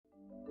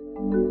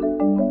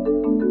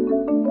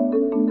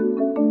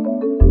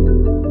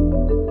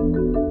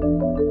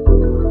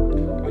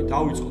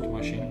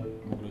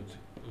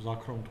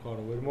ლაქრომ თქვა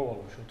რომ ვერ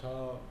მოვალო შოთა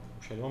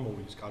შეიძლება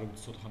მოვიდეს კარგი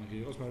ცოტა ხანი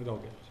იყოს მე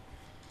დავგეთოთ.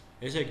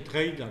 ესე იგი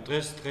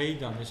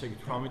დღეიდან ესე იგი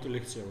 18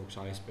 ლექცია გვაქვს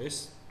ASP-ს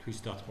თვის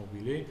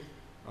დათმობილი.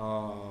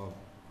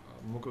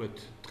 მოკლედ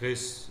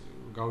დღეს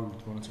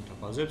გავივით მონაცემთა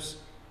ბაზებს.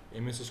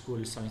 MS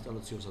SQL-ის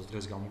საინსტალაციოსაც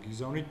დღეს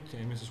გამოგიგზავნით,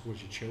 MS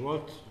SQL-ში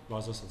შევალთ,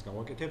 ბაზასაც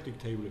გავაკეთებთ, იქ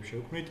თეიბლებს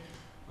შევქმნით,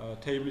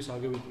 თეიბლის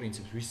აგების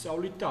პრინციპს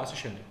ვისწავლით და ასე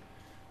შემდეგ.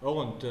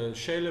 ოღონდ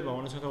შეიძლება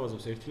მონაცემთა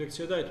ბაზებს ერთი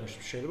ლექცია დაეთმო,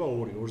 შეიძლება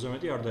ორი, ორზე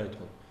მეტი არ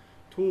დაეთმო.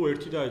 თუ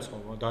ერთი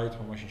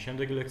დაეთმო, მაშინ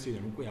შემდეგი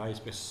ლექციიდან უკვე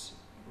ASP-ს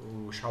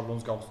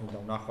შაბლონს გავხსნით და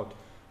ვნახავთ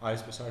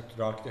ASP-ს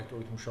რა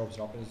არქიტექტურით მუშაობს,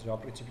 რა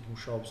პრინციპით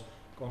მუშაობს,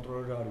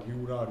 კონტროლერი რა არის,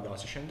 view რა არის და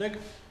ასე შემდეგ.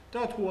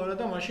 და თუ არა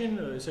და მაშინ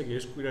ესე იგი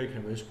ეს კვირა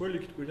იქნება SQL,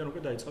 იქით კვირიდან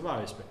უკვე დაიწყება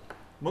ASP.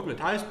 მოკლედ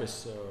ASP-ს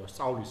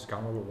სწავლის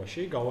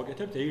განმავლობაში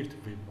გავაკეთებთ ერთ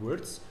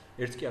web-გვერდს,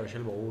 ერთ კი არა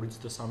შეიძლება 2-ც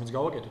და 3-ც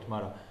გავაკეთოთ,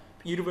 მაგრამ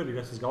პირველი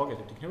რაც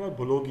გავაკეთებთ იქნება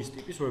ბლოგის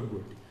ტიპის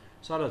web-გვერდი.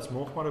 სადაც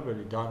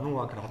მომხმარებელი და ნუ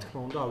აქ რა თქმა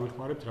უნდა არ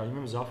ვიხმარებთ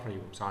რაიმე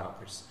მზაფრეებს,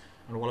 არაფერს.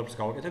 ანუ ყველაფერს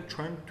გავაკეთებთ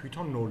ჩვენ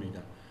თვითონ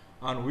 0-დან.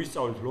 ანუ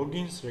ვისწავლით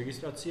ლოგინს,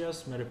 რეგისტრაციას,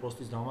 მერე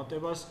პოსტის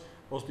დამატებას,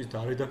 პოსტის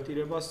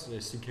დარედაქტირებას,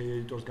 CK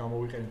editors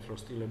გამოვიყენებთ რო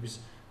სტილების,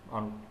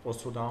 ანუ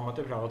პოსტს რო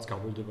დავამატებ, რაღაც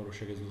გაბოლდება რო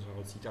შეგეძლოს,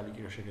 რაღაც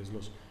იტალიკი რო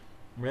შეგეძლოს.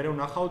 მერე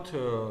ვნახავთ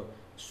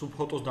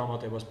სუბფოტოს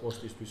დამატებას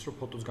პოსტისთვის, რო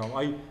ფოტოს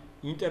აი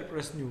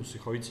Interpress News-ი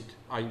ხო იცით?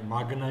 აი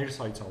მაგნაირ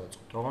საიტს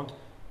ავაწყობთ, თორემ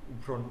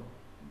უფრო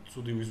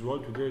ცუდი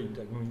ვიზუალი თუგე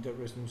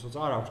Interpress News-საც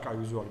არ აქვს კაი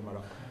ვიზუალი,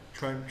 მაგრამ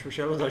ჩვენ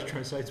შეიძლება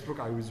ჩვენ საიტს უფრო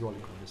კაი ვიზუალი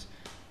ქონდეს.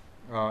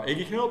 ეგ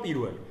იქნება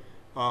პირველი.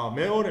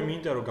 მეორე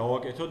მინდა რომ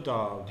გავაკეთოთ და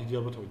დიდი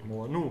ალბათობით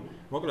მოვა. ნუ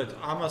მოკლედ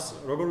ამას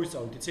როგორ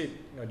ვისწავლით, იცი?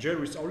 ჯერ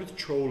ვისწავლით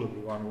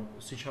ჩვეულებრივ, ანუ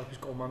C#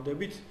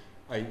 კომანდებით,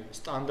 აი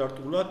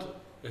სტანდარტულად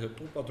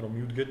ტუპად რომ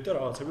მივდგეთ და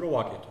რაღაცები რომ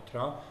ვაკეთოთ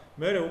რა.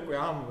 მერე უკვე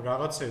ამ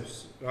რაღაცების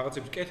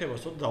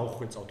კეთებას თო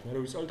დავხვეწავთ. მერე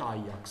ვისწავლით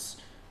AJAX.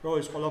 რომ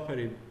ეს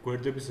ყველაფერი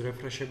გვერდების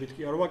რეფრეშებით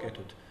კი არ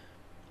ვაკეთოთ.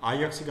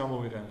 AJAX-ი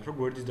გამოვიყენოთ, რომ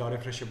გვერდის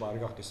დარეფრეშება არ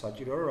გახდეს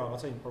საჭირო, რომ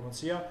რაღაცა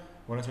ინფორმაცია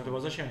მონაცემთა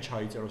ბაზაში ან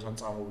ჩაიწეროს, ან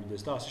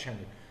წამოვიდეს და ასე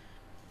შემდეგ.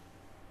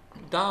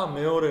 და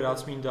მეორე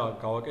რაც მინდა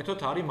გავაკეთოთ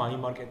არის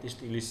MyMarket-ის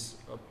სტილის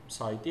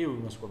საიტი,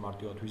 იმას უკვე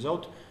მარტივად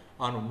ვიზავთ.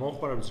 ანუ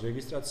მომხმარებლის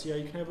რეგისტრაცია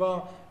იქნება,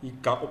 იქ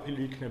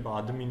გაყოფილი იქნება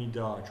ადმინი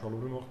და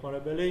ჩვეულებრივი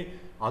მომხმარებელი.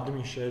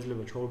 ადმინს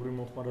შეიძლება ჩვეულებრივი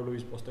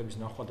მომხმარებლების პოსტების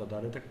ნახვა და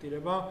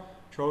დარედაქტირება,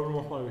 ჩვეულებრივი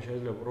მომხმარებელი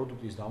შეიძლება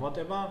პროდუქტის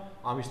დამატება,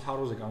 ამის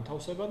თაროზე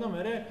განთავსება და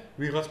მერე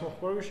ვიღაც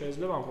მომხმარებელი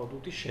შეიძლება ამ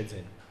პროდუქტის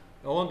შეძენა.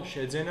 ოღონდ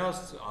შეძენას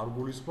არ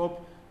გულისხმობ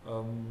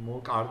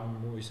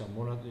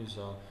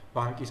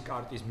ბანკის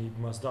კარტის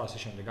მიღმას და ასე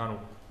შემდეგ. ანუ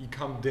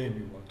იქამდე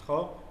მივართ, ხო?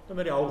 და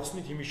მე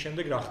ავხსნით იმის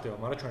შემდეგ რა ხდება,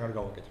 მაგრამ ჩვენ არ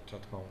გავაკეთებთ, რა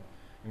თქმა უნდა.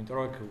 იმიტომ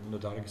რომ აქ უნდა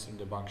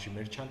დარეგისტრირდე ბანკში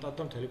მერჩანტად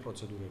და მთელი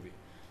პროცედურები.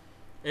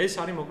 ეს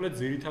არის მოკლედ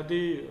ძირითადი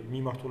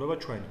მიმართულება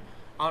ჩვენი.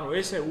 ანუ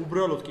ესე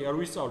უბრალოდ კი არ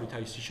ვისწავლით,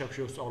 აი C#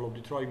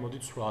 ვსწავლობდით, რომ აი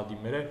მოდით სვლადი,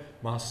 მე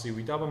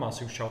მასივი და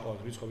მასივს ჩავყავთ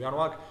რიცხვები. ანუ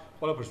აქ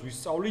ყველაფერს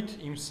ვისწავლით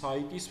იმ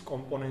საიტის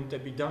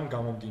კომპონენტებიდან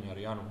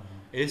გამომდინარე. ანუ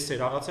ესე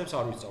რაღაცებს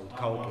არ ვისწავლით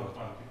ქაოტურად.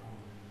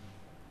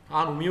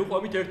 ანუ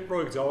მივყვებით ერთ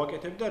პროექტს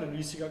ავაკეთებ და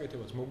რისი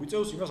გაკეთებაც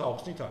მოგვიწევს, იმას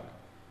ავხსნით აქ.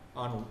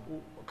 ანუ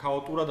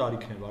ქაოტურად არ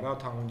იქნება რა,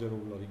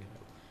 თანმიმდევრულად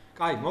იქნება.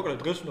 კაი, მოკლედ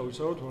დღეს უნდა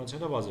ვისაუბროთ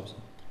მონაცემთა ბაზებზე.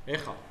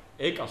 ეხლა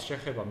ეკას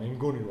შეხება მე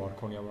მგონი რომ არ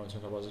ქონია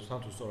მონაცემთა ბაზებთან,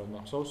 თუ სწორად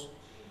მახსოვს.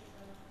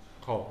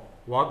 ხო,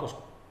 ვაკოს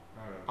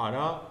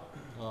არა,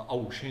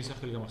 აუ, შენი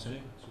სახელი გამახსენე?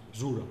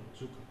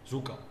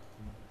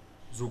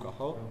 ზუკა,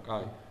 ხო?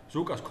 კაი.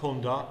 ზუკას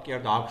ქონდა, კი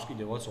არა და აქვს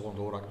კიდევაც ოღონდ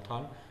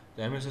ორაკთან და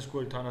MS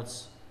SQL-თანაც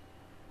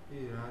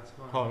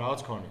ხო,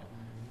 რაღაც ქონია.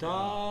 და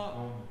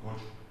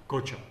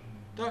გოჩა.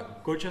 და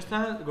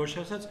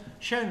გოჩასაც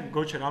შენ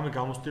გოჩა რამე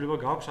გამოცდილება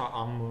გაქვს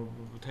ამ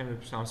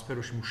თემების ამ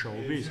სფეროში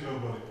მუშაობის?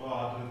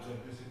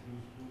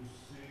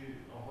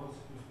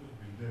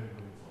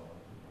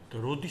 და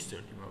როდის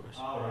წერდი მაგას?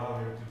 რა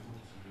ერთი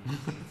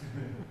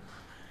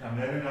და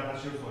მე რაღაც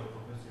შევწყვეტ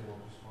პროფესია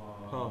ვაფშე სხვა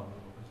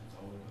პროფესია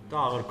წავედი. და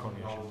აღარ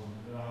ქონია.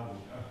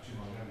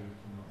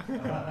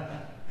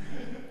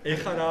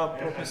 ეხლა რა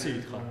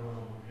პროფესიით ხარ?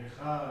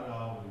 ეხლა რა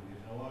ვიდი,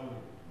 რა ვარ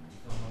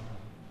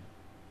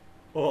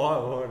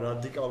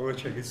რადიკალურად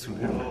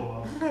შეგიცვლია.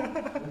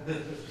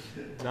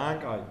 ძალიან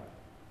კაი.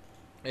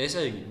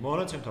 ესე იგი,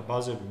 მონაცემთა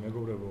ბაზები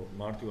მეგობრებო,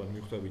 მარტივად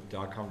მიხვდებით და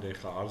აქამდე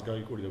ეხლა არც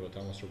გაიგურდებათ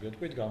ამას რო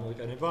გეტყვით,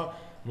 გამოიყენება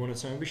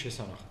მონაცემების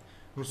შესანახად.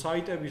 ნუ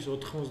საიტების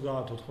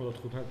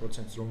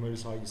 90-95%-ს რომელიც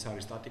საიტის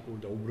არის სტატიკური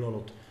და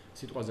უბრალოდ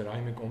სიტყვაზე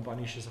რაიმე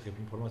კომპანიის შესახებ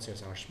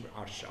ინფორმაციას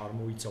არ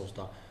მოიცავს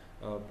და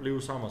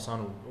პლუს ამას,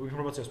 ანუ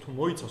ინფორმაციას თუ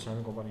მოიცავს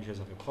რაიმე კომპანიის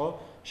შესახებ, ხო?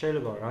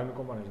 შეიძლება რაიმე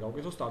კომპანიის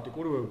გავკეთოს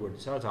სტატიკური ვებგვერდი,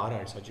 სადაც არ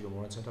არის საჭირო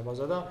მონაცემთა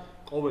ბაზა და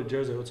ყოველ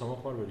ჯერზე როცა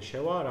მომხმარებელი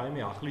შევა,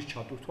 რაიმე ახლის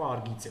ჩატვირთვა არ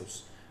გიწევს.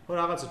 ხო,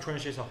 რაღაცა ჩვენ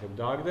შესახებ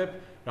დააგდებ,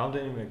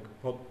 რამდენიმე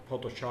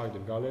ფოტოს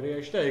ჩააგდებ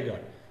გალერეაში და ეგ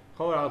არის.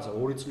 ხო, რაღაცა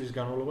 2 წლის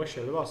განმავლობაში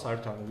შეიძლება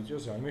საერთოდ არ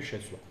მოგიწევს რაიმე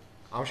შეცვლა.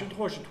 ამ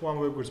შემთხვევაში თუ ამ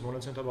ვებგვერდს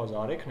მონაცემთა ბაზა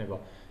არ ექნება,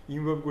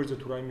 იმ ვებგვერდზე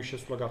თუ რაიმე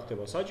შეცვლა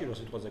გახდება საჭირო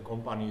სიტყვაზე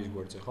კომპანიის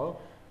გვერდზე, ხო?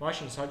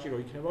 მაშინ საჭირო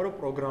იქნება რომ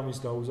პროგრამის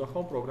დაუზახო,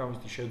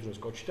 პროგრამისტი შეძროს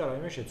კოდში და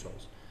რაიმე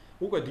შეცვალოს.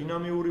 უკვე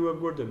დინამიური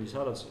ვებგვერდები,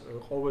 სადაც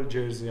ყოველ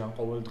ჯერზე ან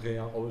ყოველ დღე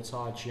ან ყოველ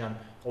საათში ან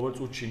ყოველ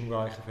წუთში, ნუ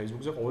გაიხე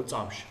Facebook-ზე, ყოველ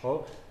წამში, ხო?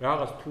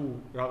 რაღაც თუ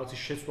რაღაცის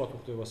შეცვლა თუ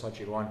ხდება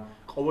საჭირო, ან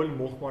ყოველი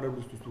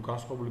მოხმარებლისთვის თუ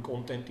განსხვავებული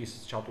კონტენტის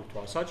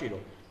ჩატვირთვა საჭირო,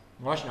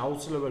 მაშინ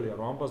აუცილებელია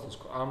რომ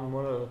ამ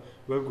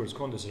ვებგვერდს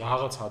კონდეს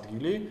რაღაც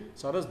ადგილი,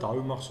 სადაც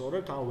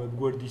დავიმახსოვრებთ ამ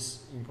ვებგვერდის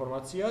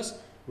ინფორმაციას,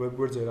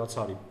 ვებგვერდზე რაც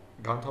არის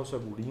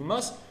განთავსებული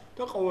იმას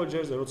და ყოველ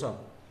ჯერზე როცა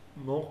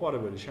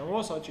მოხმარებელი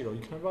შემოვა, საჭირო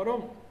იქნება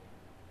რომ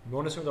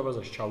მონაცემთა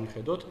ბაზაში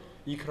ჩავიხედოთ,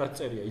 იქ რაც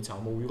წერია, იც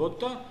ამოვიღოთ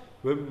და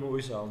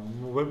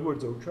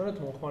ვებგვერდზე უჩვენოთ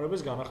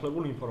მოხმარებელს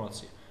განახლებულ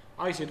ინფორმაცია.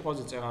 აი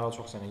სიტყვაზე წერა რაც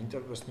ვახსენე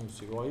ინტერპრეს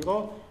ნიუსი რო აიღო,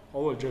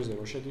 ყოველ ჯერზე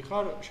რო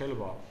შედიხარ,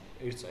 შეიძლება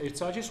ერთ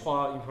საათში სხვა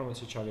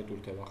ინფორმაცია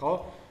ჩაგეტვირთება, ხო?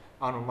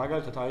 ანუ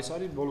მაგალითად აი ეს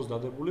არის ბოლოს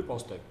დადებული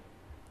პოსტები.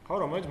 ხო,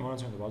 რომელიც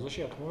მონაცემთა ბაზაში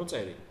რა თქმა უნდა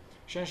წერია.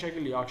 შენ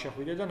შეგიძლია აქ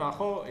შეხვიდე და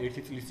ნახო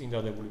ერთი წლის წინ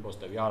დადებული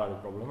პოსტები, არ არის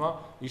პრობლემა.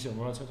 ისე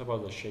მონაცემთა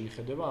ბაზაში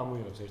შეიხედება,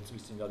 ამოიღებს ერთი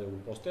წლის წინ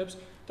დადებული პოსტებს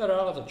და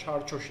რაღაცა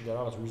ჩარჩოში და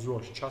რაღაც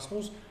ვიზუალში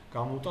ჩასმულს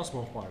გამოუტანს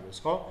მოხმარებელს,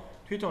 ხო?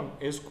 თვითონ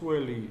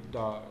SQL-ი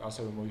და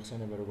ასევე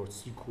მოიხსენებენ როგორც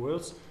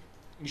SQL-ს,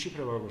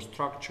 იშიფრება როგორც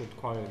structured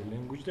query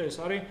language და ეს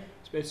არის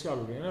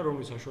სპეციალური ენა,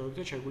 რომლის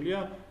საშუალებითაც შეგვიძლია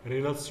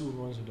რელაციურ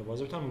მონაცემთა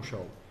ბაზებთან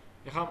მუშაობა.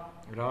 ეხლა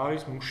რა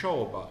არის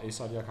მუშაობა? ეს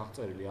არის აქ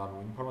აღწერილი, ანუ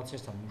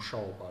ინფორმაციასთან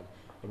მუშაობა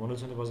და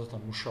მონაცემთა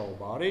ბაზასთან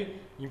მუშაობა არის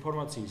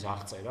ინფორმაციის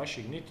აღწერა,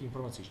 შიგნით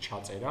ინფორმაციის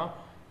ჩაწერა,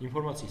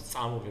 ინფორმაციის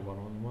წამოღება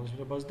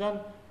მონაცემთა ბაზიდან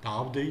და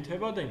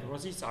აპდეიტება და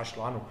ინფორმაციის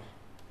წაშლა. ანუ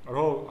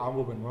რომ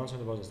ამბობენ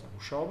მონაცემთა ბაზასთან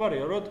მუშაობა,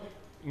 რეალურად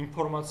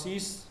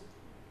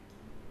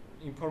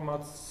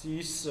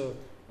ინფორმაციის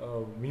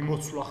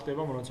მიმოცვლა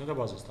ხდება მონაცემთა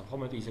ბაზასთან. ხო,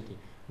 მეტი ისეთი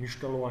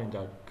მნიშვნელოვანი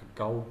და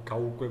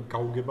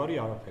გაუგებარი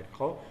არაფერი,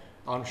 ხო?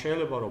 ანუ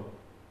შეიძლება რომ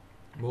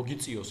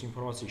მოგიწიოს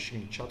ინფორმაციის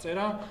შიგნით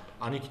ჩაწერა,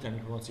 ან იქიდან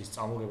ინფორმაციის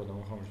წამოღება და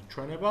მოხმარების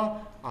ჩვენება,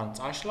 ან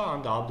წაშლა, ან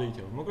და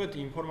აპდეიტება. მოკლედ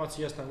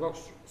ინფორმაციასთან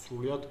გვაქვს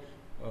სრულად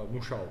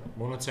მუშაობა,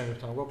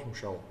 მონაცემებთან გვაქვს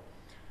მუშაობა.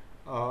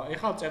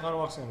 ეხლა წეგანო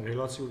ახსენე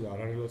რელაციური და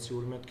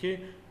არარელაციური მეთქი,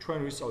 ჩვენ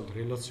ვისწავლეთ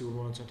რელაციურ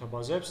მონაცემთა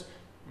ბაზებს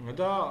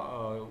და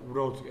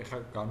უბრალოდ ეხლა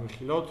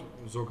განვიხილავთ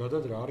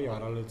ზოგადად რა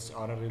არის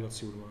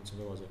არარელაციური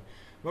მონაცემთა ბაზები.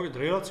 მოკლედ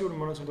რელაციური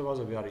მონაცემთა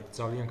ბაზები არის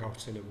ძალიან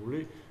გავრცელებული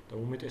და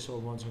უმეტესობა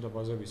მონაცემთა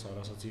ბაზებისა,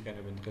 რასაც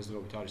იყენებენ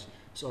დღესდღეობით არის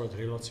სწორედ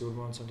რელაციური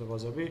მონაცემთა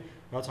ბაზები,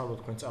 რაც ალბათ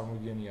თქვენ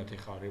წარმოგიდგენიათ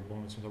ეხლა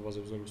მონაცემთა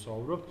ბაზებზე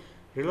ვისაუბრებთ.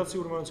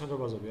 რელაციური მონაცემთა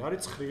ბაზები არის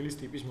ცხრილის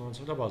ტიპის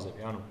მონაცემთა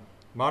ბაზები. ანუ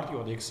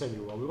მარტივად Excel-ი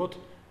რო ავიღოთ,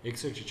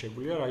 Excel-ში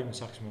შეგვიძლია რაიმე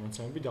სახის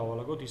მონაცემები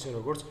დავალაგოთ ისე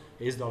როგორც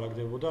ეს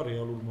დაალაგდებოდა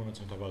რეალურ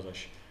მონაცემთა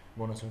ბაზაში,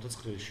 მონაცემთა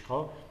ცხრილში, ხო?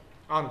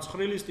 ანუ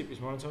ცხრილის ტიპის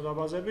მონაცემთა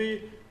ბაზები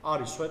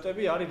არის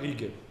სვეტები, არის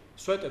რიგები.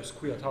 სვეტებს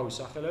ქვია თავის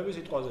სახელები,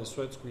 სიტყვაზე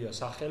სვეტს ქვია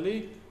სახელი,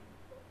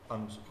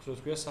 ანუ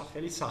სვეტს ქვია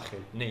სახელი,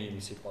 name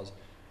სიტყვაზე.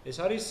 ეს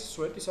არის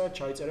სვეტი, სადაც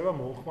ჩაიწერება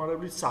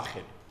მოხმარებლის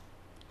სახელი.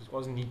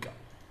 სიტყვაზე ნიკა.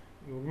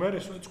 მერე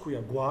სვეტს ქვია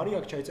გვარი,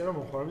 აქ ჩაიწერება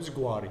მოხმარებლის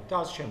გვარი და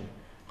ასე შემდეგ,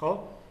 ხო?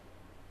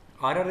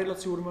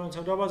 არარელაციური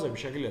მონაცემთა ბაზები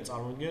შეგიძლია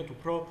წარმოიდგინოთ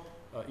უფრო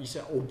ისე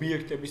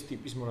ობიექტების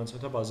ტიპის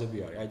მონაცემთა ბაზები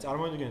არის. აი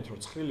წარმოიდგინეთ რომ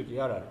ცხრილი კი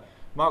არ არის.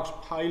 მაქვს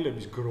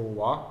ფაილების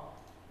გროვა,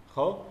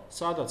 ხო?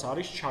 სადაც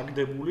არის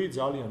ჩაგდებული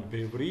ძალიან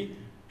ბევრი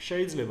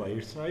შეიძლება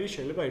ერთნაირი,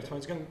 შეიძლება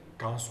ერთმანეთისგან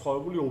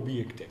განსხვავებული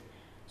ობიექტები.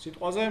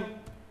 სიტყვაზე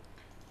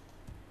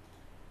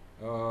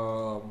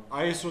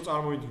აი ეს რო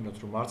წარმოიდგინოთ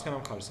რომ მარცხენა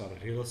მხარეს არის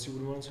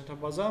რელაციური მონაცემთა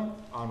ბაზა,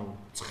 ანუ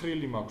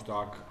ცხრილი მაქვს და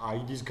აქ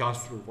ID-ს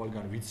გასწვრივ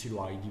ყველგან ვიცი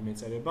რომ ID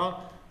მეწერება,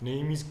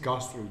 name-ის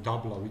გასწვრივ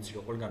დაბლა ვიცი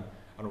რომ ყველგან,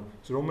 ანუ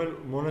რომელ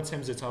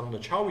მონაცემზეც არ უნდა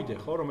ჩავიდე,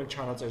 ხო, რომელ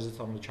ჩანაწერზეც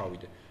არ უნდა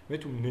ჩავიდე. მე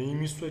თუ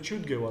name-ის სვეტში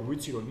ვდგევარ,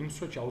 ვიცი რომ იმ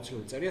სვეტში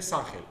აუცილებლად წერია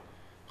სახელი.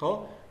 ხო?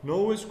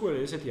 NoSQL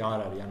ესეთი არ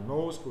არის, ანუ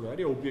NoSQL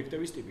არის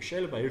ობიექტების ტიპი.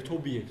 შეიძლება ერთ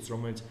ობიექტს,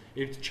 რომელიც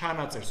ერთ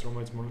ჩანაწერს,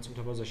 რომელიც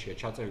მონაცემთა ბაზაშია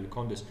ჩაწერილი,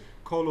 კონდეს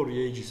color,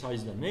 age,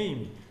 size და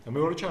name და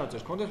მეორე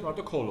ჩანაწერს კონდეს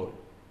მარტო color.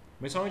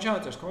 მესამე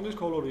ჩანაწერს კონდეს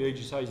color,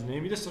 age, size,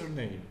 name და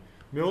surname.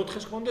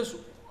 მეოთხეს კონდეს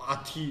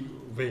 10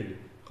 ველი,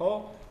 ხო?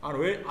 ანუ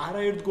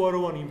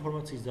არაერთგვაროვანი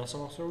ინფორმაციის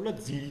დასამახსოვრებლად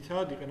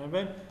ძირითადად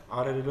იყენებენ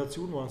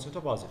არარელაციურ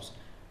მონაცემთა ბაზებს.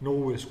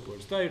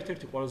 NoSQL-ს და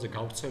ერთ-ერთი ყველაზე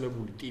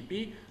გავრცელებული ტიპი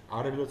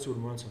არარელაციური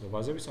მონაცემთა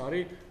ბაზების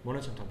არის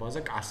მონაცემთა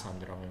ბაზა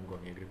Cassandra, მე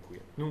მგონი ეგრე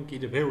ქვია. ნუ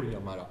კიდე ბევრია,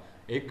 მაგრამ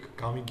ეგ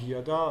გამიგია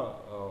და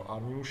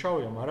არ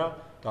მიმუშავია, მაგრამ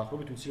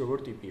დაახლოებით ვიცი როგორ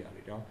ტიპი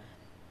არის რა.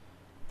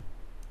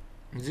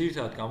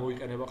 ძირითადად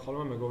გამოიყენება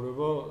ხოლმე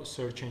მეგობრებო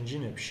search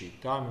engine-ებში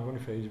და მე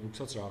მგონი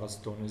Facebook-საც რაღაც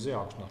დონეზე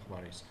აქვს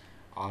ნახმარი ის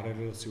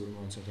არარელაციური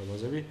მონაცემთა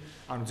ბაზები.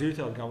 ანუ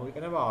ძირითადად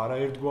გამოიყენება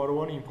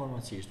არაერთგვაროვანი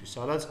ინფორმაციისთვის,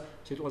 სადაც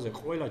სიტყვაზე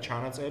ყველა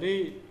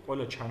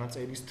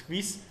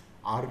ჩანაწერისთვის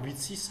არ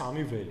ვიცი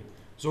 3 ველი.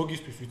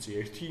 ზოგისთვის ვიცი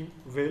 1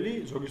 ველი,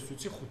 ზოგისთვის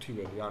ვიცი 5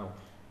 ველი. ანუ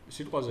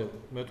სიტყვაზე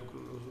მე თუ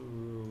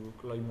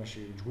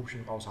კლაიმაში ჯგუფში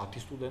მყავს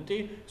 10 სტუდენტი,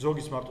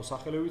 ზოგის მარტო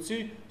სახელი ვიცი,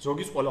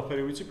 ზოგის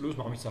ყველაფერი ვიცი პლუს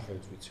მამის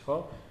სახელიც ვიცი, ხო?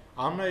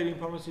 ამნაირი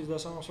ინფორმაციის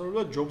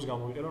დასამახსოვრებლად ჯობს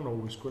გამოიყენა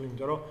NoSQL,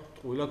 იმიტომ რომ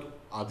ტყუილად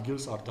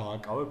ადგილს არ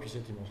დააკავებ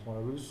ისეთი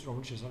მოხმარებელს,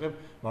 რომლის შესახებ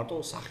მარტო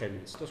სახელი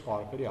ვიცი და სხვა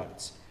არაფერი არ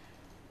იცი.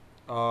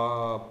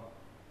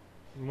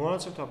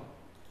 მონაცემთა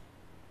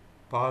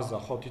ბაზა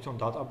ხო თვითონ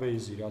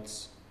დატაბეიზი, რაც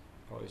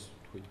ხო ეს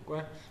თქვით უკვე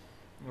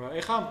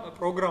ეხლა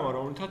პროგრამა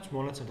რომელთაც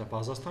მონაცემთა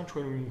ბაზასთან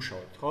ჩვენ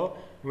ვიმუშავებთ, ხო?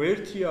 ნუ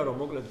ერთია რომ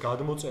მოკლედ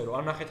გადმოწერო,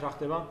 ან ნახეთ რა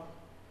ხდება.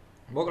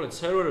 მოკლედ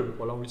სერვერები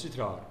ყველა ვიცით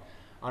რა არის.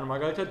 ან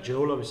მაგალითად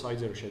ჯეოლაბის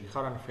საიტზე რო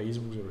შედიხარ, ან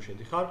Facebook-ზე რო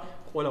შედიხარ,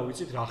 ყველა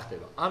ვიცით რა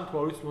ხდება. ან თუ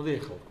არ ვიცით, მოდი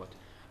ეხლა ვთქვათ.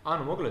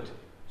 ანუ მოკლედ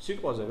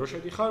სიტყვაზე რო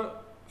შედიხარ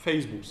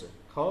Facebook-ზე,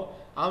 ხო?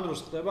 ამ დროს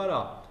ხდება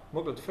რა?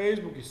 მოკლედ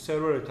Facebook-ის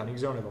სერვერებთან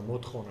იგზავნება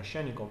მოთხოვნა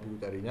შენი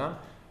კომპიუტერიდან,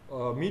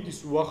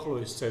 მიდის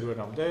უახლოეს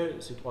სერვერამდე,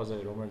 სიტყვაზე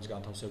რომელიც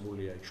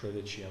განთავსებულია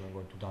შვედეთშია, მე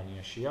მგონი თუ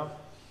დანიაშია,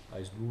 აი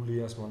ეს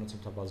ლულიას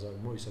მონაცემთა ბაზა,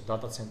 ისე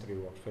დატა ცენტრი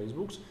რო აქვს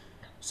Facebook-ს.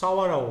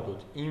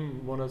 სავარაუდოდ იმ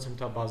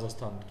მონაცემთა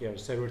ბაზასთან, კი არა,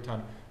 სერვერთან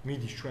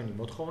მიდის ჩვენი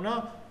მოთხოვნა,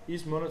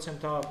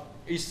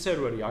 ის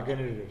სერვერი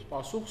აგენერირებს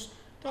პასუხს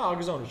და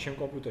აგზავნებს ჩემ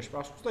კომპიუტერში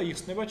პასუხს და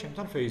იხსნება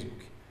ჩემთან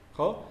Facebook-ი,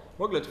 ხო?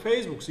 მოკლედ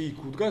Facebook-ს იქ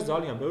უდგას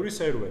ძალიან ბევრი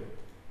სერვერი.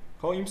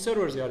 ხო, იმ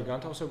სერვერზე არის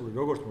განთავსებული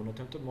როგორც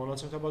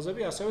მონაცემთა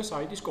ბაზები, ასევე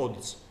საიტის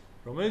კოდიც,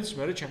 რომელიც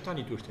მე ჩემთან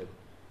იტვირთება.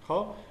 ხო?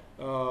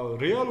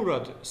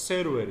 რეალურად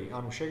სერვერი,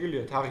 ანუ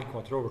შეგიძლიათ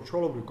აღიქვათ როგორც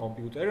ჩვეულებრივი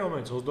კომპიუტერი,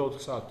 რომელიც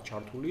 24 საათი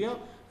ჩართულია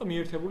და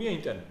მიერთებულია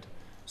ინტერნეტთან.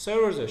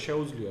 სერვერზე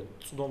შეუძლია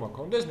წვდომა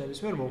კონდეს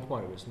ნებისმიერ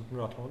მომხმარებელს,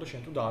 რა თქმა უნდა,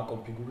 შენ თუ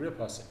დააკონფიგურებ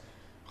ასე.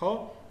 ხო?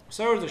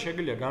 სერვერზე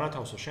შეგიძლია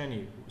განათავსო შენი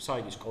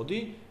საიტის კოდი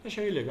და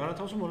შეგიძლია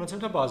განათავსო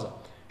მონაცემთა ბაზა.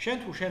 შენ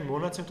თუ შენ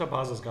მონაცემთა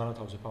ბაზას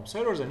განათავსებ ამ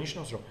სერვერზე,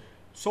 ნიშნავს რომ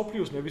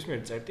სოფლიოს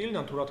ნებისმიერი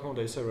წერტილიდან თუ რა თქმა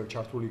უნდა ეს სერვერი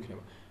ჩართული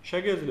იქნება.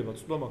 შეგიძლია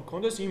წვდომა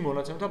გქონდეს იმ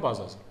მონაცემთა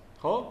ბაზაზე,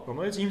 ხო?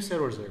 რომელიც იმ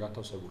სერვერზეა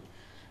განთავსებული.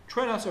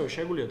 ჩვენ ასევე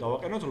შეგვიძლია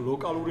დავაყენოთ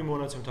ლოკალური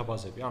მონაცემთა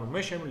ბაზები. ანუ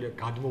მე შემიძლია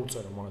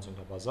გადმოვწერო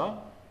მონაცემთა ბაზა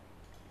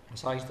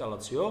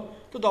საინსტალაციო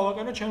და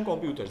დავაყენო ჩემ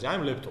კომპიუტერზე, აი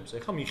ამ ლეპტოპზე.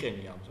 ეხლა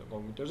მიყენია ამ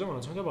კომპიუტერზე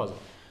მონაცემთა ბაზა.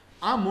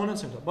 ამ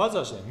მონაცემთა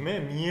ბაზაზე მე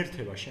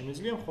მიერთება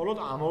შემიძლია მხოლოდ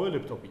ამავე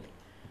ლეპტოპიდან.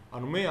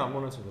 ანუ მე ამ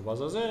მონაცემთა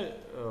ბაზაზე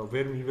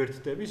ვერ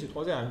მივერთდები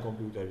სიტყვაზე ამ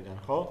კომპიუტერიდან,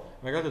 ხო?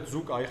 მაგალითად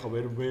ზუკ აი ხო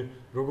ვერ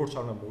როგორც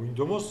არ უნდა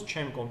მოვინდომოს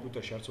ჩემ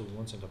კომპიუტერში არსებულ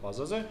მონაცემთა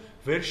ბაზაზე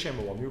ვერ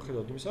შემოვა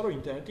მიუხედავად იმისა, რომ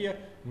ინტერნეტი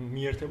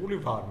მიერთებული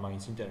ვარ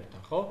მაინც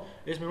ინტერნეტთან, ხო?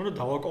 ეს მე უნდა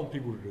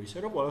დავაკონფიგურირო ისე,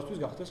 რომ ყველასთვის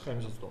გახდეს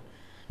ხელმისაწვდომი.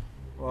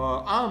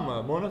 ამ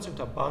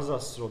მონაცემთა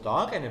ბაზას რო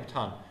დააყენებ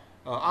თან,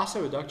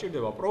 ასევე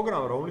დაგჭირდება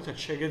პროგრამა, რომლითაც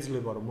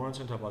შეგეძლება რომ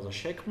მონაცემთა ბაზა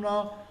შექმნა,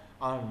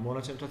 ან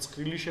მონაცემთა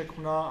ცხრილი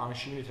შექმნა, ან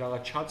შიგნით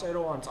რაღაც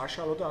ჩაწერო, ან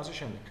წაშალო და ასე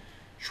შემდეგ.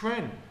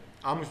 ჩვენ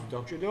ამისთვის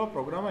დაგჭირდება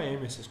პროგრამა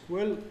MS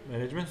SQL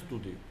Management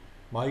Studio.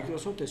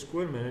 Microsoft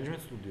SQL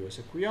Management Studio,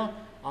 ესე ქვია,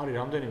 არის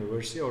რამდენიმე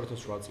ვერსია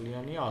 2008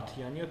 წლიანია,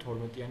 10-იანია,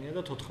 12-იანია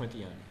და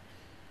 14-იანია.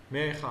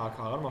 მე ხა აქ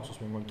აღარ მახსოვს,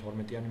 მე მგონი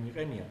 12-იანი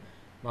მიყენია,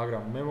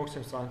 მაგრამ მე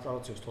მოგცემს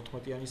საინსტალაციოს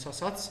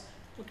 14-იანისასაც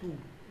და თუ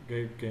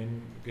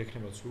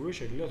გექნებათ სურვილი,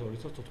 შეგიძლიათ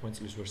 2014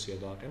 წლის ვერსია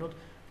დააყენოთ.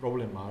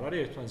 პრობლემა არ არის,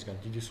 ერთმანეთისგან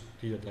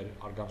დიდად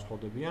არ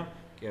განსხვავდებიან,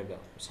 კი არა,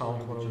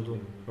 საუნდტრეკი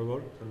როგორ?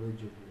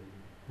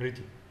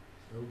 რითი?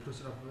 უფრო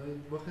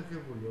სწრაფად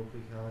მოხერხებული, უფრო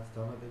რაღაც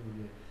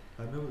დამატებული.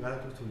 აი მე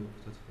გადავწყვეტილი უფრო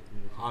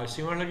 14. აი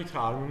სიმართლე გითხრა,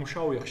 არ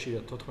მიმუშავია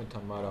ხშირად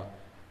 14-თან, მაგრამ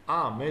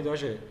მე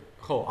დაჟე,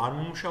 ხო, არ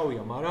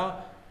მიმუშავია, მაგრამ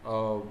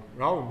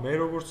რავი, მე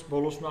როგორც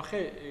ბოლოს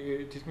ნახე,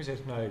 თითქმის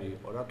ერთნაირი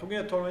იყო რა. თუ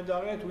გინდა 12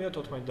 დააყენე, თუ გინდა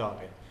 14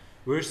 დააყენე.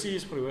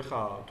 ვერსიის მხრივ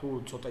ეხა თუ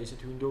ცოტა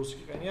ისეთი Windows-ი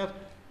იყენიათ,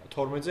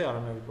 12-ზე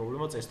არანაირი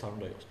პრობლემა წესთან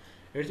უნდა იყოს.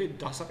 ერთი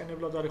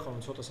დასაყენებლად არის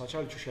ხოლმე ცოტა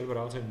საჩალი, შეიძლება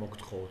რაღაცები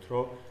მოგთხოვოთ,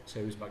 რომ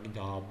service pack-ი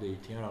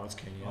დააპდეითიან, რაღაც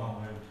ქენია.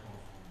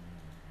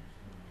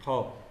 ხო.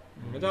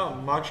 და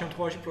მაგ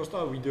შემთხვევაში პროსტა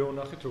ვიდეო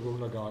ნახეთ, როგორ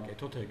უნდა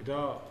გააკეთოთ ეგ და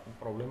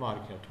პრობლემა არ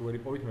იქნება. თუ ვერ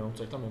იპოვით, მე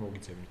მომწერთ და მე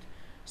მოგიცემთ.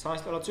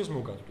 საინსტალაციოს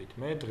მოგაწვდით.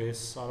 მე დღეს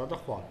არა და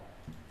ხვალ.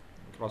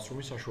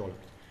 Classroom-ის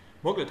საშუალებით.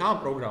 მოკლედ ამ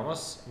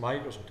პროგრამას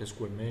Microsoft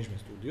SQL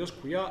Management Studio-ს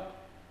ქვია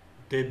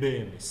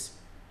DBMS.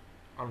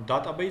 ანუ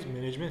Database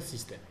Management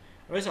System.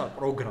 ეს არის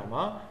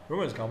პროგრამა,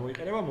 რომელიც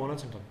გამოიყენება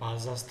მონაცემთა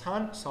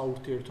ბაზასთან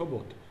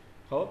საურთიერთობოდ.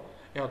 ხო?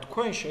 ეხლა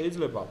თქვენ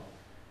შეიძლება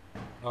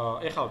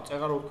ეხლა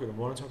წეღარ ვთქვი რომ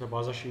მონაცემთა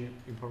ბაზაში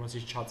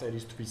ინფორმაციის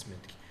ჩაწერისთვის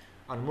მეთქი.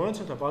 ანუ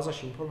მონაცემთა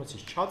ბაზაში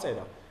ინფორმაციის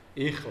ჩაწერა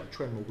ეხლა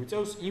ჩვენ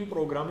მოგვიწევს იმ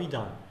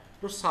პროგრამიდან,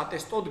 რომ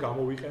სატესტოდ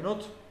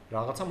გამოვიყენოთ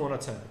რაღაცა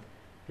მონაცემები.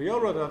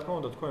 რეალურად რა თქმა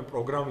უნდა თქვენ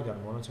პროგრამიდან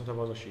მონაცემთა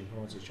ბაზაში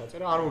ინფორმაციის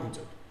ჩაწერა არ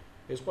მოგიწევთ.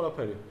 ეს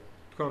ყველაფერი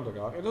თქვენ უნდა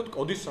გააკეთოთ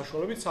კოდის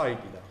საშუალებით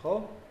საიტიდან, ხო?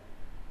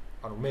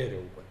 ანუ მერე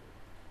უკვე.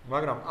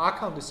 მაგრამ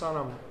აქამდე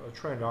სანამ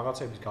ჩვენ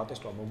რაღაცების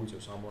გატესტვა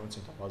მოგვიწევს ამ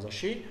მონაცემთა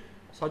ბაზაში,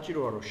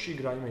 საჭიროა რომ შიგ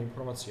რაიმე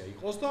ინფორმაცია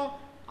იყოს და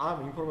ამ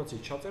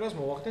ინფორმაციის ჩაწერას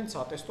მოვახდენთ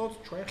სატესტოდ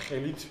ჩვენ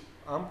ხელით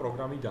ამ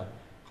პროგრამიდან,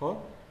 ხო?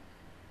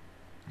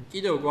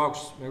 კიდევ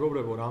გვაქვს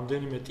მეგობრებო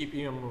რამდენიმე ტიპი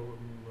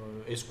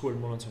SQL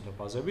მონაცემთა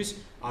ბაზების,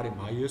 არის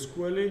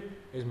MySQL-ი,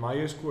 ეს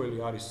MySQL-ი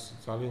არის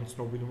ძალიან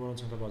ცნობილი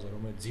მონაცემთა ბაზა,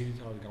 რომელიც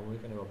ძირითადად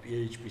გამოიყენება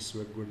PHP-ის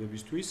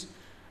ვებგვერდებისთვის.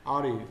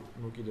 არის,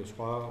 ну კიდევ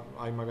სხვა,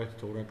 აი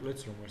მაგალითად Oracle-ც,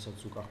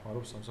 რომელსაც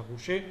უკახმარობს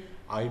სამსახურში,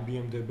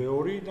 IBM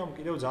DB2 და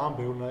კიდევ ძალიან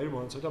ბევრნაირი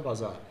მონაცემთა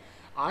ბაზა არის.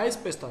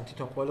 ASP-სთან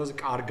თვითონ ყველაზე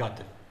კარგად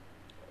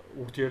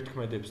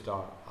ურთიერთქმედებს და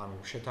ანუ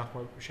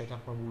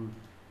შეთანხმებულ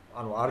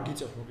ანუ არ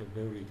გიწევს მოკლედ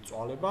ბევრი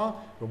წვალება,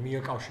 რომ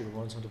მიაკავშირო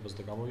მონაცემთა ბაზა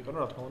და გამოიყენო,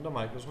 რა თქმა უნდა,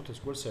 Microsoft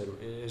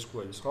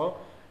SQL-ის, ხო?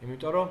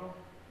 იმიტომ რომ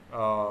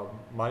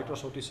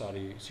Microsoft-ის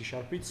არის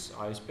C#-იც,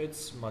 ASP-ც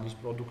მაგის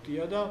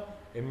პროდუქტია და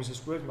MS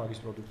SQL-იც მაგის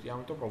პროდუქტია,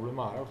 ამიტომ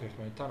პრობლემა არ აქვს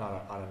ერთმანეთთან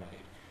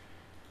არანაირი.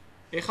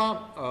 ეხლა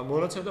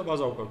მონაცემთა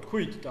ბაზა უკვე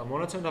ვთქვით და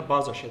მონაცემთა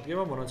ბაზა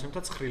შედგება მონაცემთა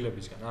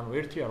ცხრილებისგან. ანუ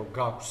ერთია რომ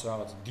გაქვს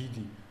რაღაც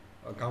დიდი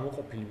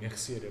გამოყოფილი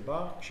მეხსიერება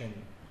შენ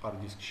hard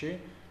disk-ში,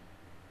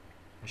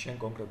 შენ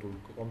კონკრეტულ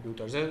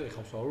კომპიუტერზე,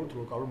 ეხლა ვსაუბრობთ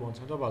ლოკალურ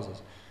მონაცემთა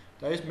ბაზაზე.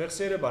 და ეს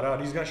მეხსიერება რა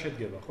რისგან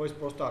შედგება, ხო? ეს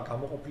პროსტა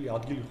გამოყოფილი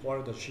ადგილი ხო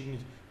არა და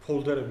შიგნით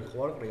ფოლდერები ხო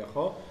არ ყრია,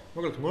 ხო?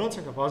 მოკლედ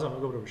მონაცემთა ბაზა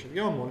მეგობრებო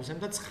შედგება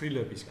მონაცემთა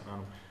ცხრილებისგან.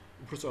 ანუ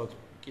უბრალოდ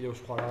კიდევ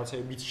სხვა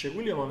რაღაცებიც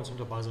შეგვიძლია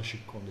მონაცემთა ბაზაში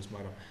გქონდეს,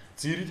 მაგრამ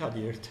ძირითადი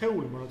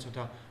ერთეული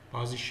მონაცემთა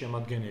ბაზის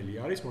შემადგენელი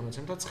არის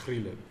მონაცემთა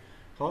ცხრილები,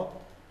 ხო?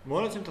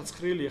 მონაცემთა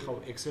ცხრილი ახლა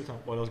Excel-თან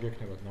ყველას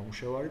გექნებათ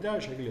ნამუშევარი და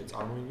შეგიძლიათ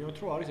წარმოვიდგინოთ,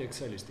 რომ არის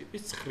Excel-ის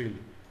ტიპის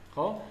ცხრილი,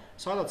 ხო?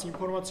 სადაც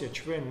ინფორმაცია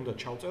ჩვენ უნდა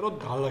ჩავწეროთ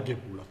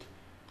დალაგებულად,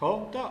 ხო?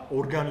 და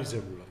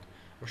ორგანიზებულად.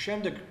 რომ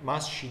შემდეგ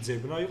მასში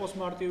ძებნა იყოს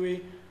მარტივი,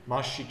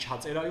 მასში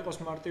ჩაწერა იყოს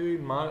მარტივი,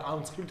 ამ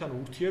ცხრილთან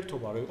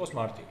ურთიერთობა რომ იყოს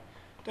მარტივი.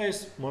 და ეს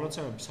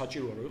მონაცემები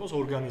საჭიროა რომ იყოს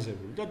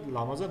ორგანიზებული და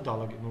ლამაზად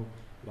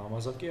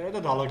ლამაზად კი არა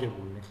და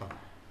დალაგებული, ხა.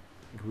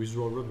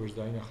 ვიზუალურად ვერ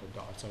დაინახავ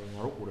და არც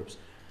არ უყურებს.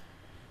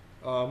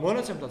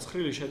 მონაცემთა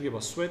ცხრილი შედგება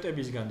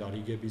სვეტებისგან და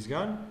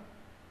რიგებისგან.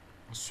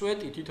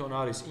 სვეტი თვითონ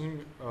არის იმ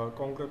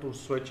კონკრეტულ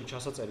სვეტში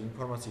ჩასაწერი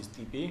ინფორმაციის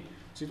ტიპი.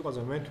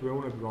 სიტყვაზე მე თუ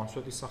ვეუბნები რომ ამ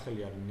სვეტის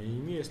სახელი არის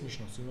name, ეს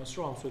ნიშნავს იმას,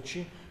 რომ ამ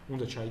სვეტში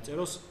უნდა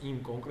ჩაიწეროს იმ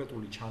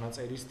კონკრეტული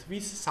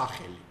ჩანაწერისთვის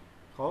სახელი,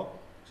 ხო?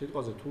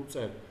 სიტყვაზე თუ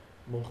წერ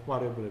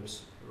მომხმარებლებს,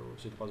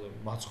 სიტყვაზე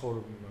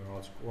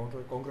რაღაც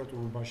კონკრეტულ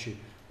უბანში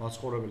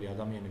მაცხოვრებელი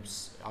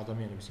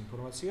ადამიანების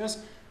ინფორმაციას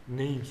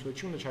name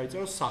სვეტში უნდა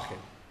ჩაიწეროს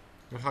სახელი.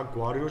 ახლა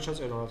გვარი რო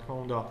ჩაწერო, რა თქმა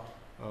უნდა,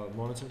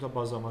 მონაცემთა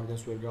ბაზა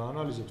მაგდენს ვერ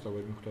გაანალიზებს და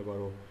ვერ მიხვდება,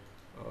 რომ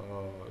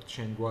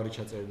შენ გვარი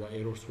ჩაწერე და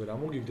errors ვერ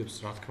ამოგიგდებს,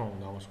 რა თქმა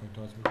უნდა, ამას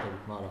თქვენთანაც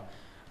მიხვდებით, მაგრამ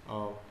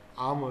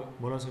ამ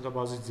მონაცემთა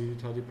ბაზის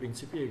ძირითადი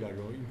პრინციპი ეგ არის,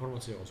 რომ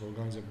ინფორმაცია იყოს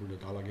ორგანიზებული და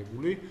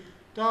დალაგებული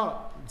და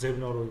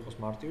ძებნა რო იყოს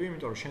მარტივი,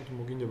 იმიტომ რომ შენ თუ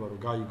მოგინდება რომ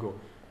გაიგო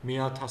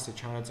მე-1000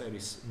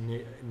 ჩანაწერის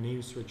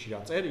name სვეტში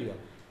რა წერია,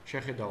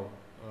 შეხედავ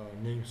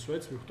name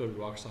სვეტს, მიხვდები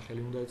რომ აქ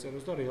სახელი უნდა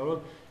ეწეროს და რეალურად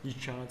ის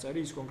ჩანაწერი,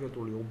 ის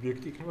კონკრეტული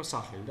ობიექტი იქნება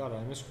სახელი და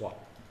რაიმე სხვა.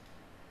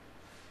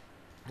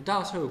 და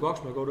ასევე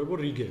გვაქვს მეგობრებო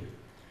რიგები.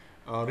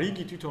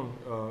 რიგი თვითონ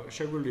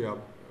შეგვიძლია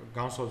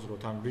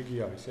განსაზღვროთ, ან რიგი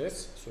არის ეს,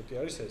 სვეტი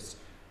არის ეს.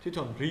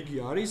 თვითონ რიგი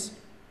არის,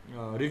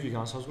 რიგი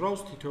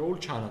განსაზღვრავს თითოეულ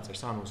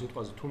ჩანაწერს. ანუ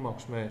სიტყვაზე თუ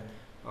მაქვს მე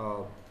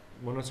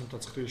მონაცემთა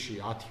ცხრილში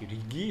 10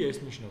 რიგი, ეს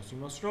ნიშნავს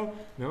იმას, რომ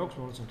მე მაქვს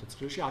მონაცემთა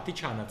ცხრილში 10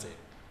 ჩანაწერი.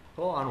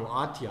 ხო, ანუ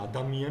 10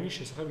 ადამიანის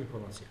შესახებ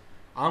ინფორმაცია.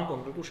 ამ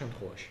კონკრეტულ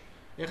შემთხვევაში.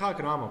 ეხლა აქ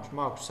რა მაქვს?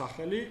 მაქვს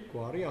სახელი,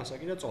 გვარი,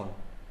 ასაკი და წონა.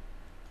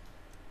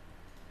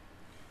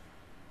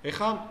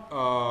 ეხლა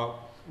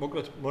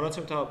მოკლედ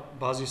მონაცემთა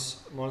ბაზის,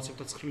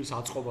 მონაცემთა ცხრილის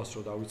აწყობას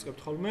რო დავიწყებთ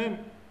ხოლმე,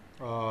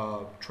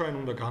 ჩვენ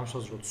უნდა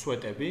განსაზღვროთ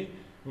სვეტები,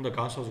 უნდა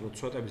განსაზღვროთ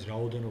სვეტების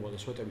რაოდენობა და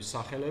სვეტების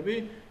სახელები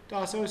და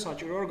ასევე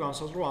საჭიროა რომ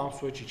განსაზღვრო ამ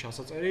სვეტში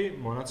ჩასაწერი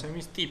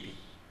მონაცემის ტიპი.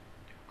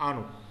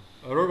 ანუ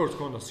როგორც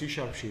გქონდა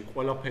C#-ში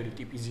ყველაფერი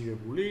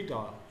ტიპიზირებული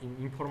და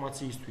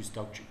ინფორმაციისთვის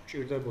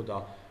დაგჭირდებოდა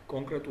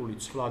კონკრეტული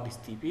ცვლადის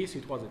ტიპი,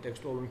 სიტყვაზე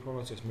ტექსტუალურ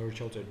ინფორმაციას მე ვერ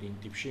ჩავწერდი იმ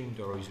ტიპში,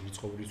 იმიტომ რომ ის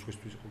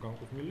რიცხვისთვის იყო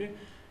განკუთვნილი.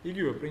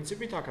 იგივე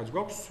პრინციპით აქაც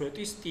გვაქვს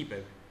სვეტის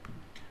ტიპები.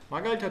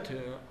 მაგალითად,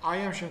 აი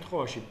ამ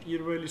შემთხვევაში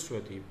პირველი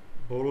სვეტი,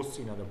 ბოლოს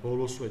წინა და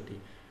ბოლოს სვეტი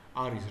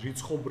არის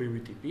რიცხობრივი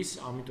ტიპის,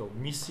 ამიტომ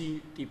მისი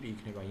ტიპი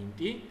იქნება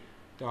int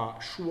და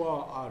შუა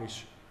არის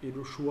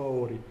შუა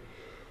ორი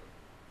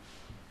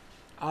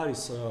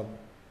არის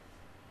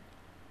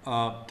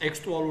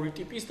ტექსტუალური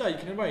ტიპის და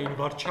იქნება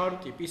envarchar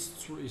ტიპის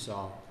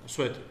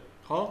სვეტი,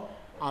 ხო?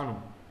 ანუ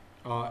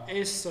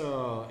ეს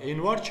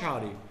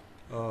envarchar-ი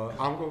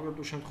ამ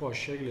კონკრეტულ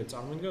შემთხვევაში შეიძლება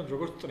წარმოვიდგინოთ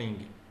როგორც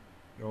string-ი,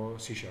 რომ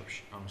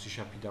C#-ში, ანუ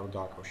C#-ი და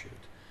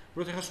დააკავშიროთ.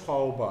 უბრალოდ ახლა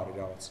სხვაობა არის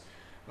რაღაც.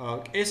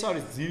 ეს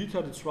არის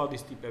ძირითადი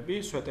ცვლადის ტიპები,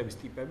 სვეტების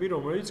ტიპები,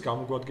 რომელიც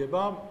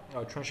გამოგვადგება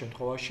ჩვენ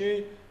შემთხვევაში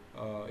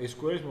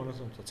SQL-ის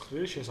მონაცემთა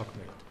ცხრილის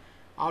შესაქმნელად.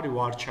 არის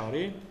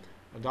varchar-ი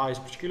და ეს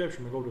ფრჩქილებში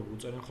მეგობრები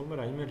უწერენ ხოლმე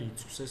რაიმე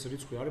რიცხვს, ეს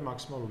რიცხვი არის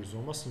მაქსიმალური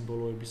ზომა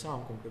სიმბოლოებისა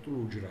ამ კონკრეტულ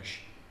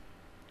უჯრაში.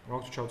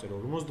 როგორც ჩავწერე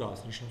 50,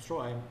 ნიშნავს რომ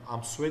აი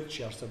ამ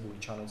სვეტში არსებული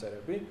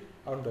ჩანაწერები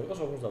არ უნდა იყოს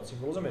 50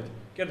 სიმბოლოზე მეტი.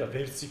 კი და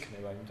ვერც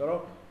იქნება, იმიტომ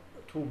რომ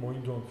თუ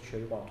მოინდომთ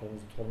შევიყვანოთ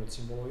 52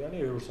 სიმბოლოიანი,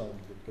 errors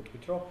ამოგიგებთ,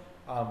 გეტყვით რომ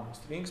ამ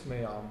strings მე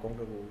ამ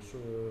კონკრეტულ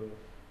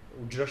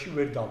უჯრაში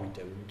ვერ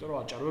დავიტევ, იმიტომ რომ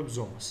აჭარბებს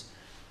ზომას.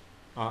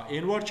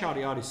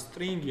 envarchar-ი არის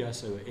string-ი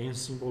ასევე n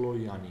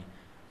სიმბოლოიანი,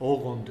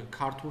 ოღონდ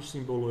ქართულ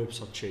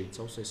სიმბოლოებსაც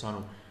შეიცავს, ეს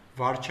ანუ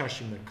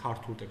varchar-ში მე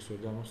ქართულ ტექსტს ვერ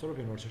დამახსოვრებ,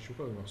 envarchar-ში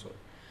უკვე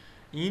ვიმახსოვრებ.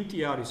 int-ი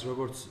არის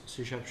როგორც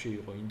C#-ში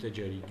იყო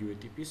integer იგივე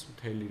ტიპის,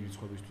 მთელი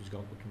რიცხვებისთვის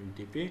განკუთვნილი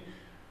ტიპი.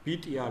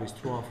 bit-ი არის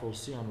true and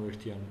false, ანუ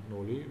 1 ან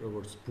 0,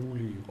 როგორც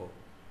bool-ი იყო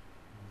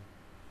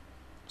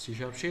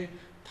C#-ში.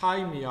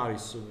 time-ი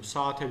არის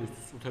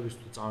საათებისთვის,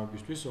 წუთებისთვის და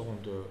წამებისთვის,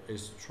 ოღონდ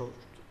ეს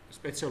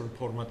სპეციალური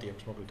ფორმატი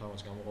აქვს, მოკლედ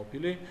ამას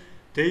გამოყოფილი.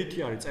 date-ი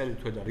არის წელი,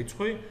 თვე და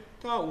რიცხვი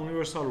და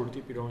უნივერსალური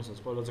ტიპი, რომელსაც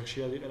ყველაზე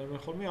ხშირად იყენებენ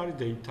ხოლმე, არის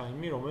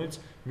daytime, რომელიც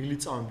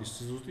მილიწამების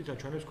სიზუსტით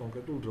აჩვენებს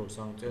კონკრეტულ დროს,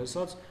 ანუ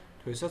წელსაც,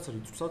 თვესაც,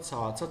 რიცხვსაც,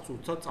 საათსაც,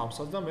 წუთსაც,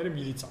 წამსაც და მერე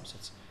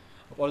მილიწამსაც.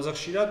 ყველაზე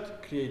ხშირად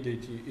create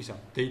date ისა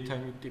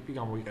daytime ტიპი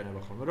გამოიყენება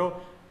ხოლმე, რომ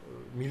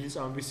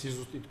მილიწამების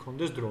სიზუსტით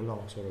კონდეს დრო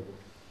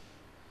დამახსოვრებული.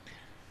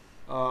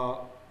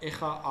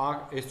 ეხა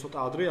ეს ცოტა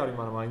ადრე არის,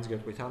 მაგრამ მაინც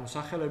გეტყვით, ანუ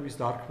სახელების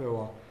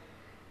დარქმევა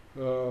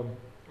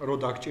რო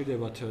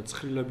დაგჭირდებათ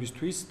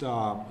ცხრილებისთვის და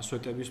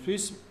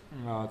სვეტებისთვის,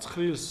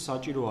 ცხრილს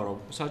საჭიროა რომ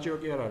საჭირო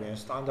კი არ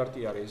არის,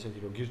 სტანდარტი არის ესეთი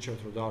რომ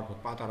გირჩევთ რომ დაარქვათ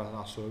პატარა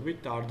ასოებით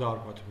და არ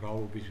დაარქვათ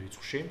მრავლობის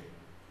რიცხვში.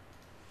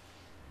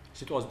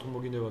 სიტუაცია თუ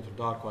მოგინდებათ რომ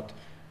დაარქვათ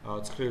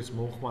ცხრილს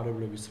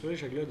მომხმარებლების ცხრილი,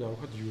 შეგვიძლია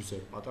დაარქვათ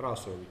user პატარა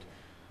ასოებით.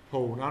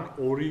 phone ან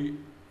ორი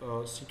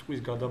სიტყვის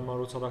გადაბმა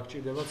როცა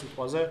დაგჭირდება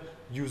სიტყვაზე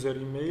user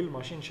email,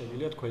 მაშინ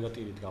შეგვიძლია ქვედა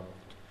ტირით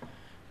გამოვხოთ.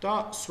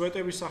 და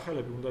სვეტების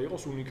სახელები უნდა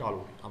იყოს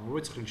უნიკალური. ამავე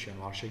ცხრილში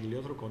ანუ არ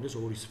შეგიძლიათ რომ კონდეს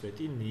ორი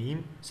სვეტი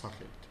name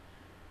სახელით.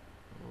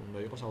 უნდა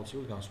იყოს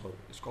აუცილებლად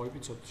განსხვავებული. სკოპი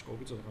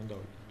ცოტა ხან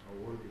დავიდეთ.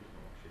 ორი კითხვა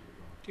მაქვს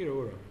შეიძლება. კი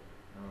როგორ არის?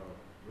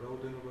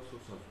 რაოდენობას რო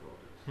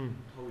საზღვრავდეთ.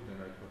 თავიდან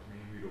რა ითქვათ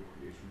name რო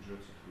ქვია ეს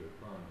უჯრად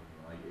სიტყვება, ანუ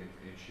აი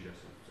n-ში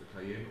რასაც ვწერთ,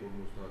 აი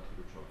n50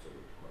 რო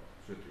ჩავწეროთ თქვა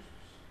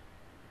სვეტისთვის.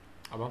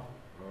 აბა?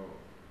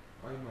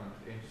 აი მან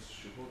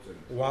n-ში ხო წერთ.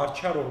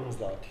 varchar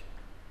 50.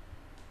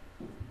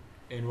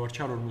 n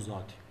varchar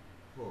 50.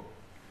 ხო,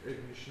 ეგ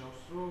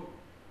ნიშნავს რომ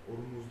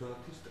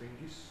 50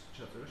 string-ის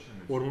ჩაწერა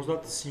შემეძლო.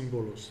 50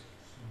 სიმბოლოს.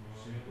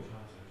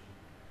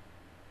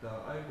 და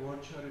აი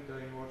varchar-ი და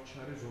n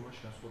varchar-ი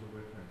ზომაში განსხვავდება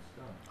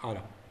ერთმანეთისგან?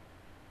 არა.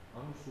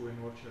 ანუ სულ n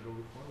varchar-ი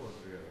ვიხმარო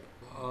აზრი არა.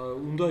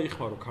 უნდა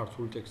იხმარო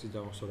ქართული ტექსტის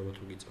დამახსოვრება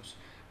თუ გიწევს.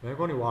 მე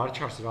მგონი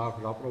varchar-ს რა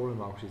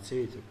პრობლემა აქვს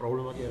იცით?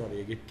 პრობლემა კი არ არის,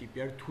 ეგეთი ტიპი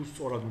არის თუ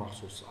სწორად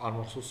მახსოვს, არ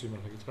მახსოვს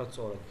იმერთა გითხრათ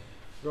სწორად.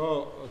 რომ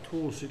თუ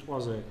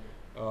სიტყვაზე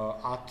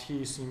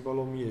 10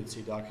 სიმბოლო მიეცი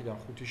და აქედან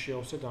 5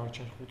 შეავსე,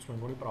 დანარჩენ 5-ს მე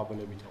მგონი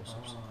პრაბელებით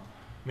ავსებს.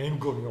 მე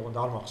მგონი ოღონდ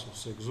არ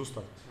მახსოვს ეგ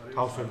ზუსტად.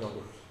 თავს ვერ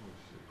დავდო.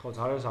 ხო,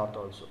 ძალიან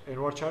არტოვებს. n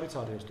varchar-იც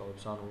არ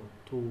ერთოვებს, ანუ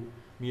თუ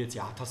მიეცი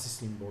 1000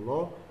 სიმბოლო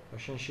და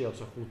შენ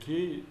შეავსე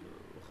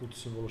 5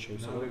 სიმბოლო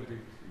შევისწავლე.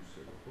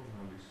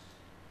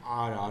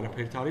 არა,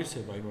 არაფერთ არ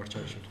ივსება იმ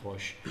varchar-ის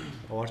შემთხვევაში.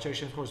 varchar-ის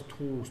შემთხვევაში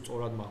თუ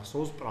სწორად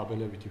მახსოვს,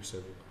 პრაბელებით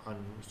ივსებოდა. ან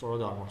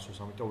სწორად არ მახსოვს,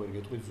 ამიტომ ვერ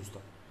გეტყვით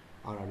ზუსტად.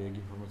 არ არის ეგ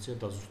ინფორმაცია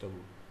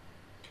დაზუსტებული.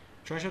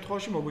 ჩვენ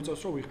შემთხვევაში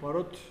მოგვიწევს რომ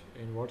ვიხმაროთ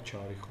n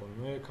varchar-ი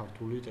ხოლმე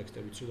ქართული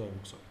ტექსტებიც რომ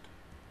დაიმოხსოვროთ.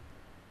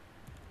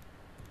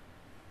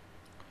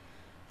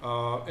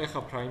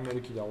 ეხა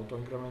primary-კი და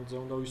auto-increment-ზე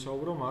უნდა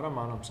ვისაუბრო, მაგრამ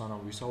მანამ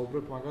სანამ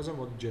ვისაუბრებ მაგაზე,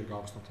 მოდი ჯერ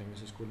გავხსნათ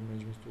MS SQL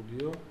Management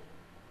Studio.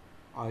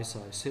 აი ეს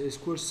არის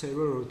SQL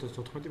Server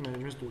 2014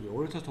 Management Studio.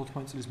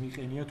 2014 წლის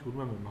მიყენია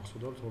თურმე მე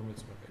მახსოვდა 12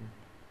 წელს მიყენია.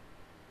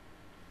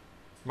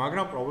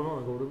 მაგრამ პრობლემა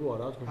მეგობრებო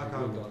არაა თქვენ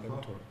შეგვიძლია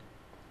დააყენოთ თორემ.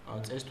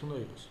 წეს თუნდა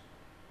იყოს.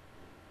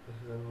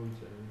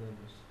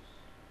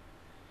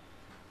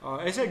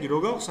 ესე იგი, რო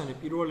გავხსენი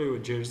პირველივე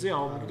ჯერზე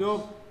ამბიდო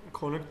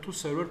connect to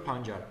server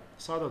panjara.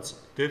 სადაც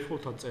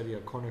default-ად წერია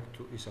connect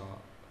to ისა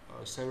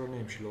server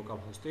name-ში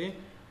localhost-ი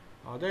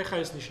და ეხლა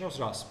ეს ნიშნავს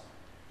რას?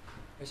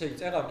 ესე იგი,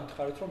 წერა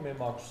გითხარით რომ მე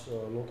მაქვს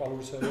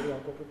ლოკალური სერვერი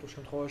ამ კონკრეტულ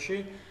შემთხვევაში.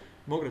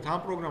 მოგრეთ ამ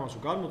პროგრამას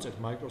რო გამოწერთ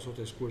Microsoft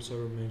SQL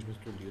Server Management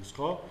Studio-ს,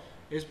 ხო?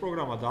 ეს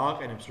პროგრამა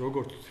დააყენებს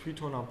როგორც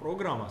თვითონ ამ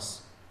პროგრამას,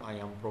 აი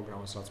ამ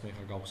პროგრამას რაც მე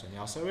ხა გავხსენი,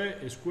 ასევე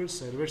SQL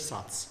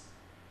Server-საც.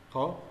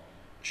 ხო?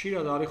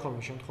 ხშირად არის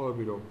ხოლმე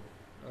შემთხვევები, რომ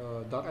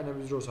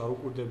დაყენების დროს არ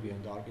უკვირდებიან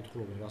და არ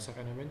კითხულობენ რას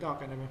აყენებენ და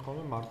აყენებენ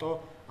ხოლმე მარტო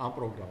ამ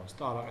პროგრამას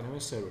და არ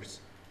აყენებენ servers.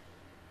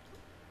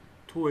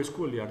 თუ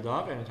SQL-ი არ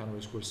დააყენეთ, ანუ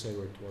SQL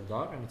Server თუ არ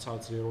დააყენეთ,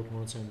 სადაც რეალურად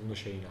მონაცემები უნდა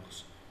შეინახოს.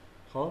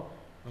 ხო?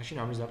 მაშინ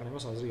ამის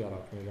დაყენებას აზრი არ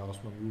აქვს, მე რაღაც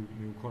უნდა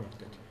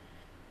მივუკონექტეთ.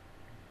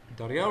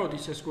 და რეალურად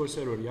ის SQL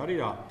Server-ი არის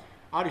რა?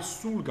 არის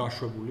სულ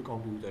გაშვებული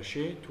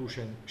კომპიუტერში, თუ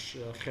შენ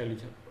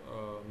ხელით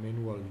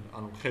მენუალი,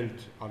 ანუ ხელით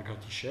არ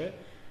გათიშე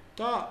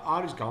და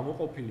არის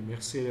გამოყოფილი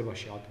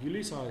მეხსიერებაში ადგილი,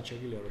 სადაც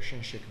შეგვიძლია რომ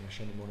შენ შექმნა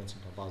შენი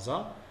მონაცემთა ბაზა,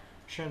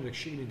 შემდეგ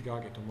შიგნით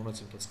გააკეთო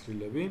მონაცემთა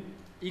ცხრილები,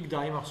 იქ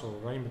დაიმახსოვრა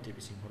რაიმე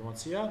ტიპის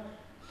ინფორმაცია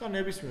და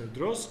ნებისმიერ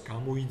დროს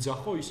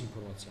გამოიძახო ის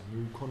ინფორმაცია,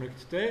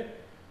 მიუკონექტდე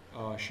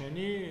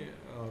შენი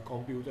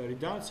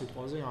კომპიუტერიდან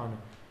სიტყვაზე ან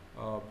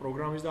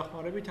პროგრამის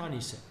დახმარებით ან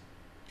ისე.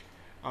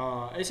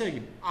 ესე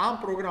იგი, ამ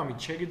პროგრამით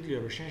შეგიძლია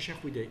რომ შენ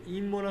შეხვიდე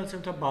იმ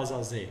მონაცემთა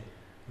ბაზაზე,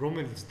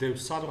 რომელიც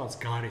დევს სადღაც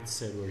გარეთ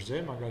სერვერზე,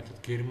 მაგალითად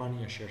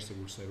გერმანიაში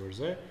არსებულ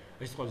სერვერზე,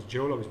 ეს თვალის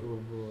ჯეოლობის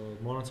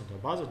მონაცემთა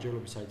ბაზა,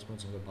 ჯეოლობის საიტის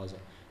მონაცემთა ბაზა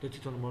და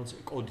თვითონ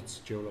კოდიც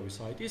ჯეოლობის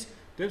საიტის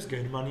დევს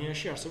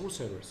გერმანიაში არსებულ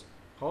სერვერზე,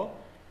 ხო?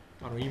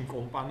 ანუ იმ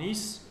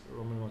კომპანიის,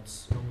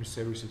 რომლის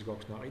სერვისით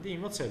გვაქვს ნაყიდი,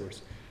 იმათ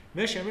სერვერზე.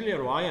 მე შემიძლია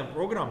რომ აი ამ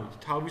პროგრამით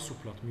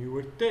თავისუფლად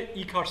მივუერთდე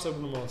იქ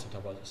არსებულ მონაცემთა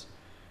ბაზას.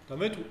 და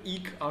მე თუ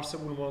იქ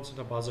არსებულ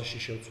მონაცემთა ბაზაში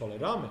შევცვალე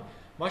რამე,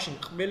 მაშინ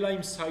ყველა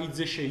იმ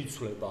საიტზე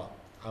შეიცვლება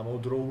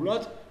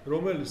ამავდროულად,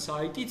 რომელიც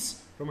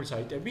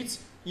საიტებიც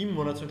იმ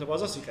მონაცემთა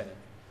ბაზას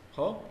იყენებენ,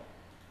 ხო?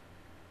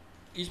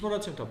 ის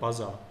მონაცემთა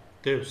ბაზა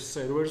დევს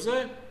სერვერზე,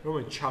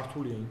 რომელიც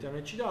ჩართულია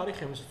ინტერნეტში და არის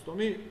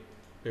ხელმისაწვდომი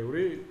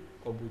ბევრი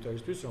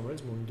კომპიუტერისთვის,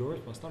 რომელიც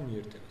მონიტორებს მასთან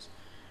მიერთებას.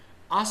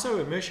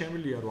 ასევე მე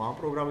შემიძლია რომ ამ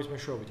პროგრამის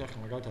მეშვეობით ახლა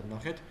მაგალითად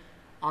ნახეთ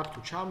აქ თუ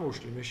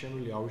ჩამოვშლი მე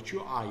შემიძლია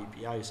ავირჩიო IP,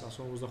 აი ეს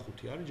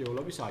 155 არის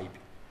ჯევლების IP.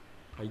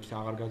 აი იქ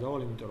აღარ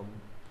გადავალ, იმიტომ რომ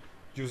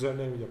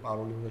username და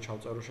parole უნდა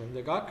ჩავწერო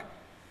შემდეგ აქ.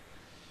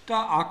 და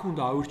აქ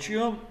უნდა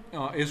ავირჩიო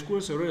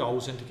SQL Server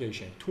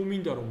Authentication. თუ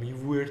მინდა რომ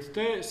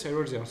მივუერთდე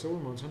სერვერზე არსებულ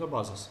მონაცემთა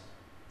ბაზას.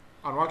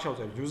 ანუ აქ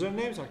ჩავწერ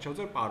username-ს, აქ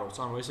ჩავწერ parole-ს.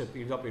 ანუ ესე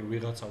პირდაპირ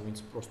ვიღაცა ვინც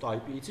просто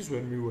IP იცის,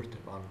 ვერ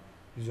მივუერთდება. ანუ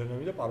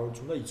username და parole-ც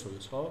უნდა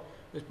იცოდეს, ხო?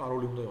 ეს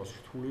parole უნდა იყოს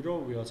რთული, რომ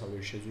ვიღაცა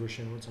ვერ შეძლოს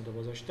შენ მონაცემთა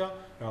ბაზაში და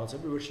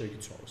რაღაცები ვერ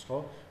შეგიცვალოს, ხო?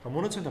 და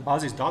მონაცემთა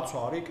ბაზის დაცვა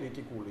არის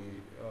კრიტიკული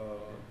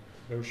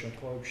ბევრ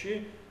შემთხვევებში.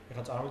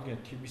 ეხლა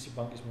წარმოიდგინეთ TBC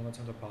ბანკის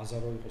მონაცემთა ბაზა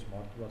რო იყოს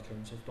მარტივად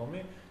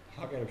ხელმისაწვდომი,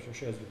 ჰაკერებს რო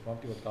შეეძლოთ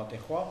მარტივად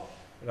გატეხვა,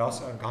 რას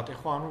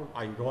გატეხვა, ანუ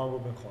აი რო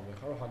ამბობენ ხოლმე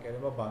ხა, რომ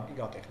ჰაკერებმა ბანკი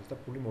გატეხეს და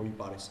ფული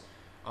მოიპარეს.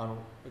 ანუ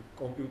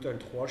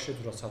კომპიუტერით ხო არ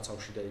შეძვრა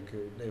საცავში და იქ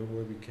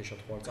ევროები ქეშად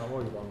ხო არ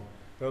წამოვიდა, ანუ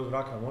რეალურად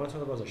რა ქნა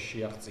მონაცემთა ბაზაში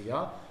შეაღწია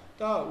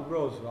და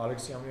უბრალოდ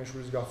ალექსი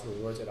ამიაშვილის გასწრული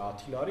რო ეწერა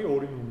 10 ლარი,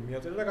 2 ნული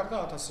მიაწერა და გახდა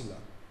 1000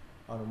 ლარი.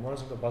 ანუ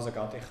მონაცემთა ბაზა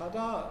გატეხა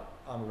და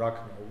ანუ რა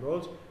ქნა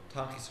უბრალოდ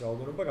თანხის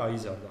რაოდენობა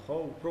გაიზარდა, ხო?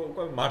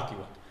 უკვე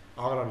მარტივად.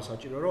 აღარ არის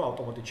საჭირო რომ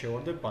ავტომატით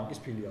შევარდე ბანკის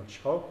ფილიალში,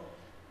 ხო?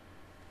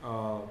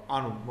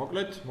 ანუ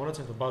მოკლედ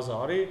მონაცემთა ბაზა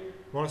არის,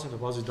 მონაცემთა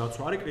ბაზის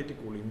დაცვა არის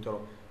კრიტიკული, იმიტომ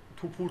რომ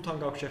თუ ფულთან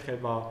გაქვს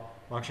შეხება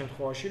მაგ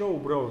შემთხვევაში რომ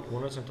უბრალოდ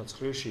მონაცემთა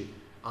ცხრილში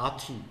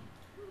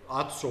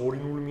 10-ს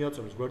 2 ნული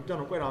მიაწევს გვერდიდან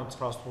უკვე რამ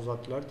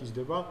 990 ლარით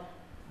იზრდება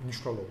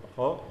მნიშვნელობა,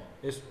 ხო?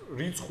 ეს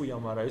რიცხვია,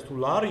 მაგრამ ეს თუ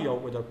ლარია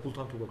უკვე და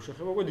ფულთან თუ გაქვს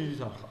შეხება უკვე დიდი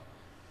თანხა.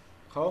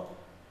 ხო?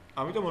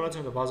 ამიტომ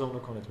მონაცემთა ბაზა უნდა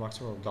ქონდეს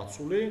მაქსიმალურად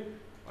დაცული.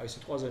 აი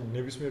სიტყვაზე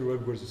ნებისმიერ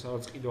ვებგვერდზე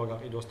სადაც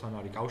ყიდვა-გაყიდვასთან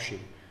არის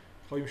კავშირი.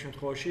 ხო, იმ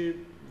შემთხვევაში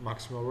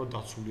მაქსიმალურად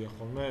დაცულია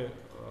ხოლმე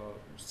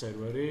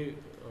სერვერი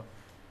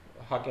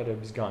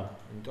ჰაკერებისგან,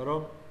 იმიტომ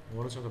რომ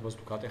მონაცემთა ბაზა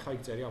თუ გატეხა,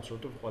 იქ წერია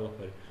აბსოლუტურად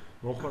ყველაფერი.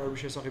 მოხმარების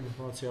შესახებ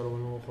ინფორმაცია,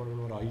 რომელი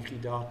მოხმარებელმა რა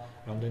იყიდა,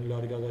 რამდენი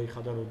ლარი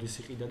გადაიხადა, როდის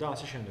იყიდა და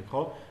ასე შემდეგ,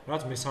 ხო?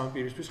 რაც მესამე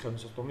პირისთვის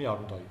ხელმისაწვდომი არ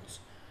უნდა იყოს.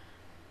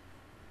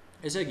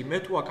 ესე იგი, მე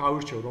თუ აქ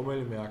ავირჩევ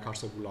რომელიმე აქ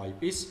არსებულ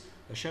IP-ს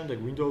და შემდეგ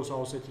Windows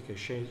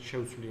Authentication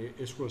შევცვლი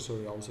SQL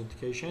Server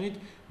Authentication-ით,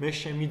 მე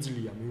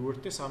შემიძლია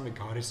მივუერთდე სამე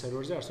გარე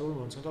სერვერზე არსებულ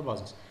მონაცემთა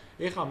ბაზას.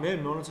 ეხლა მე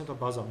მონაცემთა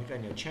ბაზა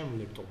მიყენია ჩემ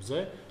ლეპტოპზე,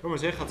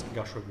 რომელიც ეხლაც კი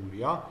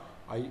გაშვებულია,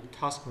 აი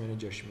Task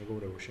Manager-ში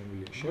მეგობრებო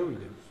შემიძლია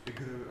შევიდე.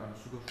 ეგრევე ანუ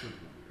სულ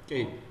გაშვებულია.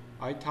 კი,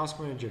 აი Task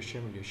Manager-ში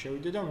შემიძლია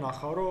შევიდე და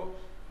ვნახავ, რომ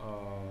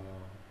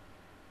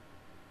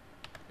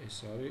ეს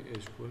არის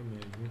SQL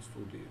Management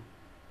Studio.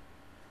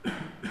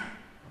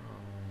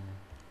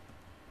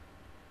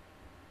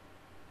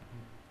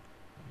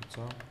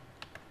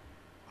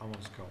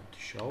 ამას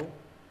გავთიშავ.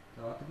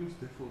 და ადგილს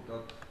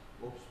დეფოლტად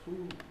ყოფს თუ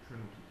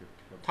ჩვენ ვთითებთ?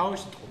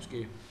 თავისით ყოფს,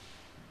 კი.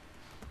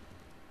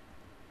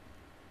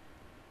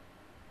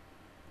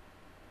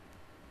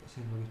 ესე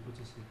მაგის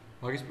პროცესია.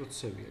 მაგის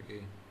პროცესებია, კი.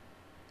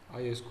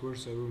 აი SQL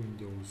Server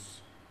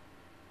Windows.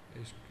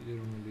 ეს კიდე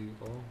რომელი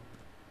იყო?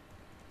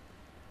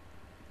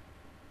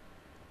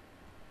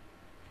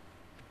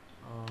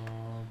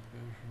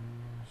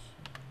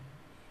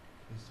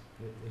 ეს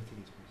ერთი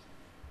გიწევს.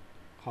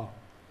 ხა.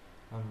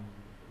 ანუ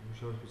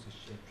მუშაობის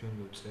პროცესში ჩვენ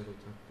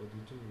ვწეროთ აქ კოდი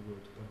თუ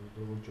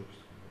როგორ ჯობს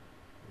ხომ?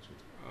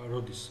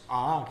 როდის?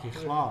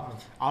 ხიხლა?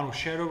 ანუ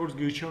შენ როგორც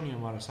გირჩევნია,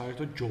 მაგრამ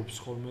საერთოდ ჯობს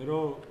ხოლმე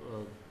რომ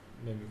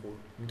მე მიყურ.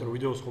 იმიტომ რომ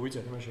ვიდეოს ხო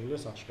ვიწერე, მე შეიძლება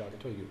სახში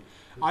გააკეთო იგივე.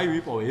 აი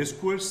ვიპოვე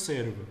SQL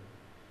Server.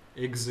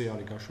 Exe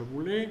არის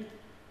გაშვებული.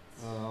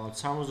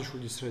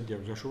 67 thread-ი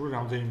აქვს გაშვებული,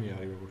 რამდენიმე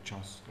არის როგორც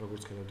ჩანს,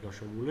 როგორც ხედავთ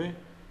გაშვებული.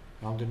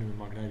 რამდენიმე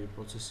მაგნაირი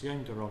პროცესია,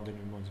 იმიტომ რომ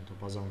რამდენიმე მონაცემთა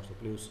ბაზა აქვს და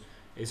პლუს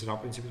ეს რა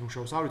პრინციპით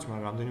მუშაობს არ ვიცი,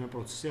 მაგრამ რამდენიმე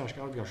პროცესია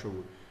აშკარად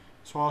გაშვებული.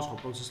 სხვა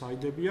პროცეს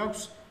ID-ები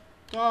აქვს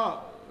და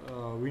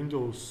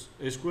Windows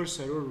SQL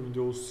Server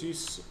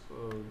Windows-ის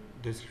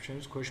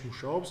description-ის ქვეშ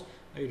მუშაობს,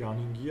 აი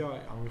running-ია,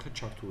 ანუ ეხლა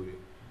ჩართულია.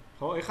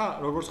 ხო, ეხლა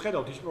როგორც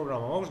ხედავთ, ის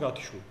პროგრამა მაქვს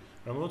გათიშული.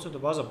 რა მონაცემთა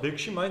ბაზა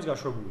back-ში მაინც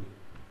გაშვებული.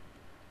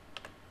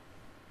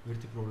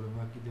 ერთი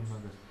პრობლემაა კიდე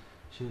მაგას.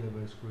 შეიძლება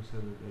SQL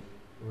Server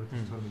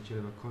 2012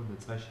 შეიძლება ქონდა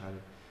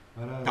წაშალე.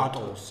 მაგრამ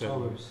დატოვოს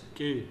სერვერს.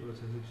 კი.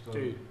 პროცესებს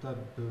სწორად და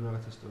ბევრ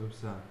რაღაცას სწორებს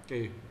და.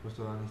 კი.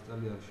 просто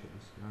ანინსტალი არ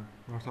შედის რა.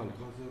 მართალია.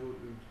 ბაზა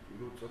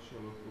რო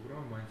წაშალა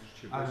პროგრამა მაინც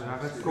რჩება. არა,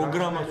 რაღაც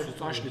პროგრამას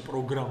წაშლი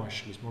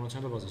პროგრამაში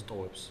მონაცემთა ბაზას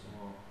ტოვებს.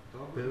 და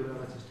ბევრ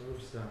რაღაცას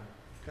სწორებს და.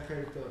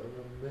 კახერით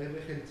მე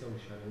ხელი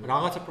წავიშალე.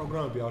 რაღაცა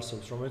პროგრამები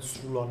არსებობს, რომელიც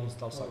სრულ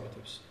ანინსტალს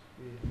აკეთებს.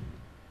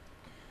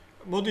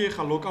 მოდი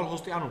ახლა local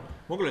host-ი, ანუ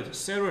მოკლედ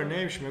server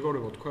name-ში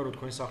მეგობრებო, თქვენ რო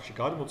თქვენ სახში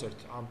გადმოწერთ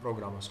ამ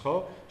პროგრამას, ხო?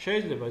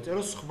 შეიძლება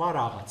ეწეროს სხვა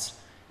რაღაც.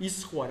 ის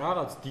სხვა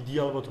რაღაც დიდი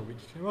ალბათობით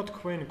იქნება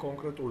თქვენი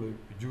კონკრეტული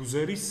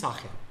user-ის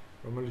სახე,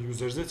 რომელიც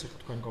user-ზეც ახლა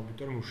თქვენ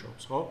კომპიუტერი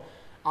მუშაობს, ხო?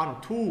 ანუ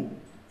თუ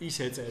ის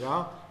ეწერა,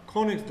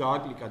 connect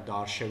დააკლიკა და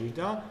არ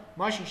შევიდა,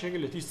 მაშინ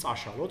შეგიძლიათ ის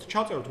წაშალოთ,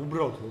 ჩაწეროთ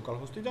უბრალოდ local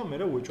host-ი და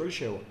მერე უეჭველი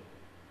შევა.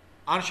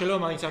 ან შეიძლება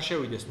მაინც არ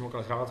შევიდეს,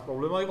 მოკლედ რაღაც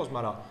პრობლემა იყოს,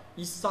 მაგრამ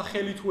ის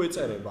სახელი თუ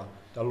ეწერება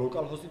და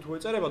local host-ი თუ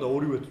ეწერება და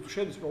ორივე თუ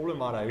შედის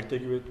პრობლემა არა,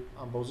 ერთ-ეგივე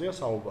ამბავზეა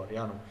საუბარი.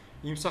 ანუ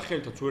იმ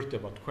სახელითაც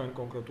უერთდება თქვენ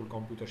კონკრეტულ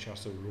კომპიუტერში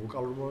არსებულ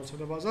ლოკალურ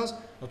მონაცემთა ბაზას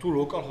და თუ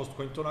local host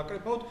თქვენთან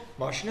აკრებავთ,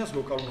 მაშინაც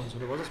ლოკალურ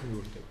მონაცემთა ბაზას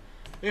მიუერთდება.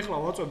 ეხლა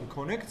ვაწვევი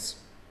connects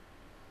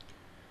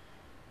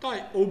და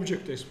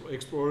object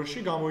explorer-ში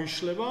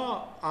გამოიშლება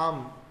ამ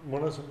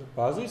მონაცემთა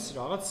ბაზის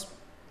რაღაც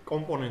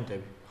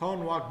კომპონენტები. ხო,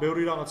 ნუ აქ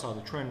ბევრი რაღაცაა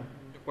და ჩვენ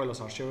ყველას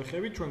არ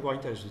შევეხებით, ჩვენ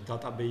გვაინტერესებს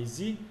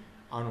database-ი,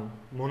 ანუ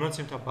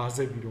მონაცემთა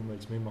ბაზები,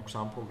 რომელიც მე მაქვს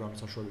ამ პროგრამის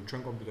საშუალებით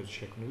ჩვენ კომპიუტერში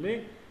შექმნილი.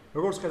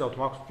 როგორც ხედავთ,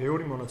 მაქვს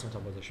ბევრი მონაცემთა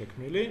ბაზა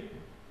შექმნილი.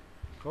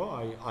 ხო,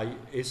 აი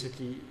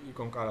ესეთი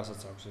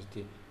იკონკარასაც აქვს,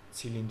 ესეთი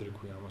ცილინდრი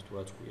ქვია ამას თუ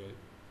რაც ქვია.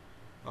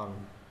 ანუ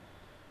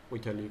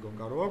ყვითელი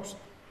იკონკარო აქვს.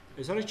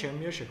 ეს არის ჩემი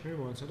მიერ შექმნილი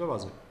მონაცემთა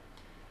ბაზა.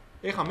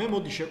 ეხლა მე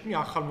მოდი შევქმნი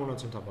ახალ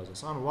მონაცემთა ბაზას.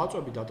 ანუ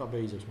ვაწვევი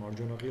database-ებს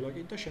მარჯვენა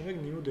ღილაკით და შემდეგ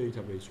new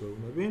database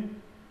ვეუბნები.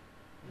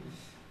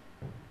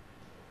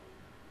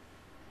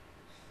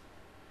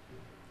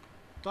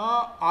 და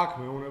აქ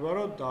მეუბნება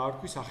რომ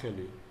დაარქვი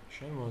სახელი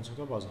შენ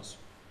მონაცემთა ბაზას.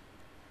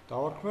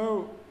 დავარქმევ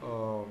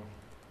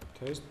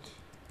test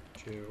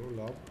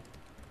geolab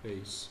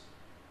base.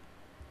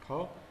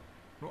 ხო?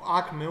 ნუ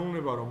აქ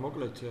მეუბნება რომ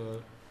მოკლედ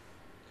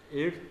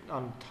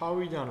ან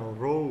თავიდან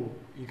row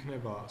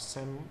იქნება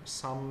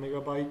 3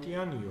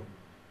 მეგაბაიტიანიო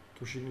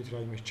თუ შეგნით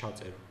რაიმეს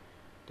ჩაწერო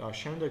და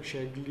შემდეგ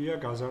შეგვიძლია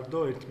გაზარდო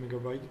 1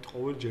 მეგაბაიტით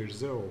ყოველ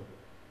ჯერზეო.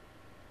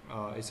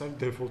 ეს არის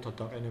default-ად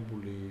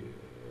დაყენებული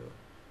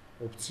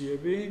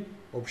ოფციები,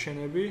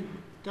 ოფშენები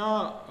და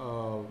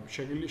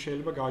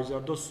შეიძლება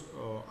გაიზარდოს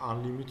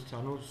unlimited,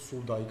 ანუ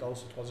სულ დაიკავოს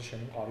სიტყვაზე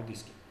შენი მყარი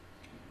დისკი.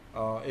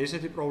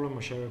 ესეთი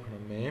პრობლემა შევექმნა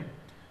მე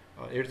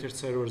ერთ-ერთ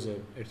სერვერზე,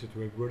 ერთ-ერთ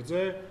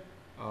ვებგვერდზე,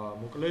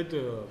 მოკლედ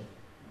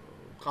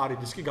მყარი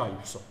დისკი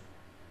გაიფსო.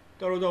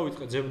 და რო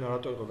დავიწყე ძებნა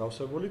რატო იყო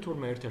გავსებული,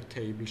 თურმე ერთ-ერთ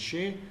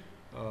table-ში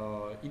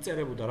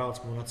იწერებოდა რაღაც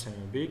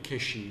მონაცემები,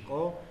 cache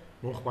იყო,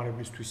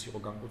 მომხმარებლისთვის იყო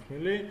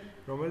განკუთვნილი,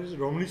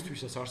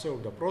 რომლისთვისაც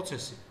არსებობდა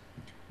პროცესი,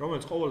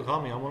 რომელიც ყოველ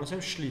ღამე ამ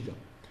მონაცემს შლიდა.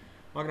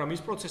 მაგრამ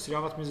ის პროცესი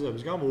რაღაც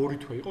მიზეზების გამო 2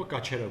 თვე იყო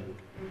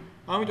გაჩერებული.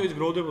 ამიტომ ის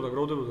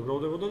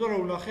გროვდებოდა და რო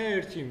ვნახე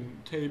ერთი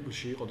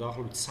table-ში იყო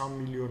დაახლოებით 3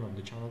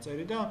 მილიონამდე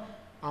ჩანაწერი და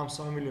ამ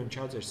 3 მილიონ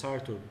ჩაწერს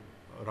საერთოდ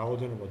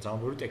რაოდენობა ძალიან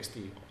ბევრი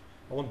ტექსტი იყო.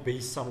 ოღონდ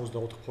base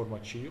 64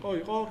 ფორმატში იყო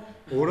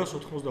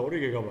 282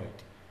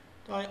 გიგაბაიტი.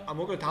 და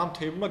მოკლედ ამ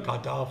table-მა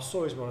გადააფსო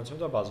ეს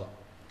მონაცემთა ბაზა.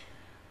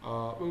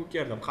 კი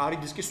არა, მყარი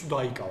დისკი სულ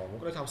დაიკავა.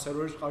 მოკლედ ამ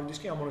სერვერის მყარი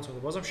დისკი ამ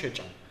მონაცემთა ბაზამ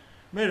შეჭამა.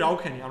 მე რა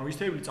ვქენი, ანუ ის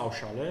table-ი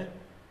წავშალე,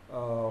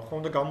 ხომ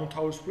და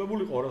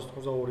გამოთავისუფლებული იყო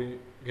 282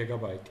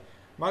 გიგაბაიტი.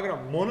 მაგრამ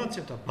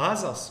მონაცემთა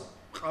ბაზას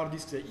მყარ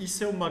დისკზე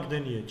ისევ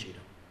მაგდენი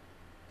ეჭირა.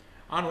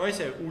 ანუ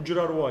ესე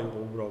უჯრა როა იყო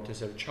უბრალოდ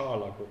ესე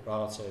ჩაალაგო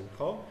რაღაცეები,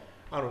 ხო?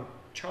 ანუ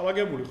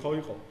ჩალაგებული ხო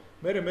იყო.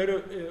 მე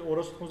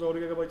 282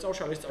 გიგაბაიტი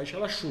წავშალე, ეს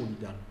წაიშალა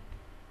შულიდან.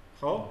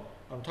 ხო?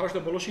 ანუ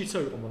თავშედა ბოლოში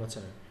ისევ იყო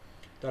მონაცემები.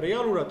 და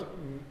რეალურად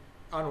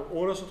ანუ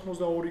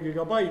 282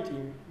 გიგაბაიტი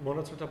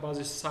მონაცემთა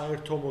ბაზის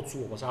საერთო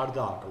მოცულობას არ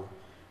დააკლო.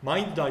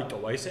 მაინც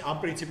დაიტოვა, ესე ამ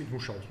პრინციპით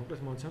მუშაობს,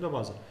 მოკლედ მონაცემთა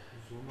ბაზა.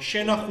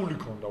 შენახული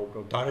ქონდა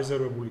უბრალოდ,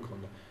 დარეზერვებული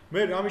ქონდა. მე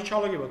ამის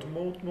ჩალაგება თუ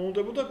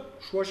მოუნდებოდა,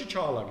 შუაში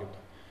ჩაალაგებდა.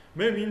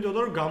 მე მინდოდა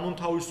რომ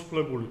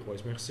გამონთავისუფლებულიყო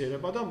ეს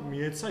მეხსიერება და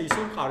მიეცა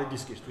ისე მყარი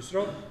დისკისთვის,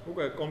 რომ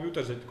უკვე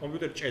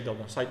კომპიუტერი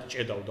ჭედავდა, საიტი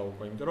ჭედავდა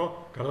უკვე, იმიტომ რომ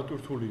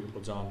გადატვირთული იყო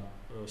ძალიან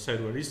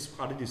სერვერის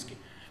მყარი დისკი.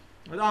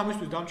 და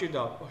ამისთვის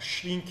დამჭირდა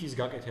შრინკის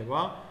გაკეთება.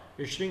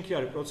 ეს შრინკი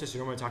არის პროცესი,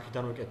 რომელიც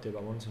აქედან ვეკეთდება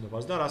მონაცემთა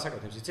ბაზას და რას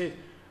აკეთებს, იცით?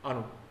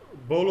 ანუ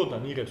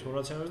ბოლოდან იღებს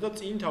მონაცემებს და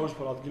წინ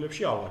თავისუფალ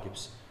ადგილებში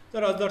ავაგებს. და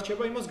რაც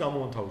დარჩება, იმას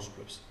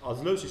გამოანთავისუფლებს.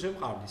 აძლევს ისე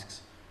მყარ დისკს.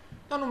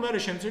 და ნუ მე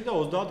შემცირდა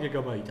 30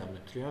 გიგაბაიტამდე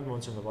მთლიანად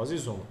მონაცემთა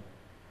ბაზის ზომა.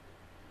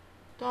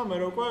 და მე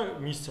უკვე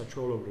მისცა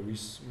ჩვეულებრივ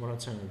ის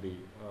მონაცემები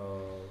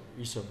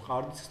ისე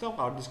მყარ დისკს და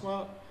მყარ დისკმა,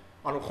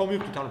 ანუ ხომ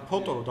მივხვდით, ანუ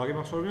ფოტო რო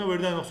დაგემახსოვრებინა, ვერ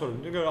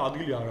დაემახსოვრებინა, იმიტომ რომ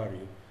ადგილი არ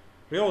არის.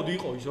 რეალურად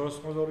იყო ის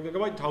 282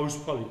 გიგაბაიტი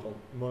თავისუფალი იყო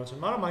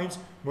მონაცემები, მაგრამ მაინც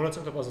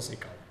მონაცემთა ბაზას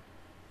ეკავა.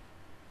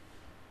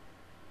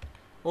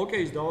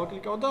 ოკეის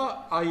დავაკლიკავ და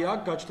აი აქ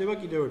გაჩნდება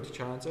კიდევ ერთი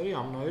ჩანაწერი,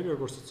 ამნაირი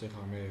როგორცაც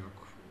ახლა მე აქ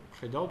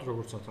ხედავთ,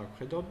 როგორცაც აქ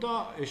ხედავთ და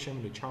ეს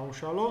შემდეგ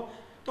ჩაუმშალო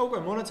და უკვე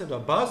მონაცემთა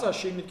ბაზა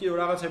შეგნით კიდევ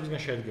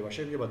რაღაცებისგან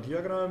შედგება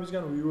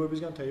დიაგრამებისგან,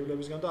 ვიუებისგან,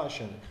 თეიბლებისგან და ამ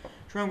შემდეგ.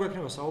 ჩვენ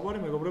გვექნება საუბარი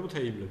მეგობრებო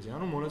თეიბლებზე,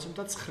 ანუ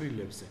მონაცემთა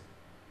ცხრილებზე.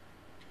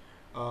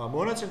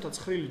 მონაცემთა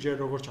ცხრილი ჯერ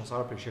როგორც ჩანს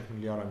არაფერი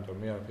შექმნილი არ არის, იმიტომ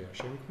მე არაფერი არ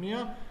შემიქმნია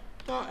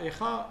და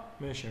ეხლა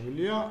მე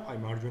შემიძლია აი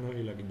მარჯვენა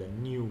ღილაკიდან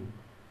new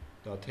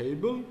და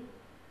table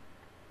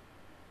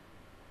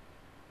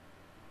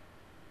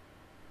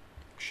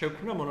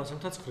შევქმნა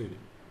მონაცემთა ცხრილი.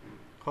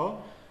 ხო?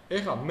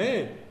 ეხლა მე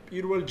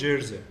პირველ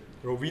ჯერზე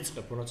რომ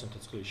ვიწყებ მონაცემთა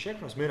ცხრილის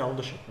შექმნას, მე რა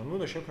უნდა შევქმნა? მე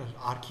უნდა შევქმნა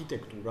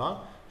არქიტექტურა,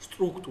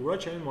 სტრუქტურა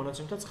ჩემი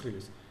მონაცემთა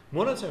ცხრილის.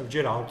 მონაცემებს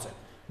ჯერ ავწერ.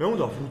 მე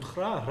უნდა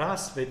ვუთხრა რა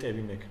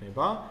სვეტები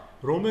მექნება,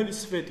 რომელი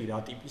სვეტი რა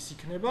ტიპის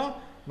იქნება,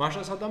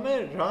 მაშასა და მე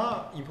რა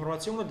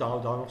ინფორმაცია უნდა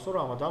დავამახსოვრო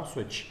ამ ამ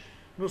სვეტში.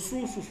 ნუ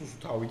სულ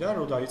თავიდან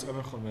რომ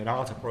დაიწყებენ ხოლმე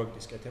რაღაცა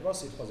პროექტის კეთებას,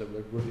 სიტყვაზე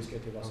ვებგვერდის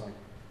კეთებას,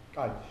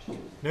 კაი.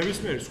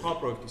 ნებისმიერი სხვა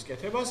პროექტის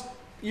კეთებას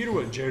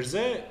პირველ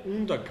ჯერზე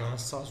უნდა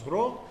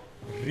განსაზღვრო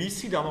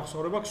რისი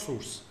დამახსოვრება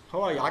გსურს. ხო,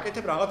 აი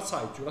აკეთებ რაღაც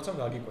საიტს, რაღაცამ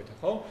გაგიკვეთა,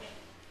 ხო?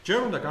 ჯერ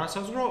უნდა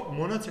განსაზღვრო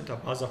მონაცემთა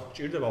ბაზა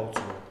გჭირდება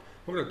აუცილებლად.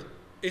 მოკლედ,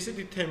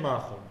 ესეთი თემაა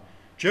ხოლმე.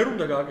 ჯერ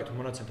უნდა გააკეთო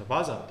მონაცემთა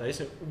ბაზა და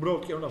ესე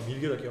უბრალოდ კი არ უნდა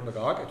ვიდგე და კი არ უნდა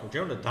გააკეთო,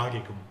 ჯერ უნდა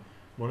დაგეგმო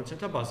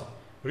მონაცემთა ბაზა.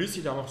 რისი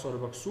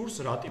დამახსოვრება გსურს,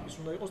 რა ტიპის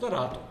უნდა იყოს და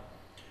რატო.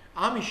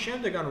 ამის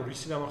შემდეგ ანუ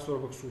რისი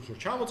დამახსოვრება გსურს, რომ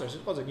ჩამოწერ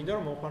სიტყვაზე გინდა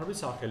რომ მომხმარებლის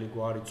სახელი,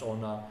 გვარი,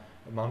 წონა,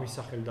 მამის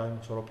სახელი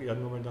დაიმახსოვრო,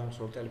 პირადი ნომერი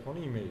დაიმახსოვრო,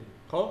 ტელეფონი, იმეილი,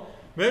 ხო?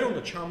 მე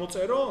უნდა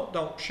ჩამოწერო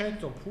და შენ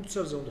თვითონ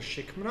ფურცელზე უნდა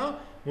შექმნა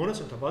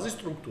მონაცემთა ბაზის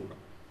სტრუქტურა.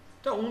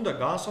 და უნდა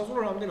გაასაზღვრო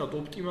რამდენად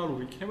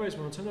ოპტიმალური იქნება ეს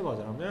მონაცემთა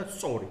ბაზა, რამდენად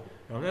სწორი,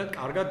 რამდენად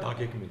კარგად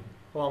დაგეგმილი.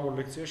 ხო, ამ ორ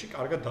ლექციაში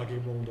კარგად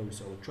დაგეგმვა უნდა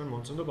ვისაუბროთ ჩვენ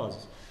მონაცემთა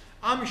ბაზის.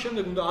 ამის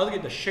შემდეგ უნდა ადგე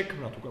და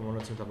შექმნათ უკვე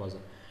მონაცემთა ბაზა.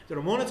 იმიტომ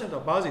რომ მონაცემთა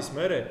ბაზის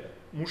მერე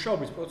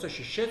მუშაობის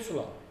პროცესში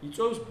შეცვლა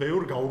იწვევს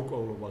ბევრ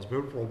გაურკვევლობას,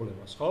 ბევრ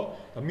პრობლემას, ხო?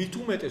 და მით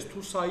უმეტეს თუ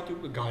საიტი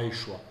უკვე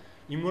გაეშვა,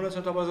 იმ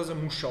მონაცემთა ბაზაზე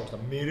მუშაობს და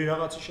მერე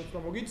რაღაცის შეცვლა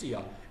მოგიწია,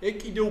 ეგ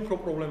კიდევ უფრო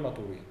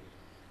პრობლემატურია.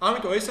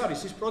 ამიტომ ეს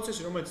არის ის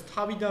პროცესი, რომელიც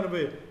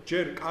თავიდანვე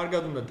ჯერ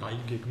კარგად უნდა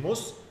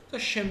დაიგეგმოს და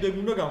შემდეგ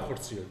უნდა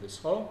განხორციელდეს,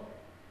 ხო?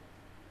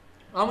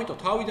 ამიტომ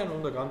თავიდან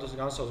უნდა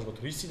განსაზღვროთ,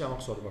 რისი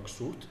დამახსოვრება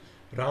გსურთ,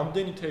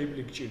 რამდენი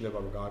თეიბლი გჭირდება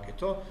რომ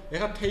გააკეთო.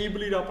 ეხლა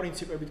თეიბლი რა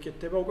პრინციპებით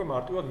კეთდება, უკვე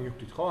მარტივად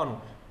მივხვდით, ხო? ანუ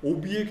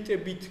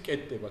ობიექტებით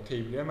კეთდება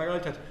თეიბლი. აი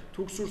მაგალითად,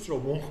 თუ გსურთ რომ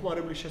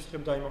მომხმარებლის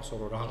შესახებ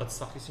დაიმახსოვრო რაღაც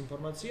სახის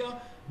ინფორმაცია,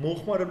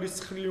 მომხმარებლის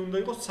ცხრილი უნდა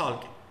იყოს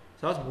ცალკე.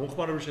 სადაც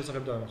მომხმარებლის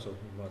შესახებ დაიმახსოვრო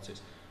ინფორმაციას.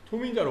 თუ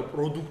მინდა რომ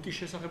პროდუქტის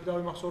შესახებ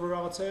დავიმახსოვრო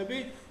რაღაცეები,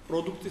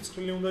 პროდუქტის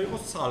ცხრილი უნდა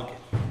იყოს ცალკე.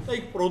 და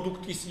იქ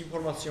პროდუქტის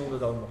ინფორმაცია უნდა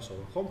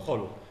დავიმახსოვრო, ხო?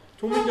 მხოლოდ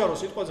თუ მინდა რომ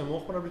სიტყვაზე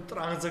მომხმარებლის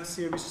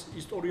ტრანზაქციების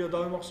ისტორია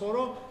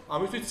დავიმახსოვრო,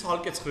 ამისთვის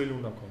ცალკე ცხრილი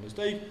უნდა მქონდეს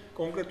და იქ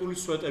კონკრეტული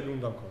სვეტები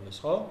უნდა მქონდეს,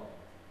 ხო?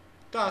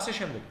 და ასე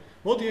შემდეგ.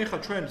 მოდი ახლა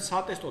ჩვენ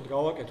სატესტოდ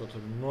გავაკეთოთ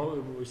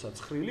ისა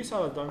ცხრილი,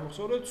 სადაც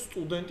დავიმახსოვროთ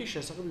სტუდენტის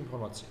შესახებ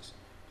ინფორმაციას,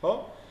 ხო?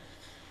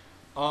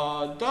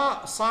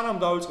 და სანამ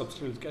დავიწყებ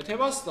ცხრილის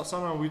კეთებას და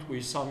სანამ ვიტყვი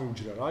ის სამი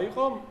უჯრა რა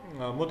იყო,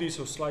 მოდი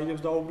ისევ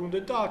სლაიდებს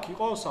დავუბრუნდეთ და აქ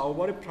იყო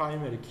საუბარი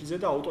primary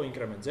key-ზე და auto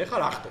increment-ზე. ახლა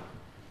რა ხდება?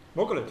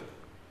 მოკლედ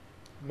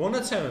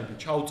მონაცემები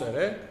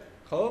ჩავწერე,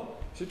 ხო?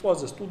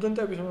 სიტყვაზე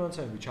სტუდენტების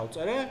მონაცემები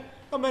ჩავწერე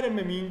და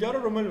მე მინდა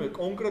რომ რომელიმე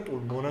კონკრეტულ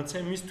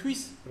მონაცემისთვის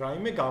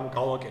რაიმე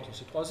გავაკეთო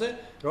სიტყვაზე,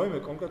 რაიმე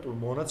კონკრეტულ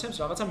მონაცემს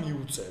რაღაცა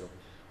მიუწერო.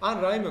 ან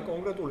რაიმე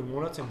კონკრეტული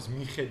მონაცემის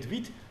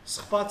მიხედვით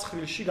სხვა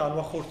ცხრილში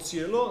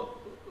განვახორციელო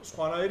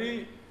სხვანაირი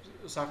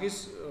სახის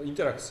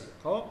ინტერაქცია,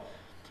 ხო?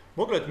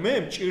 მოკლედ მე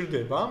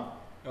მჭირდება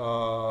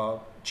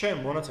ჩემ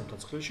მონაცემთა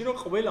ცხრილში რომ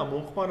ყველა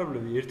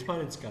მომხმარებლები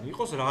ერთმანეთისგან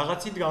იყოს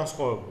რაღაცით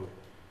განსხვავებული.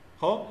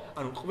 ხო?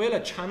 ანუ ყველა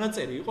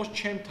ჩანაწერი იყოს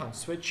ჩემთან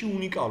სვეტში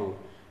უნიკალური.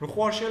 ნუ ხო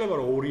არ შეიძლება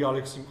რომ ორი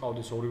ალექსი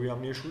მყავდეს, ორივე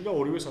ამნიაშვილი და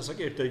ორივე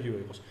სასაკი ერთ და იგივე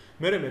იყოს.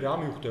 მე რა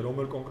მივხვდე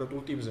რომელ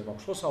კონკრეტულ ტიპზე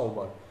მაქვს ხო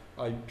საუბარი?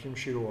 აი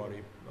ფილმში რო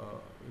არის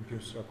იმ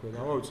ფილმს რა ქვია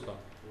დავიწყდა.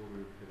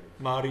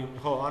 მარი,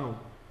 ხო, ანუ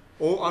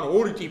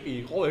ორი ტიპი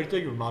იყო, ერთ და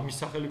იგივე მამის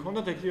სახელი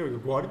ქონდათ, ერთ და იგივე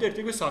გვარი და ერთ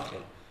და იგივე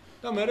სახელი.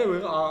 და მე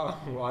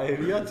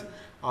აერიათ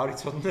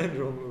არიცოდნენ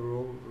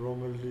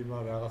რომელიმე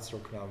რაღაც რო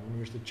ქნა,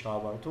 უნივერსიტეტ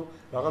ჩააბარ თუ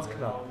რაღაც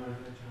ქნა.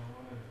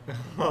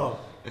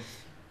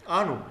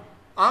 ანუ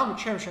ამ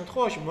ჩემ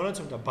შემთხვევაში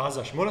მონაცემთა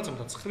ბაზაში,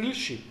 მონაცემთა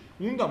ცხრილში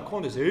უნდა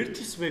მქონდეს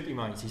ერთი სვეტი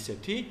მაინც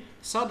ისეთი,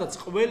 სადაც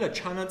ყველა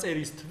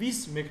ჩანაწერისთვის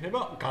მექნება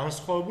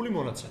განსხვავებული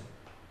მონაცემი.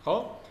 ხო?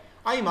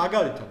 აი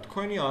მაგალითად,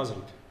 თქვენი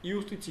აზრით,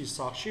 იუსტიციის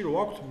სახლში რო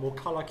აქვთ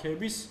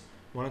მოქალაქეების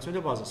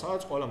მონაცემთა ბაზა,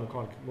 სადაც ყველა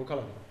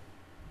მოქალაქე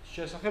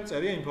შესახებ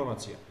წერია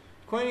ინფორმაცია.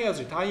 თქვენი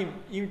აზრით, აი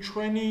იმ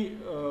ჩვენი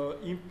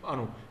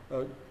ანუ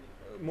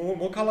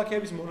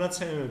მოქალაქეების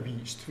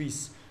მონაცემებისთვის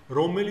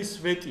რომელი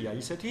სვეტია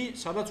ისეთი,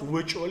 სადაც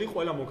უეჭველი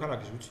ყველა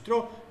მოქალაქეს ვიცით,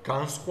 რომ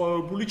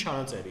განსხვავებული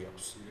ჩანაწერი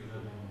აქვს.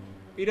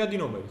 პირადი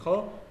ნომერი, ხო?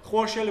 ხო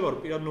არ შეიძლება რომ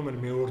პირადი ნომერი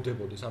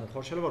მეორდებოდეს, ანუ ხო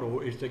არ შეიძლება რომ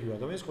ერთ და იგივე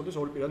ადამიანს ჰქონდეს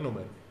ორი პირადი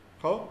ნომერი,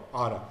 ხო?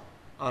 არა.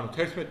 ანუ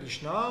 11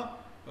 ნიშნაა,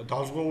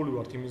 დაზღვეული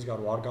ვართ იმისგან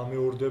რომ არ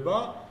გამეორდება,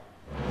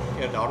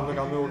 და არ უნდა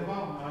გამეორდება.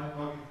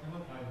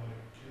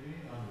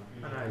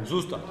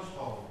 ზუსტად.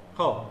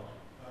 ხო.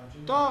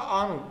 და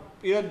ანუ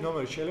პირადი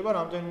ნომერი შეიძლება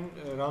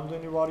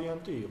რამდენი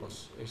ვარიანტი იყოს?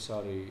 ეს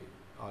არის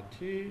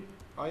 10,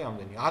 აი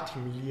ამდენი 10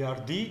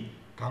 მილიარდი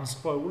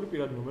განსხვავებული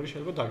პირადი ნომერი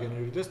შეიძლება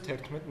დაგენერირდეს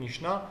 11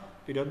 ნიშნა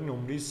პირადი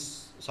ნომრის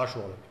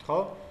საშუალებით, ხო?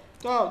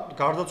 და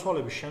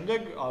გარდაცვალების შემდეგ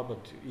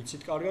ალბათ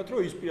იცით კარგად,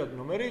 რომ ის პირადი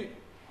ნომერი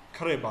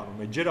ქრება, ანუ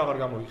მე ჯერ აღარ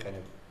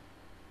გამოიყენებ.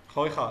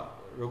 ხო, ეხლა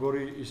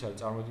როგორი ის არის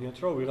წარმოიდგინეთ,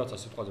 რომ ვიღაცა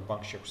სიტყვაზე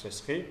ბანკში აქვს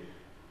ესხი,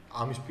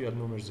 ამის პირადი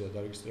ნომერზეა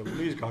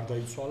დარეგისტრირებული, ის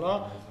გარდაიცვალა,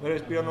 მე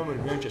ეს პირადი ნომერი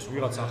მიენჭეს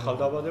ვიღაც ახალ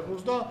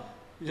დაბადებულს და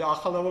ის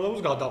ახალ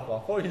დაბადებულს გადაყვა,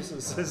 ხო, ის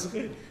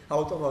ესხი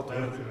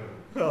ავტომატურად.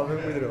 რა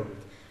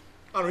მემკვიდრეობით.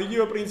 ანუ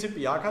იგივე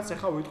პრინციპია აქაც,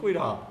 ახლა ვიტყვი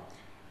რა.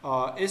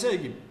 ესე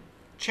იგი,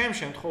 ჩემ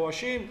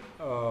შემთხვევაში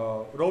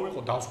რო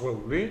ვიყო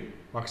დაზღვეული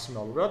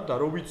მაქსიმალურად და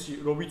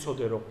რო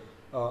ვიცოდე რომ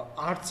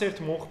არც ერთ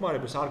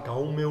მომხმარებელს არ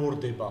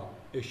გაუმეორდება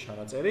ეს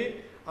ჩანაწერი,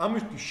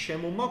 ამისთვის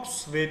შემომაქვს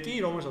სვეტი,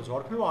 რომელსაც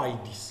ვარქმევ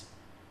ID-ს.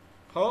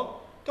 ხო?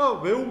 და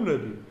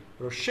ვეუბნები,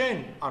 რომ შენ,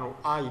 ანუ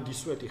ID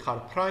სვეტი ხარ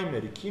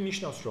primary key,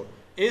 ნიშნავს, რომ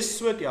ეს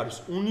სვეტი არის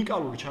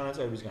უნიკალური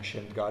ჩანაწერებისგან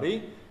შემდგარი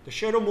და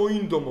შენ რომ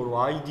მოინდომო, რომ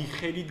ID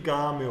ხელით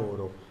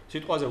გაამეორო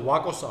სიტყვაზე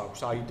ვაკოს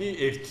აქვს ID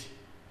 1,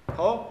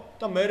 ხო?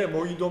 და მე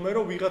მოიდომე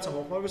რომ ვიღაცა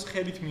მომხმარებელს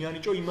ხელით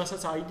მიანიჭო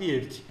იმასაც ID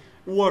 1.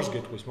 უარს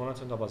გეტყვის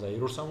მონაცემთა ბაზა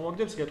error-ს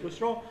ამოაგდებს, გეტყვის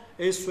რომ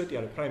ეს სვეტი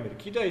არის primary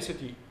key და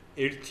ესეთი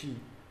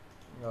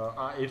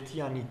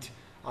ერთიანით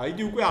ID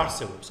უკვე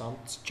არსებობს ამ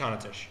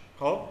ჩანაწერში,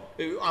 ხო?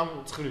 ამ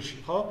ცხრილში,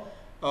 ხო?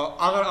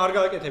 არ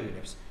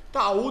გააკეთებინებს. და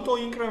auto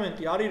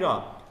increment-ი არის რა?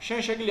 შენ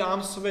შეგვიძლია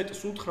ამ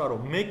სვეტს უთხრა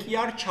რომ მე კი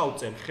არ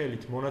ჩავწერ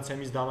ხელით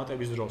მონაცემის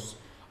დამატების დროს.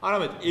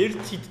 არამედ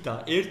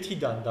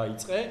 1-დან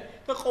დაიწყე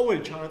და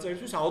ყოველი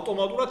ჩანაწერისთვის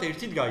ავტომატურად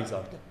 1-ით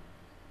გაიზარდე.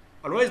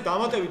 ანუ ეს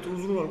დამატებით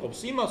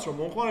უზრუნველყოფს იმას, რომ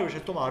მომხმარებელს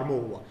შეცდომა არ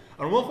მოუვა.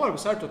 ანუ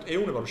მომხმარებელს საერთოდ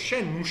ეუბნება, რომ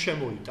შენ ნუ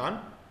შემოიტან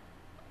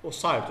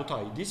საერთოდ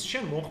ID-ს,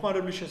 შენ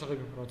მომხმარებლის შესახებ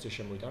ინფორმაცია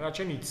შემოიტან, რაც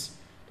შენ იცი.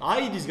 და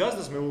ID-ს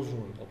გაზდას მე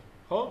უზრუნველყოფ,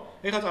 ხო?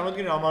 ეხლა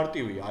წარმოიდგინე რა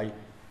მარტივია, აი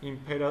იმ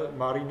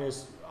მარინეს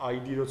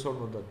ID როცა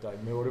უნდა და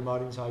მეორე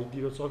მარინის ID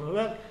როცა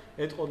უნდა,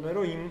 ეტყოდნენ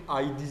რომ იმ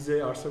ID-ზე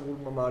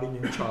არსებულმა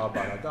მარინემ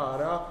ჩააბარა და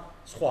არა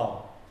სხვა,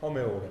 ხო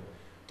მეორე.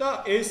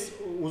 და ეს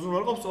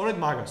უზრუნველყოფს სწორედ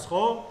მაგას,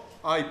 ხო?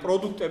 აი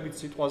პროდუქტებით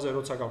სიტყვაზე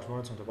როცა გაქვს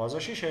მონაცემთა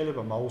ბაზაში,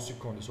 შეიძლება მაუსი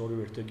გქონდეს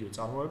ორივე ერთეგივე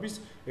წარმოების,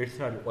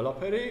 ერთნაირი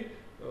ყველაფერი,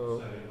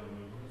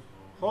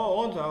 ხო,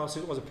 და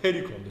სიტყვაზე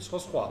ფერი გქონდეს, ხო,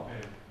 სხვა.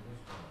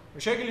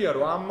 შეგვიძლია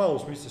რომ ამ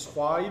მაუსს მისცეს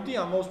სხვა ID,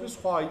 ამ მაუსს მისცეს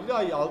სხვა ID და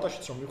აი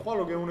ალტაშიც რომ მიხვალ,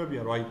 რომ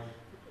გეუნებიან რომ აი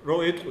რო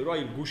ეტყვი რომ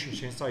აი გუშინ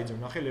შენ საიძე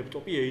ვნახე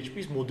ლეპტოპი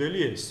HP-ის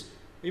მოდელი ეს.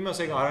 იმას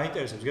ეგ არ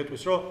აინტერესებს,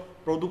 გეტყვის რომ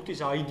პროდუქტის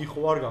ID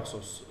ხო არ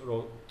გახსოვს,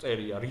 რომ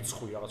წერია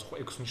რიცხვი რაღაც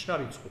 6 ნიშნა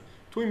რიცხვი.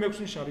 თუ იმ 6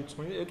 ნიშნა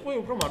რიცხვი ეტყვი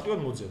უფრო მარტივად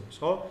მოძებნის,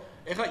 ხო?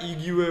 ეხლა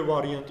იგივე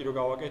ვარიანტი რო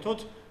გავაკეთოთ,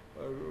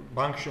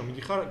 ბანკში რომ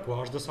მიდიხარ,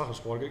 გვარს და სახელს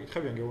ხო არ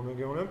გეკითხებიან,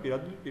 გეუბნებიან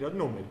პირადი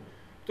ნომერი.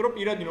 იმიტომ რომ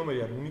პირადი ნომერი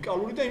არის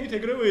უნიკალური და იმით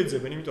ეგრევე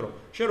ეძებენ, იმიტომ რომ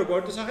შენ რო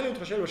გვარს და სახელი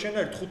უთხრა, შეიძლება შენ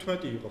არის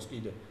 15 იყოს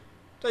კიდე.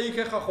 და იქ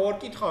ახლა ხო არ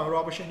კითხავენ, რომ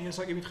აბა შენ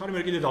იასაკი მითხარი,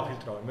 მე კიდე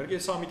დაფილტრავენ, მე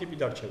კიდე 3 ტიპი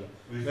დარჩება.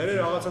 მე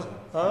რაღაცას,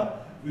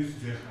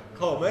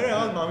 ხო, მე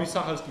რაღაც მამის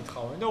სახელს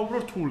კითხავენ და უფრო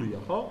რთულია,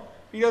 ხო?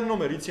 პირადი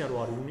ნომერი იციან რომ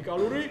არის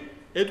უნიკალური,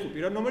 ეთქვი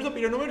პირადი ნომერს და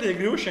პირადი ნომერს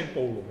ეგრევე შენ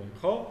პოულობენ,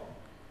 ხო?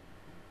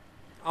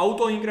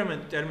 auto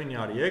increment ტერმინი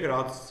არის ეგ,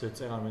 რაც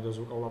წეგან მე და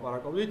ზუკა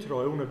ვლაპარაკობდით, რომ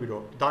ეუბნები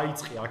რომ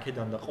დაიწყე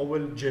აქედან და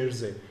ყოველ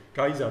ჯერზე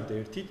გაიზარდე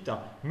 1-ით და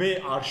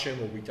მე არ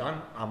შემოვიტან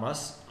ამას,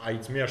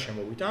 აიც მე არ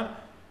შემოვიტან,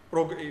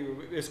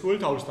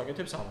 SQL თავის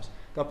დაკეთებს ამას.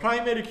 და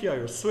primary key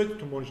არის, რომ სვეტ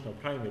თუ მონიშნავ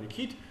primary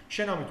key-ით,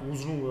 შენ ამით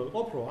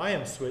უზრუნველყოფ, რომ აი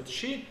ამ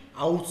სვეტში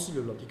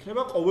აუცილებლად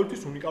იქნება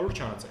ყოველთვის უნიკალური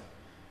ჩანაწერი.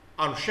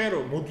 ანუ შენ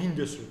რომ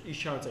მოგინდეს რომ ის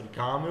ჩანაწერი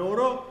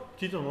გაამეორო,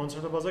 თვითონ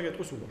მონაცემთა ბაზა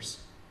გეტყვის უარს.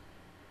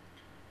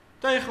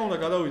 და ეხლა უნდა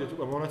გადავიდეთ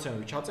უკვე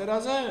მონაცემების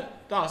ჩაწერაზე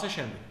და ასე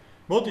შემდეგ.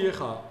 მოდი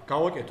ეხლა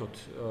გავაკეთოთ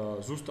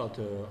ზუსტად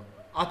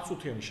 10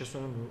 წუთიანი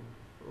შესვენება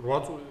 8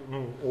 წუთი,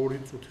 ნუ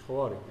 2 წუთი ხო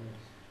არის?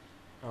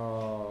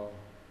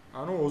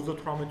 ანუ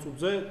 38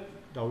 წუთზე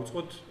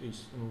დავიწყოთ ის,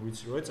 ნუ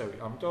ვიცი რომ ეწევი,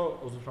 ამიტომ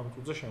 38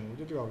 წუთზე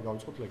შემოვიდეთ და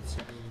გავიწყოთ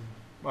ლექცია.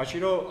 მაშინ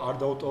რომ არ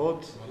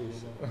დავტოვოთ ის.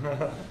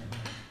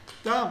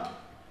 და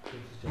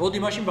მოდი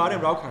მაშინ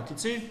ბარემ რა ვქნათ,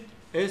 იცი?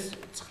 ეს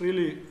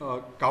ცხრილი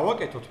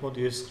გავაკეთოთ,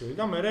 მოდი ეს ცხრილი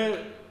და მე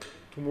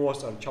თუ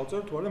მოვასწავლე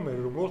ჩავწეროთ თუ არა მე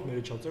რომ მოვას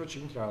მე ჩავწეროთ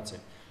შეგით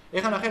რაღაცები.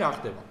 ეხლა ნახე რა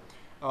ხდება.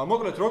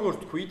 მოკლედ როგორც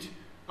თქვით,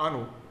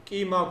 ანუ კი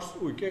მაქვს,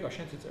 კეკა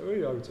შენ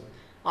წევრი რა ვიცი.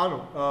 ანუ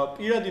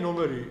პირადი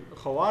ნომერი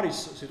ხო არის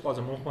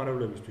სიტყვაზე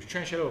მომხმარებლებისთვის.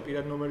 ჩვენ შეიძლება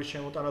პირადი ნომერის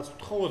შემოტანაც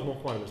ვთხოვოთ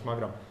მომხმარებელს,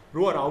 მაგრამ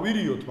რო არ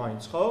ავირიოთ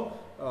მაინც, ხო?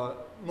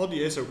 მოდი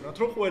ესე ვქნათ,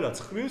 რომ ყველა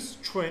ცხრილს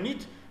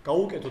ჩვენით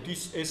გავუკეთოთ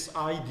ეს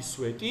ID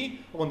სვეტი,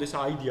 ოღონდ ეს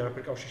ID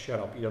არაფერ კავშირში არ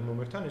აქვს პირად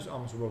ნომერთან, ეს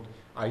ამას უბრალოდ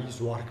ID-ს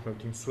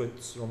ვარქმევთ იმ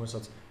სვეტს,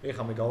 რომელსაც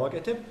ეხლა მე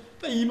გავაკეთებ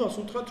და იმას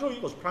უთხრათ, რომ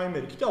იყოს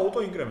primary key და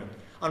auto increment.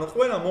 ანუ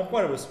ყველა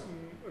მომხმარებელს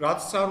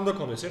რაც არ უნდა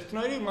კონდეს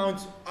ერთნაირი,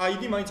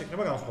 ID მაინც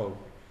ექნება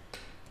განსხვავებული.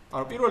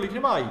 ანუ პირველი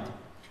იქნება ID.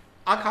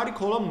 აქ არის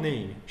column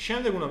name.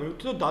 შემდეგ უნდა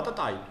მივხვდეთ data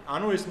type.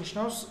 ანუ ეს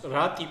ნიშნავს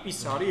რა ტიპის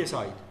არის ეს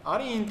ID.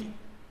 არის int.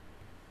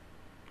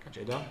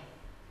 გაჭედა?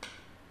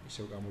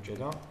 ისევ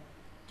გამოჭედა.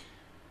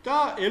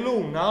 და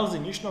allow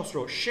null-ზე ნიშნავს,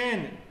 რომ შენ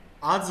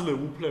აძლევ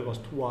უფლებას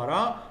თუ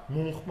არა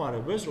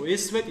მომხმარებელს, რომ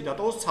ეს სვეტი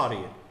დატოვოს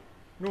ცარიერი.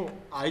 ნუ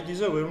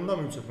ID-ზე ვერ უნდა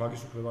მივცეთ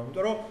მაგის უფლება,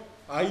 იმიტომ რომ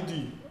ID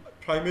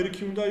primary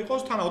key უნდა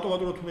იყოს, თან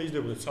ავტომატურად უნდა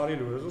იზრდებოდეს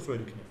ცარიერი ვერაზოს ვერ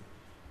იქნება.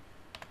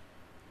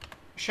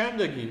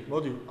 შემდეგი,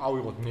 მოდი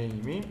ავიღოთ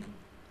name-ი.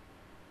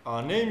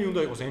 name-ი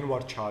უნდა იყოს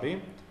n-varchar-ი.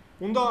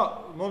 უნდა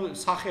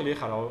სახელი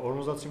ეხლა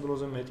 50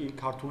 სიმბოლოზე მეტი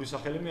ქართული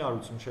სახელი მე არ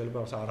ვიცი, შეიძლება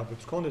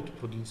არაბებს ქონდეთ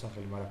უფრო დიდი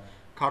სახელი, მაგრამ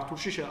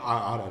ქართულში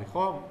არ არის,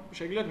 ხო?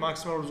 შეგიძლიათ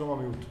მაქსიმალური ზომა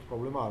მივხვდეთ,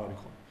 პრობლემა არ არის,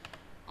 ხო?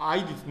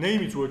 ID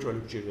name-იც უეჭველი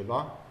გჭირდება.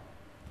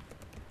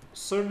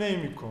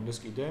 surname-ი გქონდეს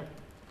კიდე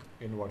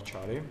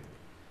n-varchar-ი.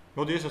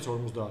 მოდი ესაც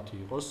 50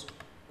 იყოს.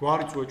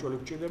 გვარიც უეჭველი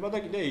გჭირდება და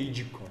კიდე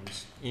age გქონდეს,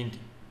 int.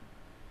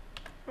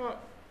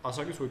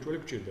 ასაკის უეჭველი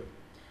გჭირდება.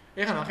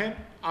 ეხლა ნახე,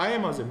 აი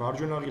ამაზე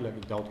მარჯვენა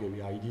ღილაკით დავდგები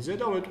ID-ზე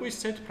და ვეტყვი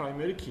set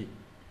primary key.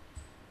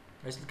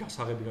 ეს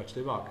გასაღები რა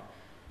ჩდება აქ.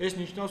 ეს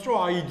ნიშნავს, რომ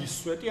ID-ის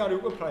სვეტი არის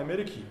უკვე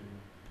primary key.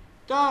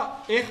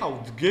 და ეხლა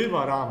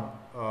ვდგება რამ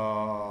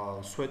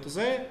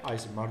სვეტზე, აი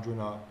ეს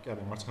მარჯვენა, კი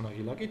არა, მარცხენა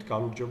ღილაკით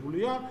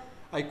გალურჯებულია.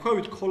 აი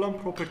ქვევით column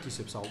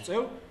properties-ებს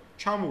ავწევ,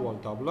 ჩამოვალ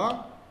დაბლა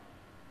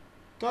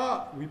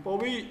და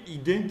ვიპოვი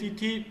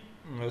identity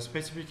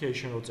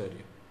specification რო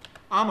წერია.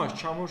 ამას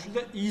ჩამოვშვი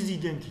და is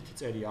identity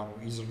წერია,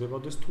 ანუ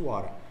იზრდებოდეს თუ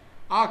არა.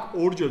 აქ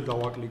ორჯერ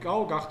დავაკლიკავ,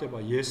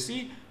 გახდება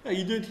yes-ი და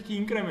identity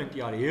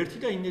increment-ი არის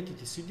 1 და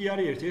identity cd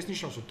არის 1. ეს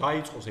ნიშნავს, რომ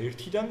დაიწყოს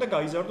 1-დან და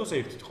გაიზარდოს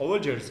 1-ით ყოველ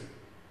ჯერზე.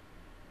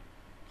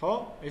 ხო?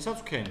 ესაც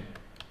ვქენი.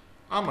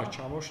 ამას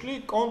ჩამოვშლი,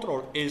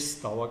 Ctrl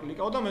S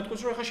დავაკლიკავ და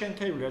მეტყვის რომ ეხა შენ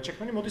table-ი რა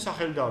შექმნი, მოდი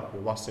სახელი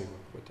დავარქვიო, ვასეირ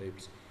ვქო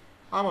table-ს.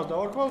 ამას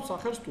დავარქვავ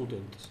სახელ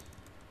student-ს.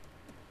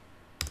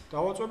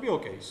 დავაწვევი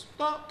OK-ს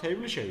და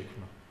table-ი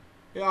შეიქმნა.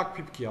 აქ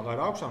ფიფქი აღარ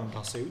აქვს, ანუ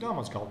დასეივდა,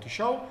 ამას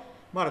გავთიშავ,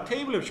 მაგრამ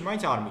table-ებში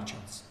მაინც არ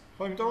მიჩანს.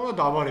 ხო, იმიტომ რომ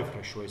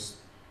დავარეფრეშო ეს.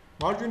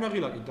 მარჯვენა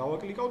ღილაკით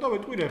დავაკლიკავ და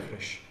ვეტყვი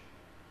refresh.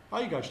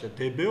 აი გაჩნდა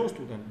DBO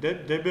student,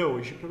 DBO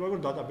იშიფრება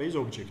როგორც database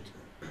object.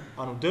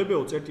 ანუ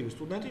DBO წერტილი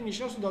სტუდენტი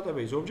ნიშნავს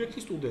database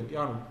object-ი სტუდენტი,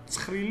 ანუ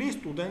ცხრილი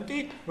სტუდენტი,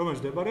 რომელიც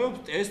მდებარეობს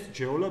test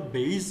geola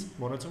base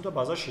მონაცემთა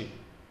ბაზაში.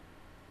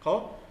 ხო?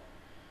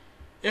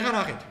 ეხლა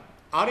ნახეთ,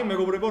 არის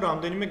მეგობრებო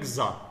რამდენიმე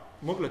გზა.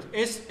 მოკლედ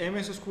ეს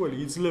MS SQL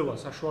იძლევა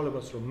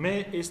საშუალებას რომ მე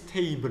ეს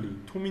table-ი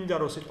თუ მინდა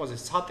რომ სიტყვაზე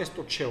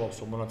სატესტოდ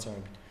შევავსო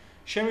მონაცემებით.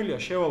 შემიძლია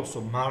შევავსო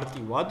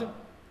მარტივად,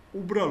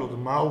 უბრალოდ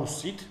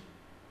მაუსით,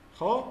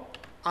 ხო?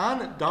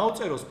 ან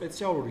დავწერო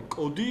სპეციალური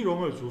კოდი,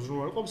 რომელიც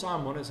უზრუნველყოფს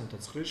ამ მონაცემთა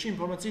ცხრილში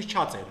ინფორმაციის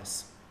ჩაწერას.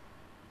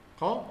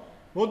 ხო?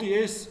 მოდი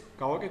ეს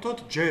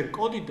გავაკეთოთ ჯერ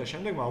კოდით და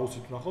შემდეგ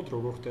მაუსით ვნახოთ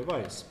როგორ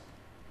ხდება ეს.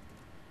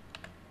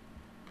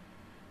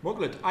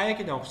 მოკლედ აი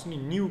აქედან ვხსნი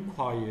new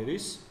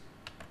queries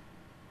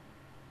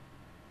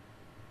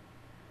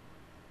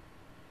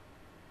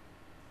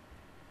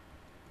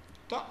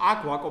და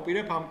აქ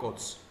ვაკოპირებ ამ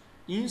კოდს.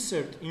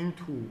 Insert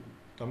into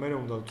და მე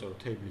უნდა დავწერო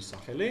table-ის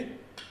სახელი.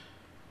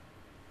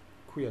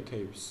 ქვია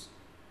tables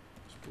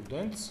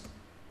students.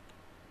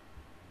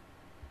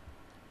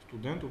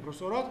 student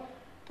უბრალოდ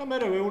და მე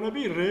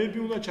ვეუბნები reb-ი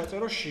უნდა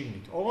ჩაწერო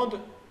შიგნით. ოღონდ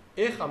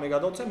ეხა მე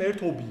გადავცემ ერთ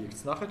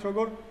ობიექტს. ნახეთ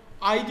როგორ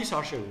ID-ს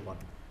არ შევიყვან.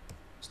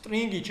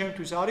 string-ი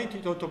ჩემთვის არის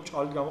თითო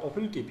ტოპჭყალით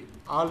გამოყოფილი ტიპი.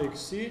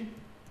 ალექსი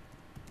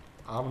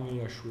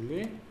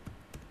ამნიაშვილი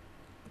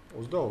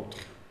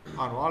 24.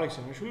 ანუ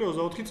ალექსი ამნიაშვილი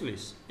 24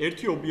 წლის.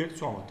 ერთი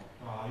ობიექტს ვამატებ.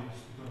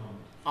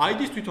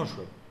 ID-ს თვითონ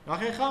შვებ.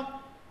 ნახე ხა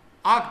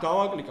აქ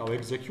დავაკლიკავ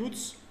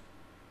executes.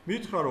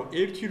 მითხრა რომ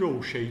ერთ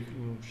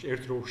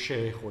row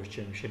შეეხო ეს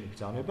ჩემი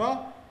ბრძანება.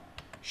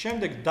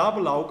 შემდეგ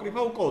double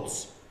აუკრიფავ კოდს.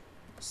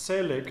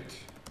 select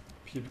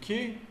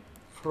pipki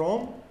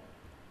from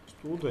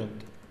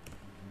student.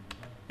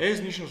 ეს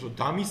ნიშნავს რომ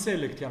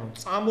დამისელექტი, ანუ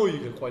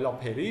წამოიღე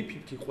ყველაფერი,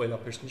 pipki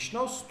ყველაფერს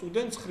ნიშნავს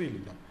student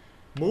ცხრილიდან.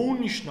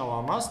 მოუნიშნავ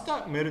ამას და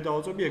მე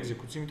დავაწვევი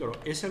executes, იმიტომ რომ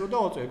ესე რომ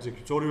დავაწვევ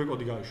executes, ორივე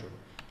კოდი გაიშვება.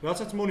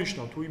 რასაც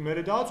მონიშნავ, თუ მე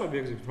დავაწვევი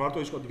executes, მარტო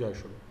ის კოდი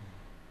გაიშვება.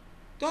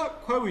 და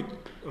ქვევით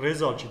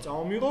result-ში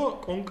წამომიღო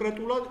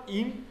კონკრეტულად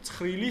იმ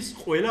ცხრილის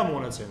ყველა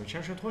მონაცემი,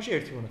 ჩემ შემთხვევაში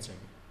ერთი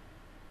მონაცემი.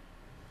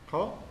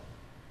 ხო?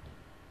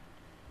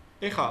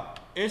 ეხა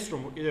ეს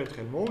რომ კიდევ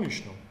ერთხელ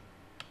მოუნიშნო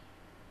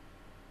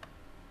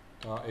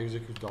და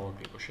execute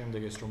დავაკლიკო,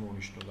 შემდეგ ეს რომ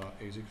მოუნიშნო და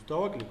execute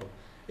დავაკლიკო.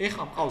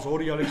 ეხა მყავს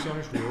ორი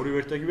ალექსიანიშვილი, ორი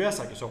ვერტეგივე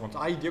ასაკის, ოღონდ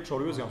ID აქვს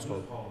ორივეს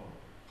განსხვავება.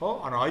 ხო?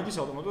 ანუ ID-ს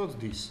ავტომატურად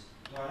ზდის.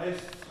 და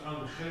ეს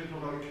ანუ ხელით რო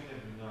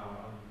გავიკეთებდი და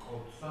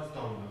კოდსაც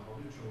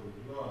დავნახავდი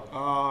შეუძლია?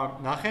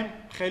 ნახე,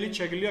 ხელით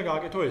შეგიძლია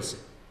გააკეთო ესე.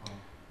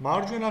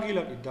 მარჯვენა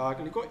ღილაკით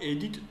დააკლიკო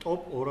edit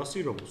top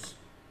 200 rows.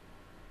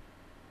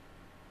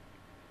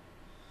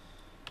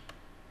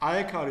 აი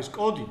აქ არის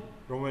კოდი,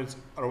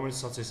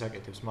 რომელსაც ეს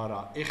აკეთებს,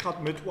 მაგრამ ეხლა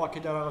მე თუ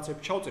აქედან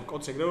რაღაცებს ჩავწერ,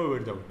 კოდს ეგრევე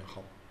ვერ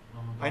დავინახავ.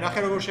 აი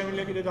ნახე როგორ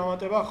შემიძლია კიდე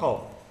დამატება, ხო?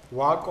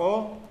 ვაკო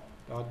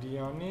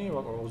დადიანი,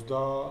 ვაკო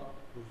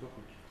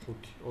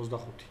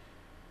 25.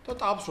 და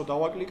tabs რო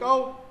დავაკლიკავ,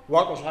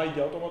 ვაკოს ID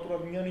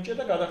ავტომატურად მიანიჭე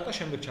და გადახდა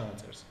შემდეგ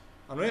ჩანაწერს.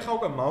 ანუ ეხლა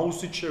უკვე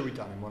მაუსით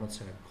შევიტანე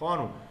მონაცემები, ხო?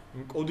 ანუ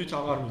კოდით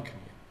აღარ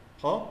მიქნია,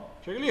 ხო?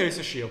 შეგიძლია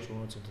ესე შეავსო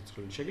მონაცემთა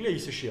ცხრილი, შეგიძლია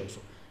ისე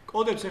შეავსო.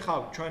 კოდებს ეხლა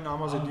ჩვენ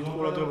ამაზე დიდ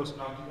ყურადღებას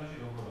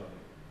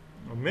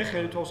მე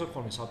ხელით ვავსებ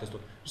ხოლმე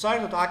სატესტოდ.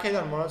 საერთოდ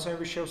აქედან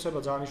მონაცემების შევსება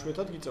ძალიან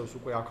იშვიათად გიწევს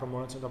უკვე აქ რომ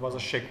მონაცემთა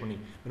ბაზა შექმნი.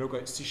 მე უკვე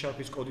C#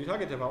 კოდით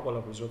აკეთებ ამ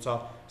ყველაფერს, როცა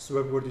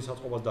web-word-ის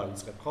აწყობას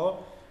დაიწყებ, ხო?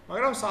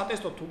 მაგრამ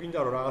სატესტოდ თუ გინდა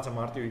რომ რაღაცა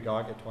მარტივი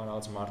გააკეთო ან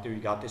რაღაც მარტივი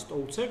გატესტო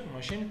უცებ,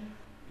 მაშინ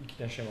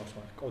იქიდან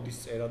შემახსოვს კოდის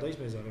წერა და ის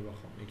მეზარება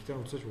ხოლმე. იქიდან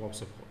უცებ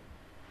ვავსებ ხოლმე.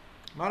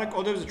 მაგრამ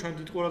კოდებზე ჩვენ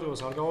დიდ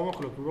ყურადღებას არ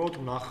გავამახვილებთ, უბრალოდ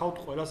ვნახავთ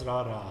ყველას რა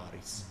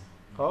არის.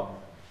 ხო?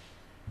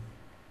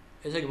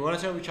 ესე იგი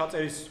მონაცემების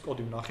ჩაწერის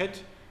კოდი ვნახეთ.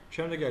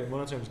 შემდეგ არის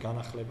მონაცემების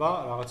განახლება,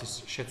 რაღაცის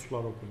შეცვლა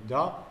რო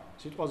გვინდა,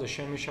 სიტყვაზე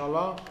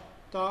შემიშალა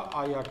და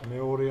აი აქ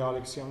მეორე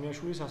ალექსი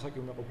ამნიაშვილის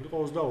ასაკი უნდა ყოფილიყო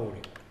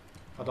 22.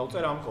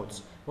 გადავწერ ამ კოდს.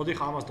 მოდი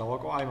ხა ამას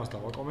ამას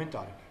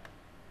დავაკომენტარებ.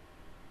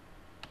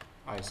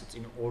 აი ესე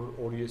წინ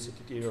ორი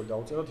ესეთი ტირი რო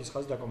დავწეროთ, ის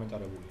ხაზი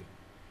დაკომენტარებულია.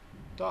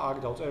 და აქ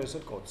დავწერ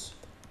ესეთ კოდს.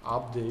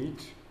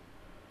 update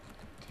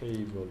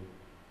table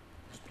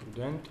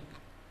student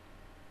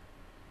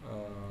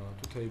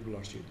to table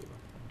არ შეიძლება.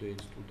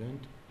 update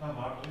student და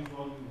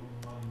მარტო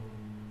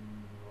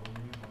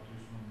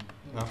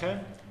ნახე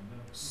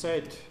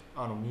set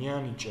ანუ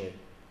მიანიჭე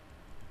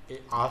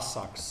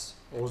ასაკს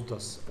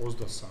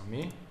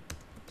 23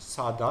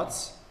 სადაც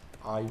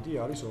ID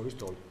არის 2-ის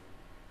ტოლი.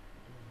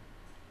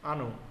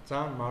 ანუ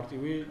ძალიან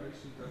მარტივი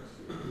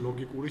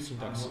ლოგიკური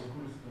სინტაქსია.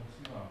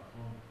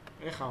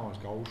 ეხლა ამას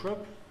გავუშვებ,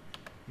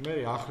 მე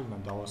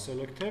ახრიდან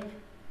დავასელექტებ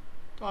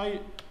და აი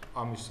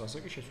ამის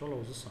ასაკი შეცვალა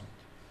 23.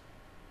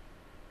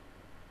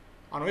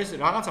 ანუ ეს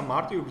რაღაცა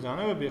მარტივი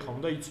ბრძანებები ახლა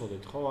უნდა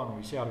იცოდეთ, ხო? ანუ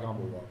ისე არ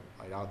გამოვა.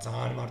 აი რა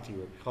ძალიან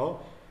მარტივები, ხო?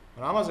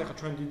 მაგრამ ამაზე ახლა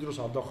ჩვენ დიდ დროს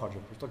არ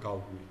დავხარჯებთ, просто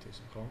გავგვირით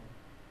ესე, ხო?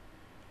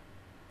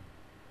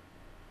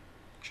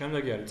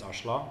 შემდეგი არის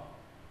წაშლა.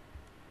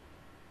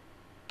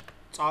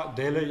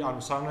 დელეი, ანუ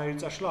სამნაირი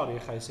წაშლა არის,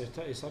 ახლა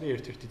ეს არის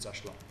ერთ-ერთი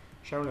წაშლა.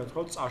 შემიძლია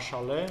ვთქვათ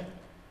წაშალე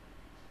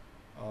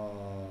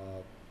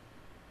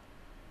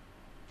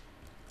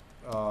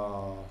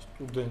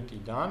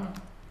სტუდენტიდან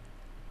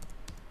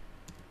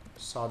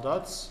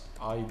სადაც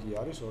ID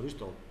არის 2-ის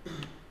ტოლი.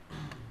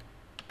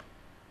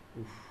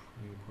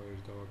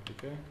 ნიუქვაირი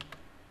დავაკლიკე.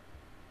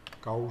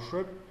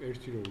 გავუშვებ,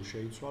 ერთი როუ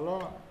შეიცვალა,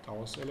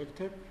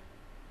 დავასელექტებ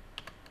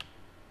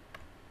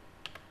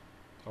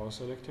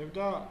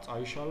და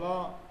წაიშალა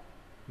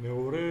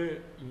მეორე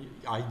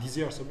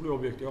ID-ზე არსებული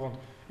ობიექტი.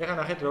 ეხლა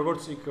ნახეთ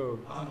როგორც იქ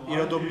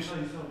პირადობის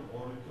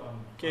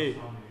კი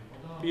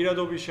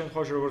პირადობის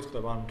შემთხვევაში როგორც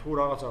ხდება, ანუ თუ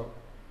რაღაცა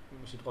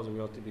სიტყვაზე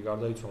ვიღაც ტიპი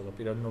გარდაიცვალა და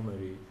პირადი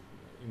ნომერი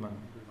იმან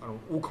ანუ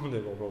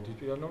უქმდება უბრალოდ ის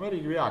პირადი ნომერი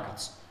იგივე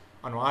აქაც.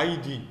 ანუ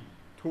ID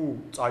თუ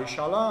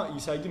წაიშალა,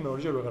 ის ID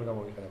მეორეჯერ ვეღარ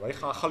გამოიყენება.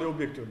 ეხლა ახალი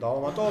ობიექტი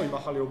დავამატო, იმ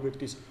ახალი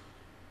ობიექტის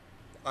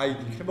ID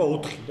იქნება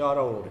 4 და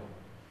არა 2.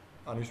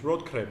 ანუ ის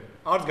უბრალოდ ხრებ.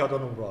 არც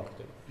გადანომბვა არ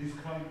ხდება.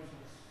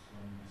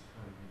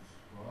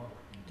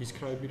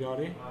 Describe რა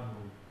არის?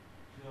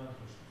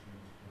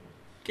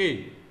 კი,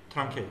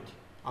 truncate.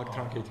 აქ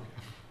truncate.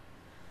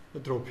 და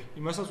drop.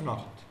 იმასაც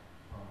ვნახოთ.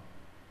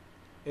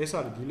 ეს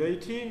არის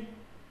delete.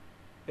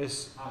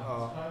 ეს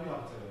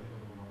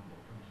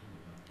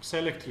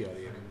select-ი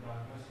არის ეგ.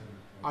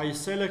 აი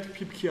select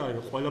pip-ი არის,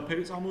 რომ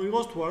ყველაფერი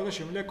წამოიღოს, თუ არა და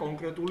შემიძლია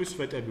კონკრეტული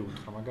სვეტები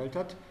უთხრა.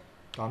 მაგალითად,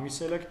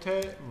 დამისელექტე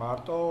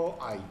მარტო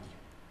ID.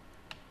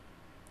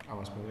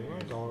 ამას მოვიგე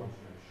და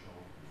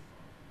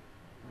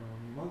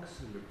მაგ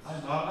select. აი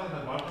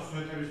მაგალითად მარტო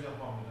სვეტების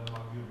ნახავი და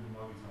მაგის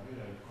არის,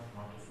 რა ითქვა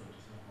მარტო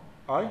სვეტის ნახავი.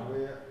 აი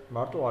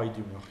მარტო ID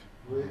ვნახე.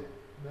 მე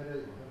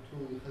თუ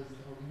ხაზი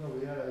თქონდა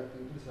ვეარ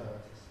ID-ის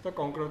რაღაცას. და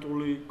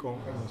კონკრეტული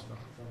კონკრეტს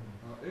ნახე.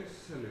 ეს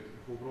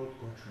select უბრალოდ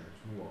გვაჩვენებს,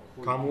 ნუ აქ.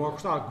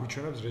 გამოაქვს და აქ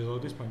გვიჩვენებს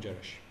results-ის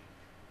პანჯერაში.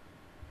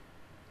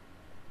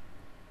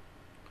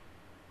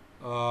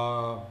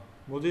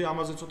 მოდი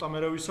ამაზე ცოტა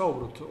მერე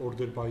ვისაუბროთ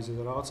order by-ზე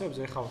და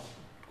რაღაცებზე. ეხლა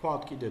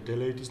თქვათ კიდე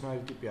delete-ის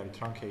ნაირი ტიპი არის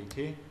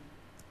truncate.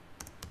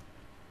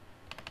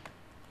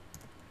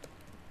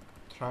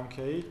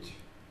 Truncate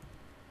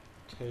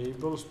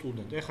table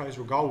student. ეხლა ეს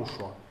რო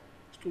გაუშვა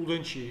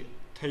სტუდენტში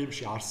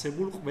table-ში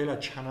არსებულ ყველა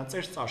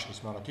ჩანაწერს წაშლის,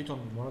 მაგრამ თვითონ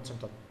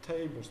მონაცემთა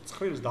tables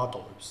ცხრილს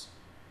დატოვებს.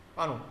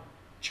 ანუ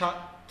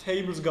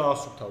tables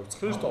გაასუფთავებს,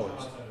 ცხრილს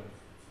ტოვებს.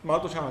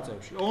 მარტო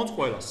ჩანაწერებში, ოღონდ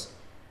ყველას.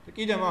 და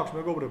კიდე მაქვს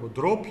მეგობრებო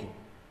drop-ი.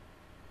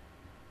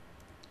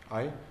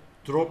 აი,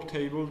 drop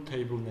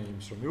table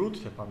names რომ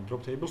მივუთითებ, ანუ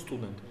drop table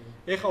student.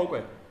 ეხლა უკვე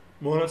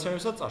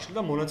მონაცემებსაც წაშლის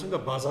და მონაცემ და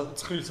ბაზა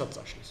ცხრილსაც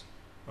წაშლის.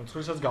 ანუ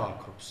ცხრილსაც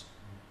გააქრობს.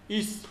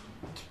 ის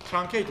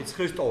truncate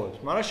ცხრილს ტოვებს,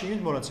 მაგრამ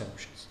შიგნით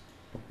მონაცემებს შლის.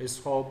 ეს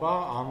სხვაობა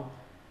ანუ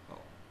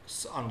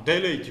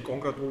delete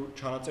კონკრეტულ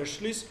ჩანაწერს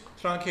შლის,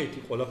 truncate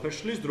ყველაფერს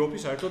შლის, drop-ი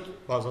საერთოდ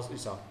ბაზას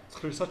ისა,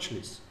 ცხრილსაც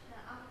შლის.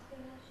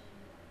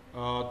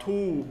 თუ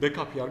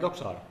backup-ი არ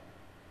გაქვს არა.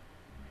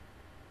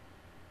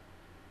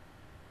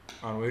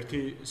 ანუ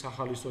ერთი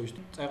სახალისო ის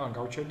წეღან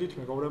გავჩერდით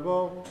მეგობრებო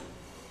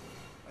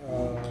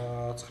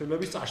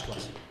ცხრილების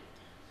წაშლას.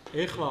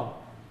 ეხლა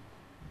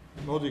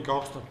მოდი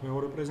გავხსნათ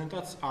მეორე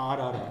პრეზენტაცია.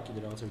 არა, კიდე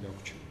რაღაცები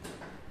დაგვრჩა.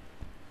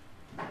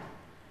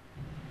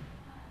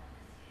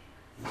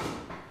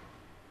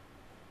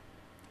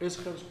 ეს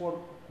ხელს ხوار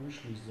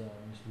გუშლის და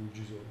ის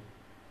ლუჯიზო.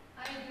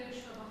 აი ეს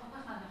შევა ხომ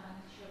ხან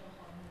შევა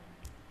ხომ.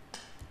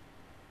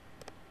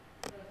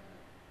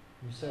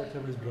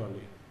 მისაერთებლის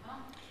ბრალია.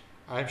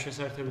 აი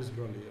შესაერთებლის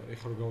ბრალია.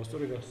 ეხლა რო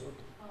გავასწორი გასწორდ.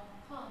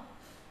 ხო.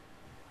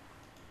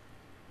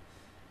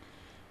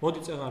 მოდი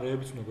წეღან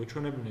რეებიც უნდა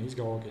გვეჩვენებინა ის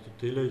გავაკეთოთ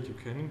delete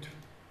ვქენით.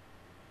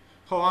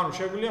 ხო, ანუ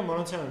შეგვიძლია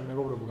მონაცემები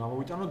მეგობრებო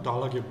გამოვიტანოთ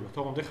დალაგებულად.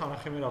 თქო, ეხლა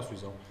ნახე მე რას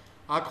ვიზავ.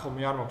 აქ ხო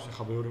მე არ მაქვს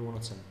ეხლა ბევრი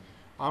მონაცემი.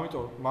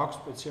 ამიტომ მაქვს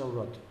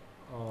სპეციალურად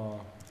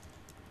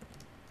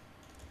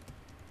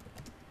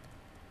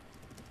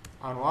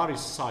ანუ არის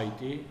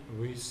საიტი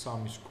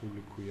V3 სკული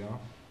ქვია.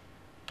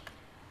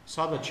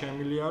 სადაც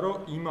შემიძლია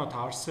რომ იმათ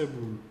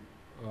არსებულ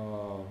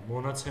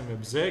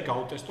მონაცემებზე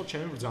გავტესტოთ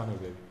ჩემი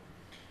ბრძანებები.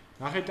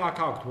 ნახეთ აქ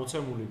აქვთ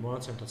მოცემული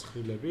მონაცემთა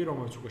ცხრილები,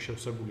 რომელიც უკვე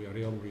შევსებულია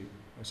რეალური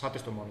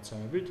სატესტო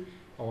მონაცემებით,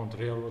 ოღონდ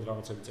რეალურად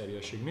რაღაცები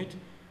წერია შიგნით.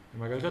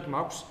 მაგალითად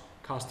მაქვს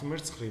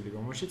customer-ს ცხრილი,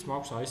 რომელშიც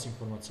მაქვს აი ეს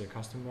ინფორმაცია: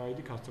 customer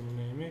ID, customer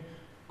name,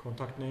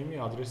 contact name,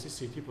 address,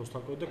 city,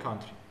 postal code და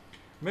country.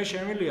 მე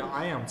შემიძლია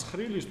აი ამ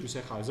ცხრილისთვის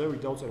ახლა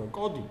ზევით დავწერო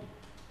კოდი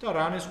და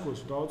run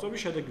SQL-ს დავაწვევი,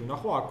 შედეგი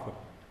ვნახო აქვე.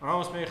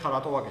 ამას მე ახლა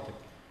რატო ვაკეთებ?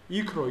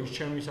 იქ რო ის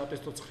ჩემი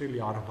სატესტო ცხრილი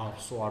არ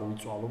ვავსო, არ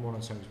ვიწვალო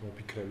მონაცემის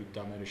მოფიქრებით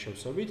და მე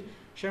შევსებით,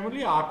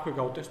 შემიძლია აქვე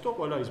გავტესტო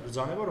ყველა ის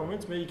ბრძანება,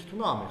 რომელიც მე იქით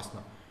უნდა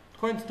ამეხსნა.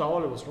 თქვენც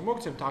დავალებას რომ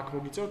მოგცემთ, აქ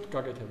მოგიწევთ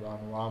გაკეთება,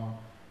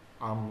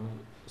 ამ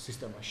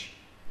სისტემაში.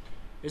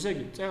 ესე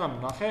იგი, წეგამი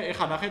ნახე,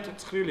 ეხლა ნახეთ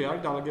ცხრილი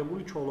არის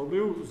დალაგებული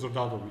ჩვეულებრივ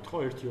ზრდადობით, ხო?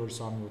 1 2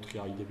 3 4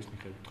 აიდების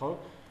მიხედვით, ხო?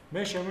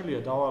 მე შემიძლია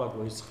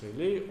დავალაგო ის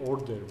ცხრილი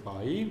order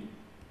by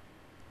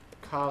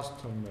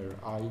customer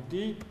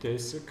ID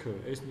DSK.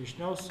 ეს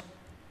ნიშნავს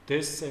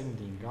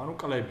descending, ანუ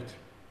კლებით.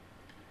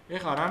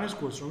 ეხლა რანეს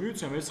გვაქვს რომ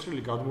მივიცემ ეს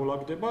ცხრილი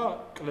გადმოლაგდება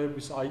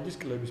კლების ID-ის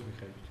კლების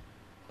მიხედვით.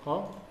 ხო?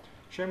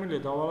 შემიძლია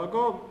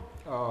დავალაგო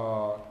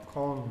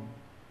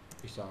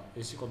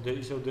ეს იყო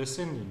ისევ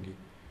descending-ი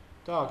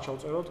და აქ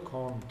ჩავწეროთ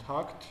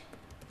contact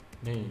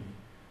name.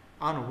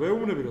 ანუ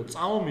ვეუბნები რომ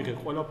წამომიღე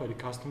ყველაფერი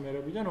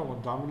customer-ებიდან,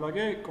 ოღონდ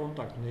დამილაგე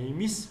contact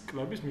name-ის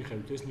კლების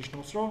მიხედვით. ეს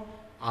ნიშნავს რომ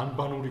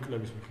ანბანური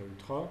კლების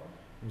მიხედვით, ხო?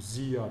 Z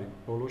არის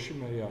ბოლოში,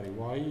 მე არის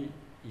Y,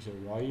 ისე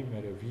Y, მე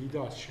V და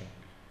ასე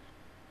შემდეგ.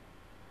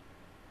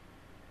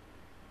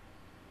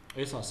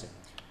 ეს ასე.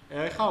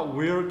 ეხლა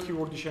where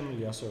keyword-ი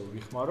შემიძლია ასე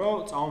ვიხმარო,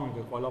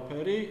 წამომიღე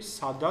ყველაფერი,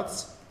 სადაც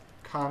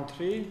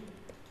country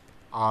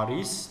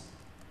არის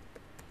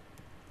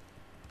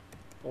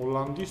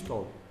პოლონეთის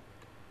ტოლი.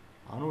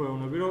 ანუ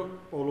ვეუბნები რომ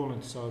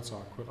პოლონეთი სადაც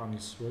აქვს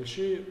ქვეყანის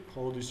ველში,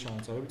 მხოლოდ ის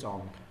ჩანაწერები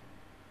წამომიღე.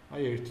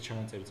 აი ერთი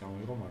ჩანაწერი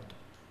წამომიღო მარტო.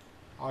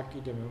 აქ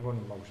კიდე მე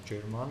მგონი მაქვს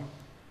German.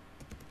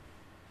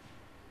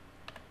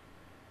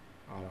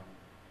 არა.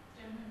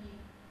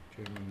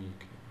 Germany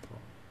იქნება, ხო.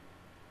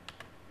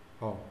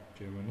 ხო,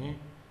 Germany.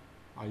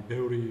 აი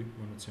ბევრი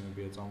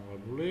მონაცემებია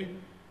წამოღებული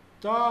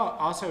და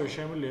ასევე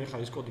შემიძლია ახლა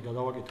ის კოდი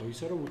გადავაკეთო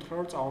ისე რომ უთხრა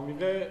რომ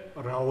წამომიღე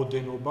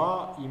რაოდენობა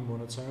იმ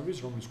მონაცემების,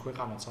 რომლის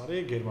ქვეყანაც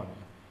არის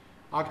გერმანია.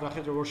 აქ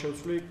ნახეთ როგორ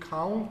შევცვლი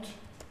count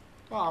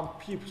და ამ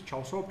ფიფს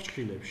ჩავსვავ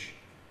ფრჩხილებში.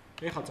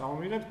 ეხლა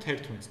წამომიღებ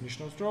 11-ს,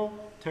 ნიშნავს რომ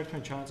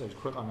 11 ჩანაწერის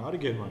ქვეყანა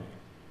არის გერმანია.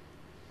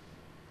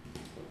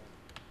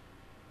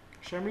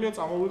 შემიძლია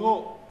წამოვიღო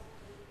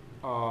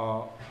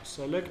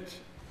select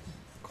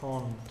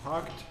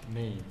contact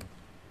name.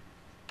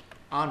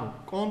 ანუ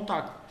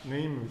contact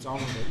name-ი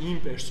წამოვიღე იმ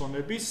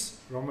პერსონების,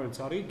 რომელიც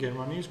არის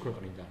გერმანიის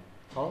ქვეყნიდან,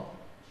 ხო?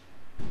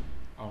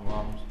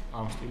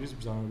 ამ სტილის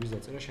ბრძანების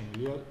დაწერა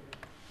შემიძლია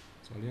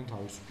ძალიან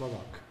თავისუფლად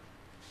აქ.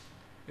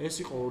 ეს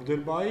იყო order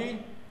by.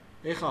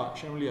 ეხლა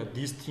შემიძლია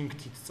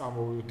distinct-ით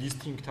წამოვიღო,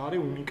 distinct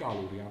არის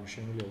უნიკალური, ანუ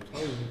შემიძლია უთხრა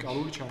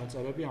უნიკალური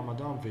ჩანაწერები ამ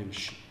და ამ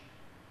ველში.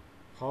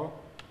 ხო?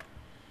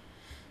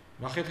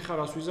 ნახეთ ხარ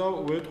რას ვიზავ,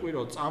 ვეთყვი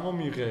რომ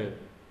წამომიღე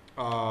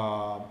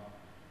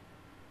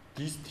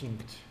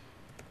distinct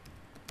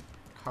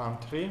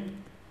country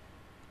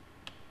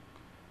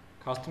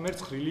customer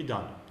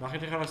ცხრილიდან.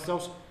 ნახეთ ხარ რას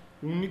ვიზავს,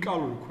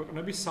 უნიკალური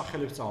ქვეყნების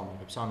სახელებს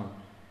წამომიღებს. ანუ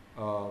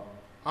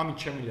ამით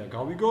შემიძლია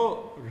გავიგო,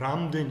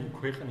 რამდენი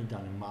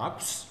ქვეყნიდან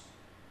მაქვს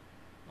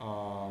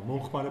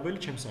მომხმარებელი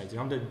ჩემს საიტზე,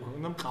 რამდენი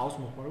ქვეყნიდან მყავს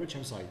მომხმარებელი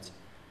ჩემს საიტზე.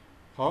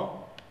 ხო?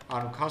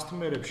 ანუ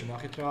customer-ებში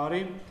ნახეთ რა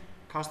არის,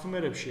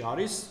 customer-ებში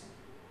არის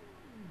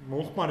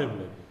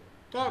მომხმარებლები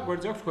და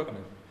გვერდზე აქვს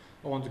ქვეყნები.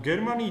 ოღონდ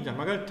გერმანიიდან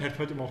მაგალითად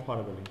 11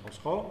 მომხმარებელი მყავს,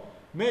 ხო?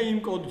 მე იმ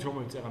კოდით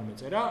რომელიც წეგან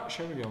მეწერა,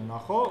 შემიძლია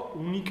ვნახო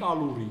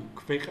უნიკალური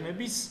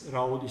ქვეყნების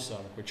რაოდისა,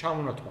 რა ქვია,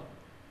 ჩამონათვალა.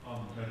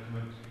 ანუ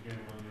 11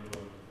 გერმანია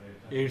რო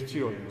ერთი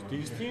არის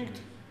distinct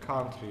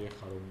country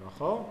ეხლა რომ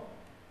ვნახო.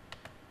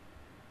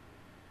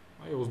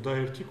 აი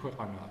 21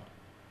 ქვეყანა არის.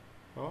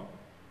 ხო?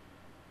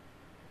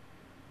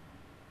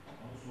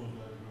 ანუ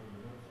 21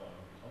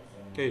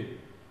 ქვეყანიდან კი.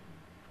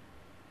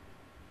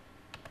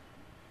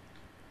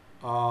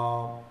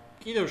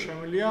 კიდევ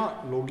შემიძლია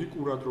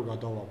ლოგიკურად რო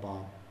გადავაბა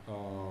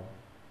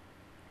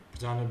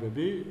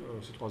ბრძანებები,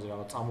 სიტყვაზე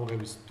რაღაც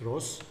წამოღების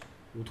დროს,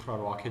 უთხრა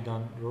რომ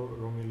აქედან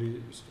რომელი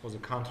სიტყვაზე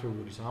country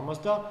უდრის ამას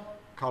და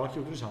ქალაქი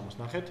უდრის ამას.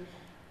 ნახეთ,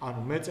 ანუ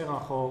მე წეგან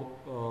ხო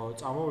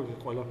წამოვიღე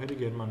ყველაფერი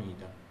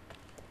გერმანიიდან.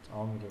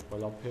 წამოვიღე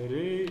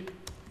ყველაფერი,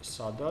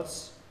 სადაც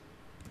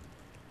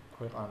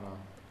ქვეყანა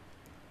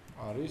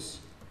არის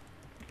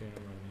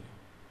გერმანია.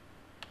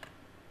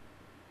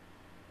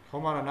 ხო,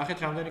 მაგრამ ნახეთ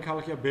რამდენი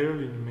ქალაქია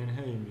ბერლინი,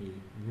 მენჰეიმი,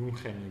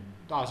 მიუნხენი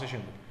და ასე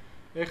შემდეგ.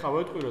 ეხლა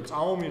ვეთყვი რომ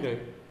წამომიღე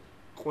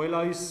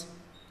ყველა ის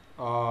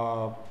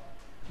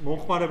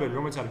მომხმარებელი,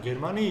 რომელიც არის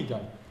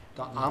გერმანიიდან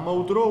და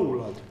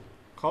ამავდროულად,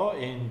 ხო,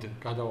 and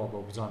გადავაბო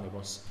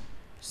ბრძანებას.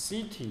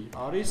 city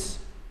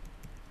არის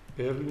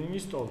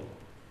ბერლინის ტოლი.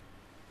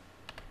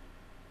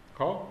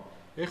 ხო?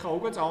 ეხლა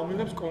უკვე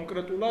წამომიღებს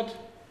კონკრეტულად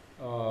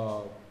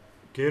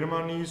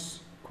გერმანიის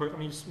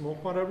ქვეყნის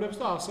მომხმარებლებს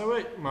და ასევე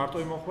მარტო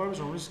იმ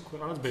მომხმარებლებს, რომლის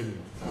ქვეყანაც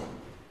ბერლინი.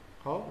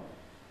 ხო?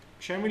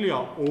 შემიძლია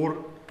ორ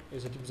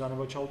ესეთი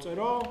ბრძანება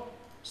ჩავწერო,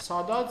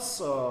 სადაც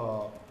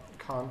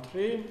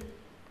country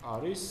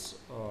არის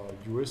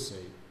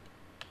USA.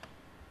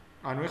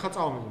 ანუ ეხლა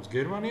წავმიგებს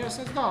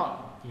გერმანიასაც და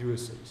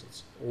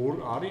USA-საც.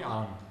 ორ არის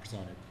ან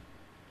ბრძანება.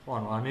 ხო,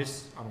 ანუ ანეს,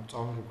 ანუ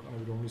წავმიგებ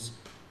ქვეყნები, რომლის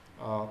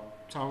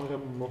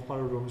წავმიგებ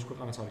მომხმარებლები, რომლის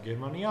ქვეყანაც არის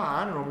გერმანია,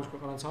 ან რომლის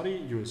ქვეყანაც არის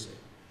USA.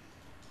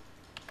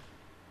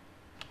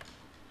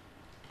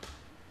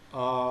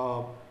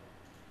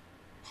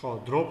 ხო,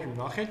 დროპი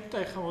ვნახეთ და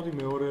ეხლა მოდი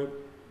მეორე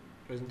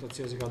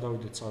პრეზენტაციაზე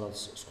გადავიდეთ, სადაც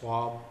სხვა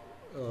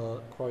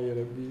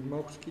კვაიერები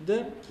მაქვს კიდე,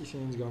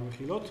 ისინიც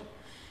გამიხილოთ.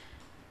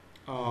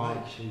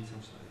 Like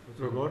შეიცავს აი.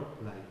 როგორ?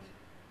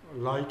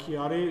 Like-ი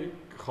არის,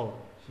 ხო,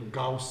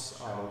 გავს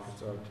არის,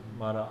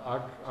 მაგრამ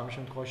აქ ამ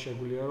შემთხვევაში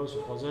შეგვიძლია რომ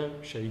სხვაზე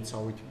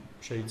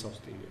შეიცავს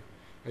სტილი.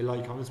 აი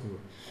like-ამაც მივა.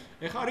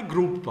 ეხლა არის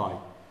group by.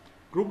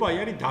 Group by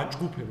არის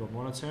დაჯგუფება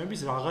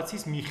მონაცემების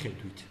რაღაცის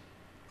მიხედვით.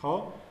 ხო?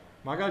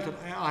 მაგალითად,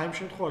 აი ამ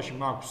შემთხვევაში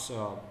მაქვს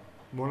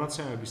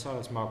მონაცემები,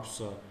 სადაც მაქვს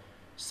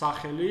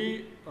სახელი,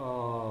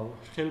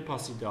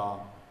 ხელფასი და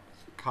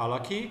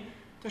ქალაქი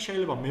და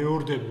შეიძლება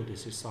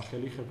მეორდებოდეს ეს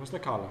სახელი, ხელფასი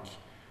და ქალაქი.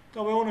 და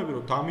ვეუბნები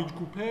რომ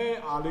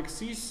დამიჯგუფე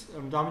ალექსის,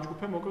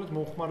 დამიჯგუფე მოკლედ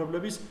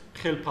მომხმარებლების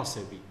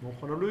ხელფასები,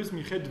 მომხმარებლების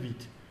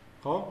მიხედვით,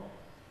 ხო?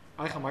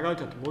 აი ხა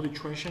მაგალითად მოდი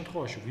ჩვენ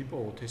შემთხვევაში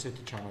ვიპოვოთ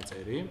ესეთი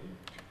ჩანაწერი.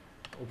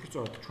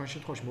 უბრალოდ ჩვენ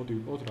შემთხვევაში მოდი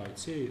ვიპოვოთ რა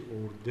იცი,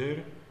 order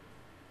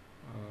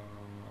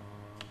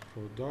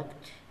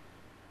product.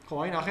 ხო,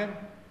 აი ნახე.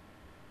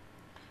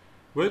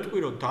 ვეტყვი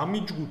რომ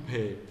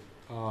დამიჯგუფე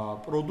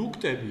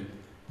პროდუქტები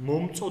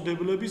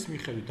მომწოდებლების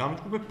მიხედვით,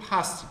 დამიჯგუფე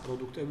ფასი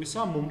პროდუქტებისა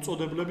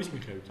მომწოდებლების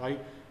მიხედვით. აი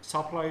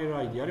supplier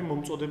ID არის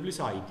მომწოდებლის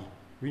ID,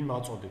 ვინ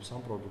მაწოდებს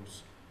ამ პროდუქტს,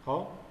 ხო?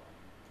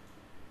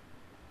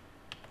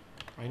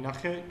 აი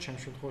ნახე, ჩემ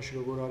შემთხვევაში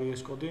როგორ არის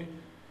ეს კოდი.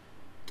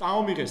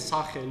 წავმიღე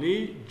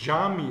სახელი,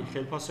 ჯამი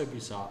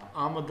ხელფასებისა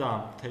ამ და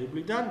ამ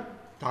თეიბლიდან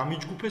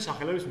დამიჯგუფე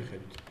სახელების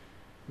მიხედვით.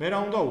 მე რა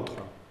უნდა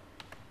უთხრა?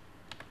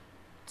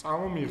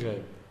 წავმიღე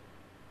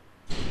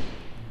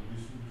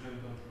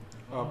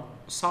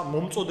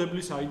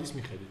მომწოდებლის ID-ის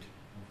მიხედვით.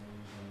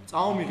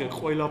 წავმიღე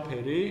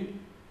ყველაფერი,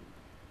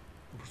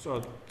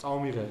 უბრალოდ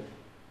წავმიღე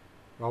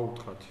რა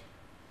უთხრათ?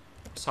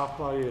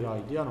 supplier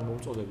ID, ანუ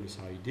მომწოდებლის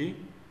ID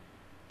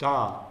და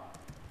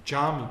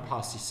ჯამი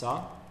ფასისა,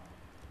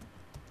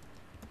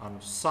 ანუ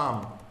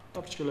სამ და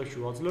ფრჩხილებში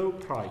ვაძლევ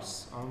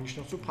price, ანუ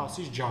ნიშნავს რომ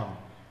ფასის ჯამი.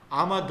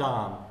 ამა და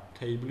ამ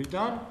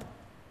თეიბლიდან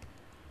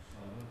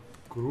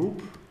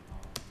group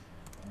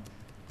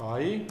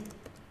by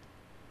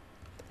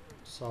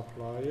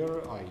supplier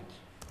ID.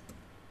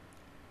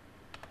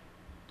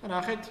 და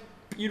ნახეთ,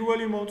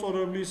 პირველი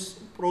მომწოდებლის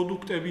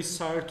პროდუქტების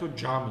საერთო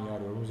ჯამი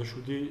არის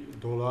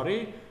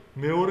 $57,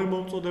 მეორე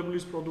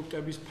მომწოდებლის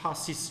პროდუქტების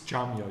ფასის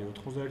ჯამი არის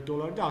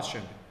 $91 და ასე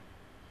შემდეგ.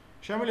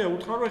 შემიძლია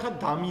უთხრა რომ ეხლა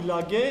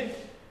დამილაგე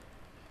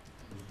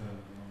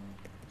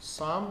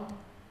sum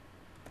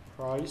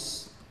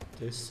price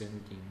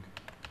descending.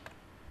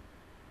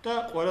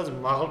 და ყველაზე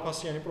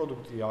მაღალფასიანი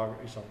პროდუქტი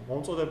ისა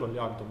მომწოდებელი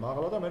აქ და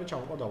მაღლა და მე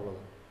ჩამოყვა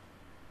დავლადა.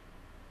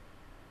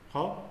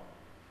 ხო?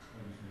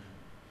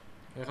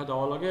 ეხლა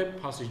დავალაგე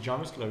ფასის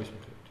ჯამის კლევის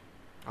მიხედვით.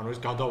 ანუ ეს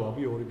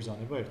გადავაბი ორი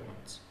ბრძანება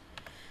ერთმანეთს.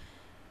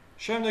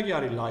 შემდეგი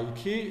არის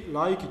like-ი.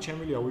 Like-ი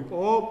შემიძლია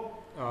ვიპოვო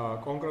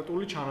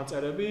კონკრეტული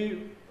ჩანაწერები,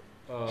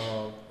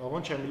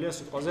 ოღონდ შემიძლია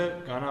სიტყვაზე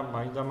განა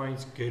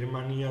მაინდა-მაინც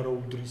გერმანია რო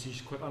უდრის ის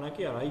ქვეყანა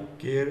კი არა, აი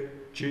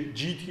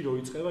GT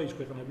რო იწყება ის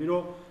ქვეყნები რო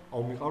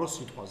აუმიყაროს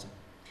სიტყვაზე.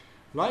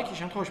 Like-ი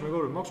შემთხვევაში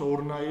მეგობრებო მაქვს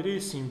ორნაირი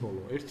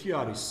სიმბოლო. ერთი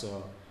არის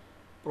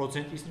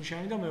პროცენტის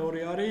ნიშანი და მეორე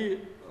არის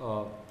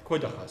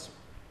ქვედახაზი.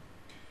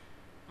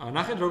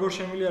 ნახეთ როგორ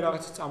შემიძლია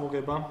რაღაცა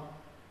წამოგება.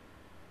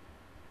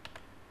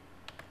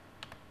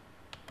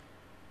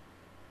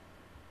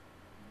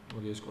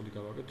 მოდი ეს კოდი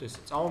გავაკეთოთ. ეს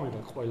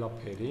წამომიღე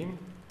ყველაფერი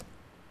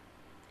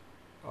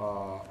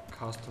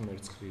customer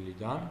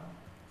ცხრილიდან.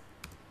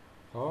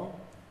 ხო?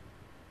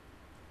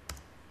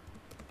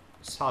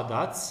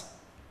 სადაც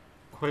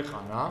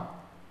ქვეყანა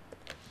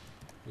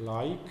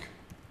like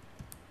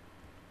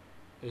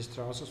ეს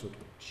რაღაცას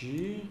ვიტყვი G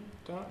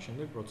და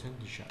შემდეგ პროცენტ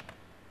ნიშანი.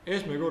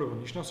 ეს მეგობრებო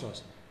ნიშნავს რას?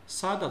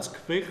 სადაც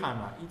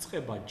ქვეყანა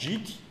იწყება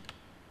G-ით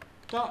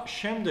და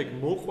შემდეგ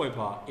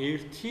მოყვება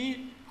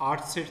 1,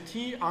 არც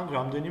 1 ან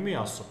რამდენიმე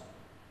 100.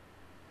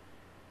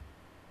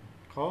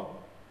 ხო?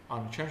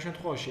 ანუ ჩემ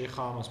შემთხვევაში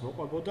ეხა ამას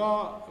მოყვებოდა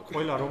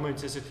ყველა რომელიც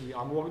ესეთი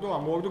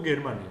ამოვაგდო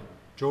გერმანია.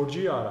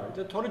 ჯორჯია არ არის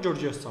და თორე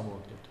ჯორჯიას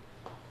წამოვაგდებთ.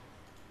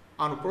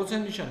 ანუ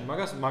პროცენტ ნიშანი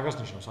მაგას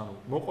ნიშნავს, ანუ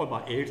მოყვება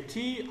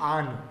 1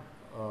 ან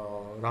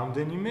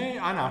რამდენიმე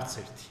ან არც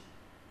 1.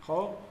 ხო?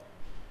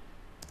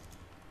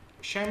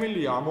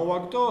 შემიძლია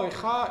ამოვაგდო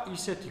ეხა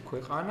ისეთი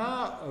ქვეყანა,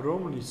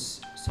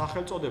 რომლის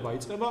სახელწოდება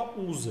იწყება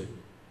U-ზე.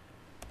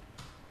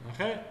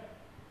 ნახე?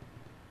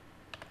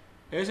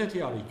 ესეთი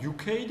არის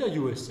UK და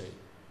USA.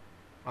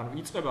 ანუ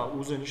იწყება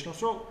U-ზე ნიშნავს,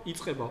 რომ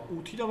იწყება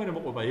U-თი და მერე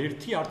მოყვება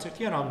 1, არც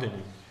 1 ან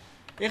რამდენიმე.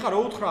 ეხლა რო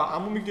უთხრა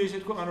ამომიგდე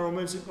ისეთი ქვეყანა,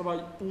 რომელიც იწყება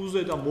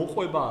U-ზე და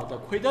მოყვება და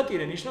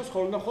ქვედატირე ნიშნავს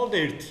მხოლოდ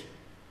 1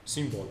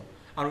 სიმბოლო.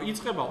 ანუ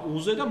იწყება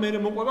U-ზე და მერე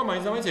მოყვება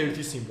მაინც-მაინც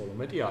 1 სიმბოლო,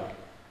 მეტი არის.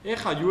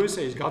 ეხლა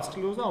USA-ს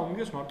გაცხრილოს და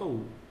ამომიგდეს მარტო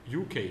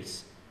UK-ს.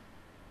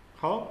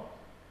 ხო?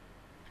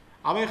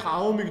 აბა ეხლა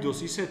ამომიგდოს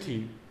ისეთი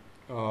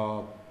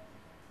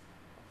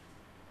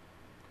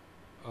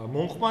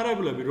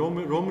მომხმარებლები,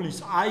 რომლის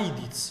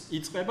ID-ც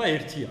იწყება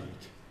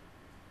 1-ით.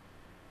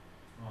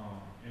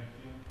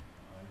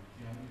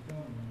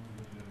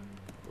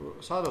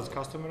 სადაც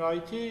customer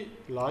ID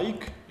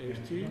like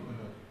 1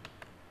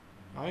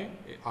 აი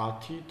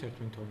 10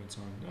 11 12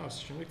 13 და ასე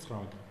შემდეგ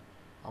 19.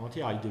 ამათი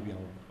ID-ები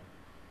ამოიღე.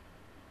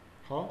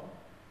 ხო?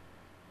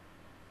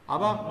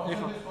 აბა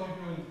ეხლა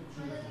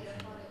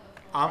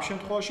ამ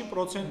შემთხვევაში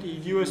პროცენტი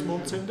იგივეს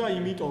მომცემდა,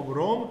 იმიტომ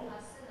რომ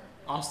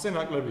 100-ზე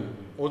ნაკლები.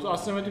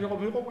 100-ზე მეტი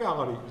ყოფილიყო უკვე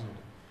აღარ იქნება.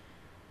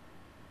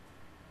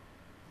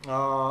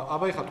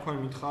 აბა ეხლა თქვენ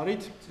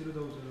მითხარით, წირო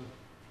დაუწერო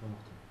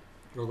გამახტა.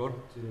 როგორ?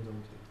 წირო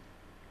დაუწერო.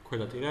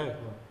 ქვედა ტირე?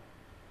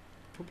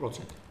 თუ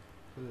პროცენტი.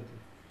 ქვედა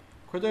ტირე.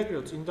 ქვედა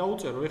ტირე წინ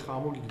დაუწერო, ეხლა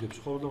ამოგიგდებს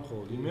მხოლოდ და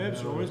მხოლოდ იმებს,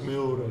 რომელიც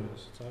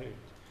მეორეებს, არის.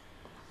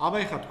 აბა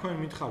ეხლა თქვენ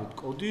მითხარით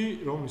კოდი,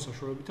 რომლის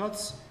საშუალებითაც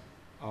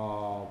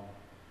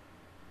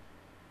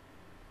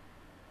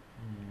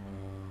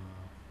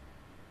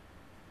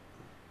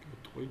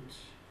გეტყვით.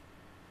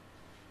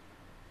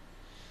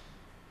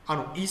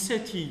 ანუ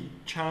ისეთი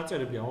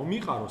ჩანაწერები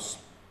ამომიყაროს,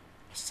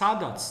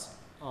 სადაც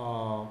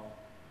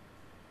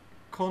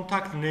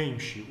contact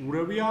name-ში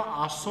ურევია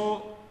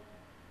 100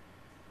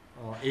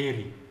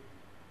 ერი.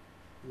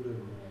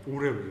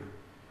 ურევია.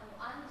 ანუ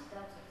ანის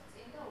დავწერთ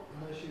წინ და უკვე.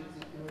 იმაში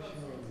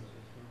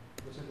მოვაწყდეს, ხო?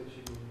 პროცენტებში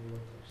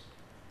მოვაწყდეს.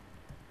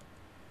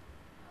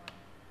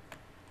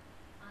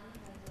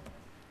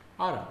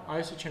 არა, აი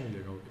ესე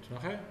შემიძლია გავუკეთო,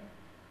 ნახე?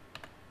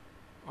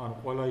 ანუ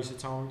ყველა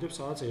ისეც ამომიდებს,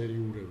 სადაც ერი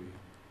ურევია.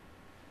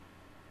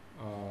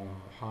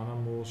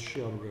 Hanamolში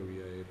არ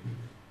ურევია ერი.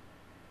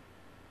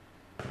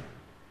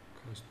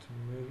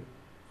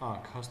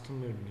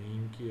 customer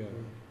name კი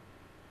არა.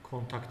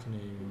 contact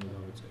name უნდა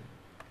დავწერე.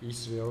 ის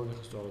რეალურად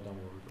ახლა სწორად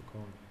ამოვიდო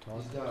contact.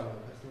 ის და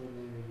customer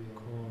name-ები.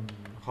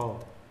 ხო.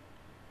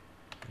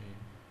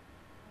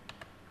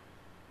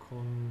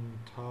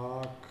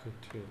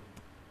 contact.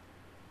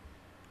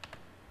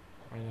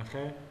 აი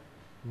ნახე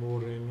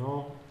Moreno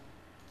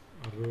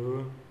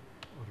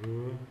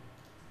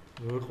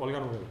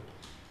ყველგან ურევია.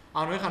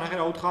 ანუ ეხლა ნახე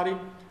რა უთხარი?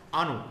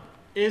 ანუ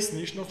ეს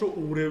ნიშნავს რომ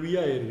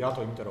ურევია ერი,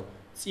 რატო? იმიტომ რომ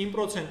წინ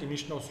პროცენტი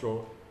ნიშნავს რომ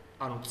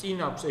ანუ წინ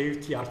აქვს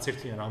 1 არც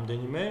ერთიან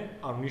რამდენიმე,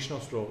 ანუ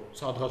ნიშნავს რომ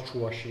სადღაც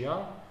შუაშია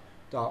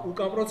და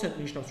უკან პროცენტი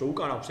ნიშნავს რომ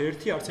უკან აქვს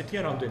 1 არც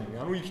ერთიან რამდენიმე,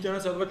 ანუ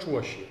იქიდანაც სადღაც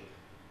შუაშია.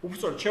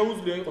 უბრალოდ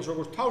შეუძლია იყოს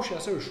როგორც თავში,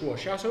 ასევე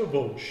შუაში, ასევე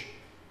ბოლოში.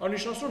 ანუ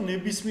ნიშნავს რომ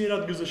ნებისმიერ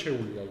ადგილზე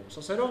შეუძლია იყოს,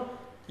 ასე რომ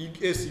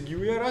ეს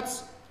იგივეა რაც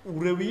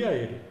ურევია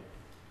ერი.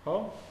 ხო?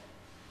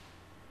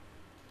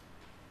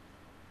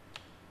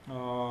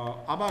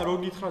 აბა რო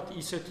გითხრათ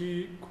ისეთი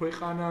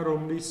ქვეყანა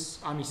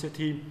რომლის ან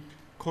ისეთი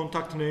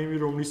contact name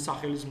რომლის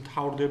სახელის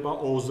მთავრდება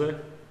O-ზე?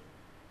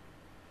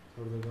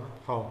 მთავრდება?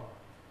 ხო.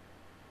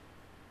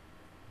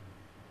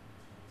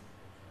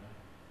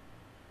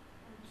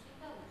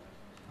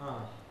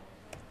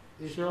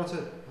 ის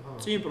პროცენტი, ხო.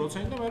 წინ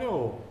პროცენტი და მერე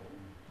O.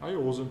 აი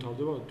O-ზე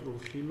მთავრდება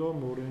Trujillo,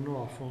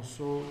 Moreno,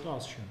 Afonso და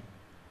ასე შემდეგ.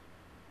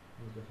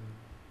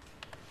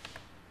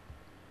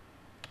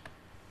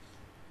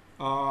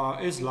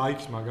 ეს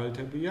like-ის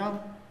მაგალითებია.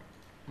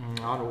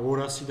 ანუ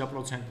 200 და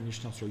პროცენტი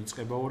ნიშნავს რომ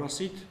იწყება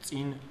 200-ით,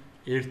 წინ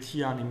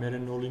 1-იანი, მერე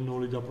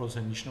 0.0 და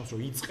პროცენტი ნიშნავს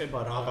რომ იწყება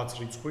რაღაც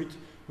რიცხვით,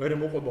 მერე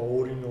მოყვება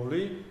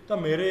 2.0 და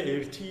მერე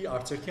 1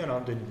 არც ერთიან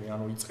რამდენიმე,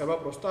 ანუ იწყება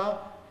პროსტა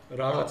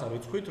რაღაცა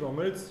რიცხვით,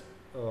 რომელიც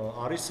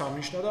არის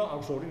სამნიშნა და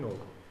აქვს 2.0.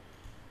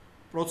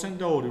 პროცენტი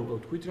და 2 უკვე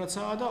თქვით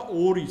რაცაა და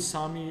 2,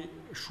 3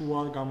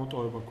 შუა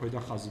გამოტოვება ქვედა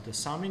ხაზი და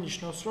 3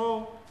 ნიშნავს რომ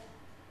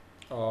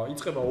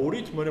იწყება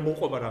 2-ით, მერე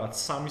მოყვება რაღაც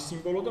 3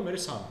 სიმბოლო და მერე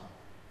 3.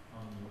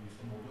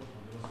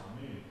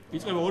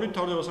 იწყება 2-ით,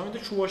 თავდება 3 და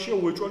შუაშია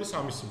უეჭველი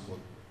 3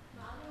 სიმბოლო.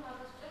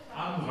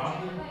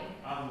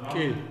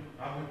 კი.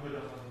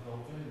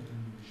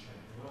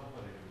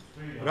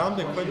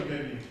 რამდენ ქვედა?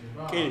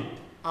 კი.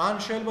 ან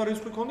შეიძლება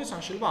რიცხვი ქონდეს,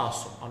 ან შეიძლება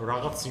 100, ანუ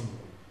რაღაც სიმბოლო.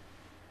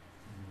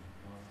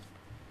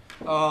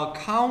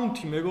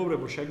 count-ი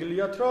მეგობრებო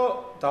შეგიძლიათ რომ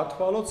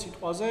დათვალოთ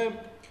სიტყვაზე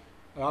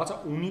რაღაცა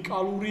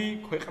უნიკალური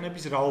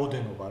ქვეყნების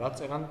რაოდენობა, რაც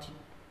წეგანთ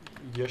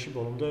იდეაში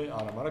ბოლომდე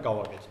არა, მაგრამ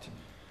გავაკეთეთ.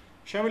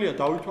 შემიძლია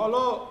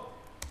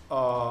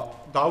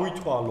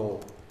დავითვალო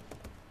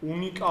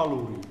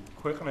უნიკალური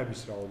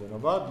ქვეყნების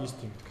რაოდენობა,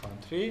 distinct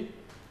country,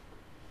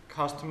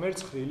 customer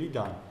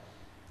ცხრილიდან.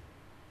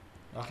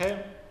 ნახე?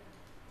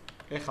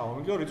 ეხლა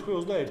მომიგო რიცხვი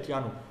 21,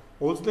 ანუ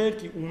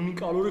 21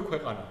 უნიკალური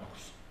ქვეყანა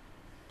აქვს.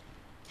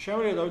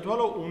 შემიძლია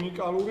დავითვალო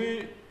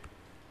უნიკალური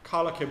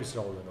ქალაქების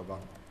რაოდენობა.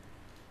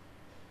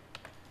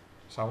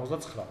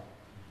 79.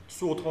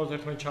 სულ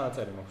 91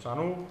 ჩანაწერი მაქვს,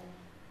 ანუ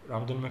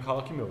რამდენიმე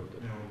ქალაქი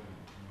მეორდება.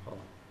 ხო.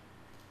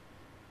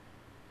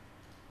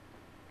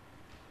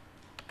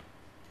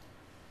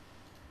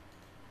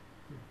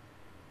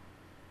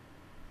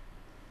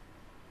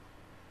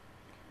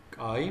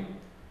 კაი.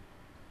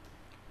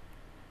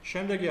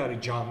 შემდეგი არის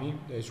ჯამი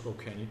და ის უკვე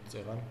ვქენით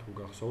წეგან თუ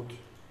გახსოვთ.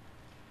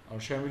 ანუ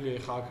შემიძლია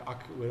ხა აქ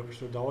ვერაფერს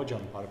ვერ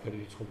დავაჯამო, არაფერი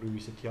რიცხობრივი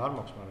ისეთი არ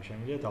მაქვს, მაგრამ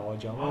შემიძლია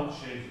დავაჯამო.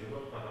 შეიძლება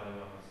პატარა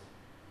რაღაც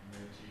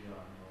მეტი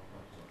ან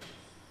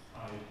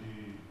ID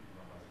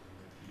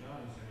რაღაცა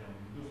ისინი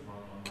ამბობს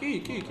მაგრამ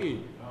კი.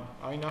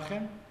 აი ნახე.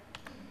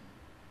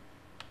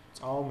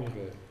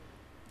 წავმიღე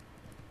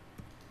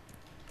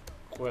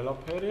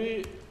ყველაფერი,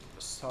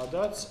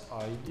 სადაც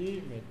ID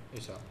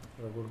ესა,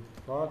 როგორ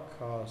ვქვა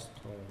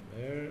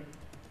customer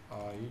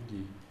ID.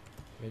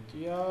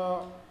 მეტია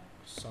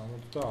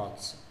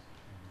 70-ზე.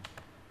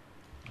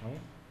 აი.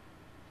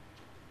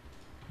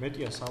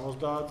 მეტია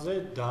 70-ზე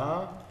და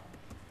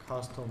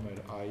customer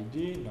ID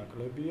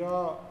ნაკლებია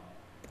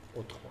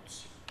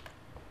 80.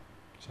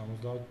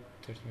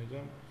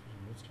 71-დან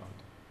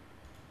 60.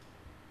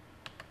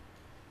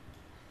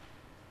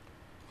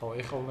 ხო,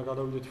 ეხლა უნდა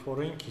გადავიდეთ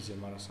foreign key-ზე,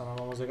 მაგრამ სანამ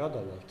ამაზე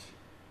გადავდეთ.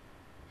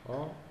 ხო?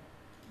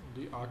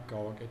 მოდი აქ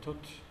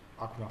გავაკეთოთ,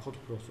 აქ ვნახოთ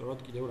უბრალოდ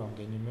კიდევ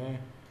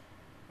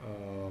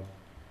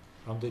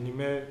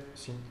რამდენიმე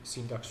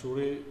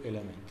სინტაქსური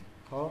ელემენტი,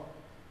 ხო?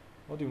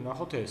 მოდი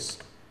ვნახოთ ეს.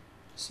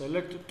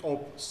 Select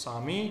top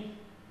 3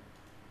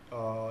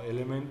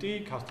 ელემენტი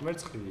customer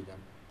ცხრილიდან.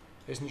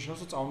 ეს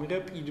ნიშნავს, რომ წავმიღე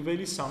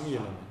პირველი 3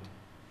 ელემენტი.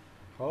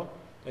 ხო?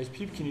 და ეს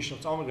pip-key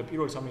ნიშნავს, წავმიღე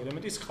პირველი 3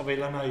 ელემენტის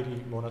ყველანაირი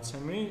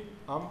მონაცემი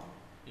ამ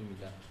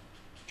იმიდან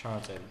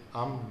ჩანაწერი.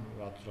 ამ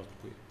რა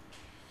თქვი.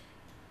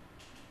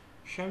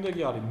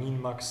 შემდეგი არის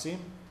min-max-ი.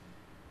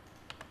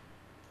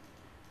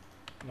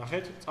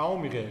 ნახეთ,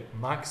 წავმიღე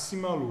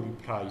მაქსიმალური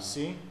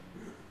price-ი.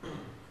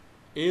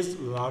 ეს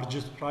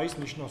largest price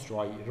ნიშნავს, რომ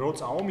აი, რო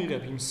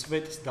წავმიღებ იმ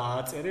სვეტს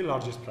დააწერე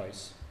largest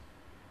price.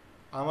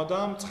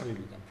 ამადამ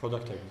ცხრილიდან,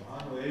 product-ებიდან.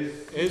 ანუ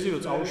ეს რო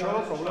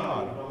წაუშავა პრობლემა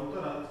არა.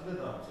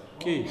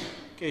 კი,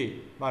 კი,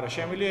 მაგრამ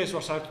შემიძლია ეს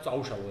ვარ საერთოდ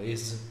წაუშავო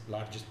ეს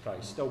largest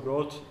price და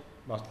უბრალოდ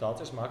მას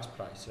დააწერს max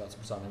price, რაც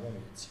ბრძანება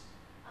მიეცი.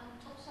 ანუ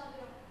top 3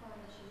 რო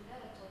გვქონდა შევიდა,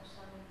 რა top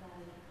 3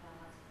 დაიწყება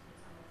რაღაც.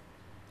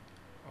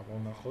 აბა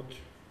ნახოთ.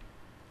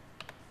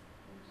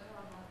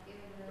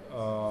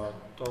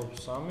 Top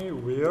 3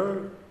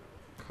 where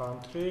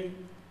country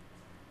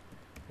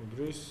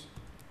udris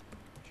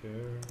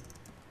Germany.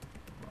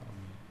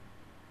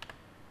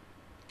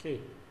 კი.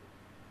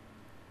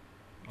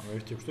 ანუ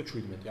 1-6 და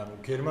 17. ანუ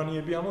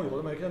გერმანიები ამოიღო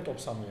და მე იქიდან top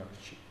 3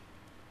 აღჭი.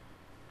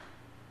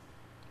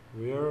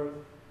 Where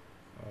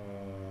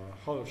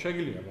ხო,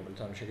 შეგიძლია მოგეთ,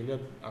 ანუ შეგიძლია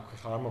აქ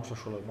ხარ არ მაქვს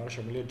საშუალება, მაგრამ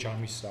შეგიძლია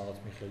ჯამის რაღაც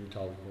მიხედვით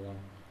ავიღო ან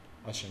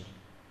ასე შემდეგ.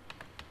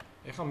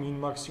 ეხლა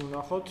min-max-ი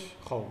ვნახოთ.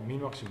 ხო,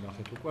 min-max-ი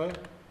ვნახეთ უკვე.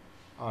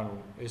 ანუ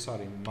ეს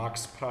არის max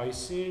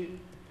price-ი,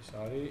 ეს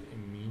არის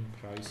min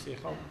price-ი,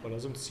 ეხლა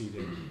ყველაზე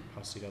მცირე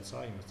ფასი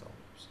რაცაა იმას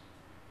წავიღებს.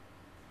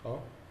 ხო?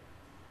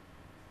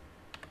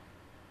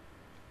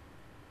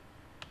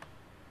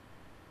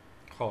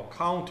 ხო,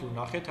 count-ი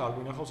ვნახეთ, არ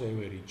გვინახავს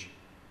average.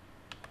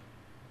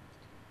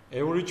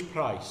 Average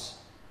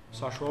price,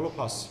 საშუალო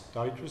ფასი,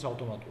 დაითვლის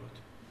ავტომატურად.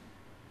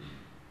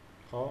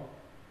 ხო?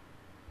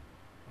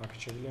 აქ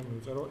შეიძლება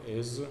მივწერო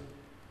as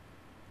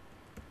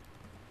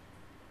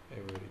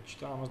average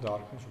და ამას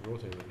დაარქმევს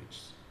უბრალოდ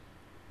average-ს.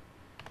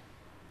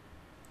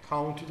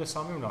 count-ი და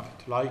 3 ვნახეთ,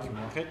 like-ი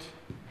ვნახეთ.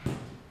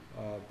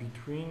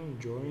 between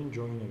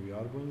join-ები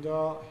არ გვინდა,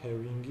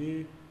 having-ი,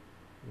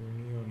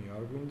 union-ი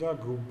არ გვინდა,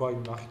 group by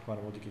ვნახეთ,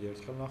 მაგრამ მოდი კიდევ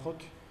ერთხელ ვნახოთ.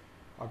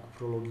 აქ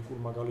უფრო ლოგიკურ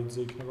მაგალითზე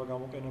იქნება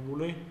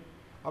გამოყენებული.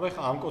 აბა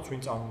ეხლა ამ კოდს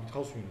ვინ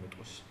წამიკითხავს, ვინ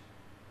მეტყვის.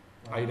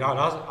 აი რა,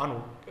 ანუ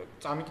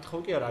წამიკითხავ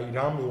კი არა, აი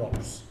რა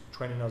მოაქვს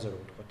ჩვენი ენაზე რო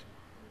ვთქვათ.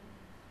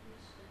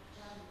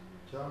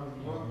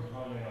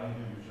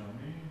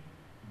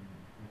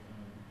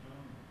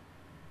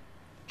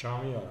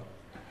 ჯამი არა.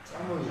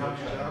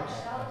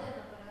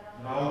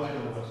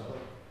 რაოდენობა.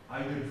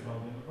 აიდების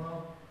რაოდენობა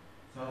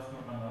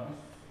სასწრაფო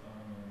არის.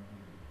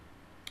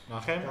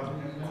 ნახე,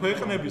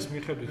 ქვეყნების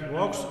მიხედვით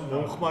მოაქვს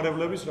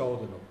მომხმარებლების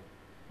რაოდენობა.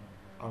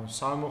 ანუ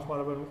 3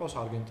 მომხმარებელი მყავს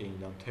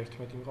არგენტინიდან,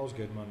 11 მყავს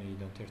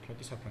გერმანიიდან,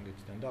 11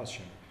 საფრანგეთიდან და ასე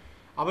შემდეგ.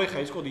 აბა ეხლა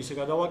ეს კოდი ისე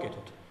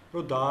გადავაკეთოთ,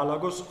 რომ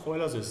დაალაგოს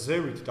ყველაზე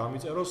ზევით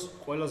დამიწეროს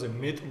ყველაზე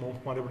მეტ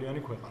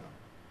მომხმარებლიანი ქვეყანა.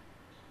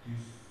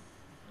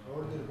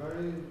 Order by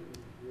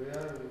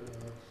where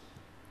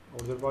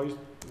Order by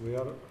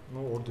where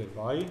no order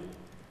by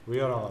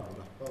where აღარ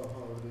უნდა. ხო,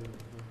 order.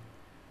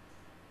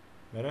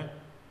 მერე?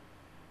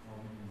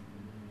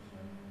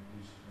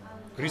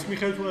 რის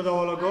მიხედვით უნდა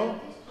დავალაგო?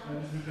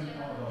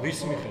 რის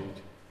მიხედვით?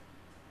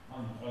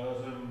 ანუ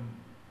ყველაზე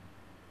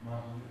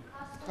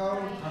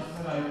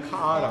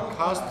არა,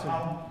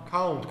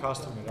 count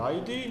customer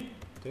ID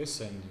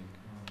descending.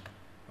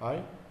 აი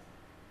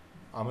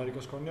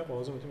ამერიკას ქონია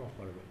ყველაზე მეტი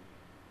მომხმარებელი.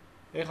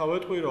 ეხლა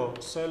ვეთქვი რომ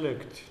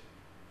select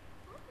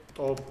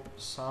top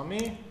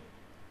 3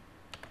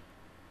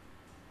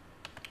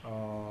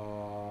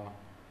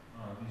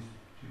 ის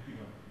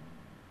ტიპიკა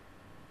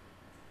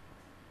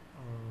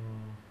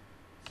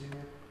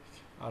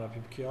არა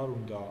ფიფკი არ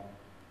უნდა.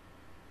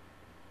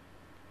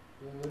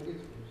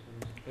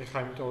 ეხლა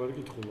იმიტომ ვერ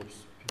გითხულობს,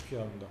 ფიფკი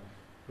არ უნდა.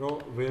 რომ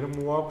ვერ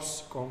მოაქვს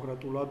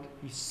კონკრეტულად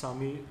ის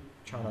 3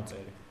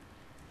 ჩანაწერი.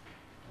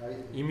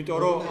 იმიტომ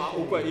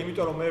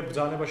რომ მე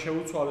ბრძანება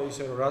შევუცვალე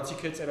ისე რომ რაც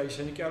იქ ეწერა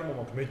ისენი კი არ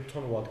მომაქვს, მე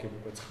თვითონ ვადგებ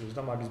უკვე ცხრილს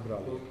და მაგის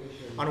ბრალი.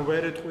 ანუ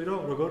ვერ ეთყვი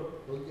რომ როგორ?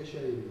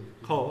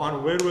 ხო, ანუ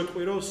ვერ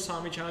ვეთყვი რომ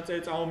 3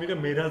 ჩანაწერი წამომიღე,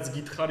 მე რაც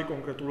გითხარი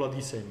კონკრეტულად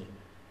ისენი.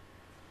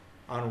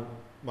 ანუ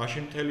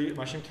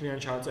მაშინ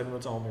მთლიანი ჩანაწერი უნდა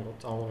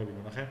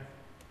წამოღებინო, ნახე?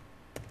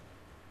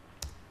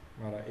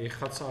 მაგრამ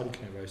ეხლაც არ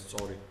იქნება ეს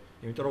სწორი.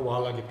 იმიტომ რომ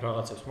ვალაგებ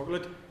რაღაცებს.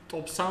 მოკლედ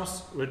top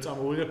 3-ს ვერ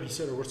წამოვიღებ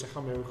ისე როგორც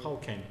ახლა მე ვიხავ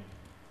კენი.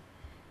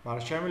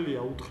 მაგრამ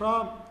შემიძლია უთხრა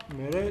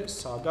მე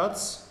სადაც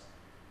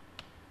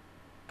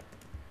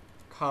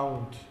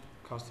count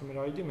customer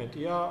ID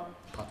მეტია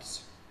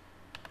 10-ზე.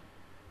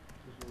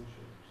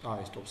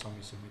 ეს top 3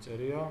 ისე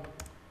მიწერია.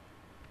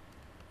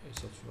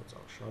 ესაც უნდა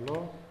წავშალო.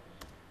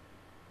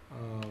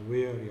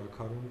 Where აქ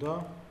არ უნდა.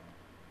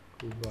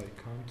 Group by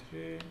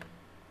country.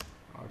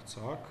 არც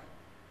აქ.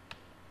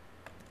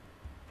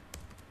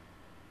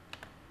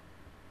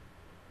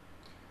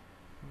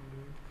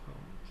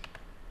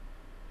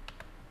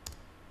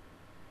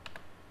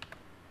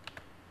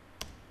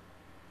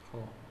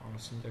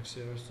 Syntax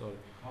error sorry.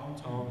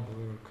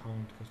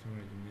 Count customer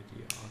ID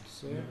media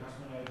access.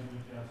 Customer ID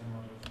media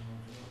access.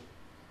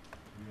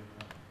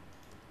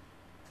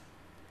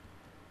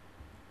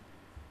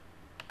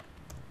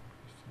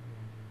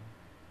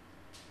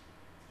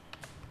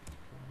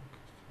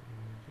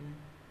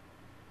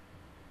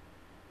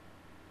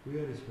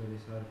 Where is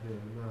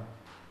sarfera?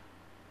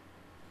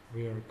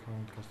 Where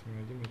count customer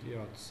ID media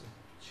access.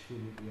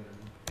 ჩხილი კი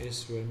არა. ეს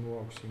ვერ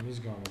მოაქვს იმის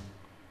გამო.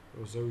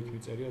 რომ ზევით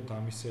მიწერია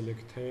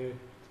დამისელექტე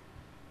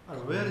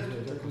არა, where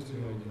is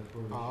customer ID?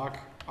 აქ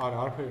არა,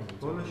 არაფერი უნდა.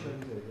 ბოლოს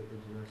შეიძლება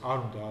დაწეროთ. არ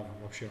უნდა, არა,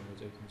 вообще არ უნდა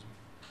წერეთ იმას.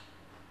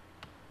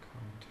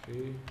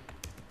 Country.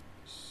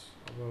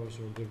 აბა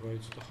ზორდება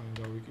იცოდა ხანი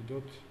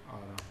დავიკიდოთ.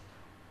 არა.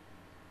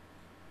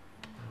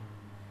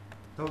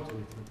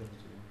 დავწერეთ მეტად.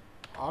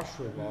 არ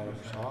შვება,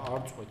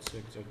 არ წყვეტს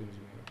ეგ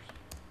წერტილზმიერებს.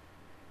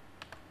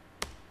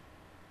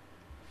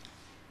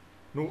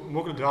 ნუ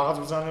მოკლედ რაღაც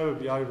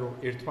ბრძანებები არის რომ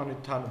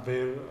ერთმანეთთან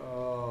ვერ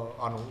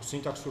ანუ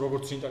სინტაქსი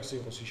როგორც სინტაქსი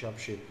იყოს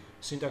ისაბში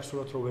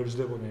სინტაქსურად რომ ვერ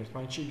ჟდებოდნენ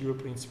ერთმანეთში იგივე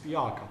პრინციპია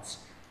აქაც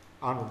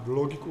ანუ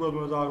ლოგიკურად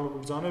უნდა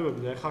დააგვიყვო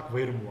ბრძანებები და ეხლა აქ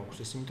ვერ მოაქვს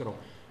ეს იმიტომ რომ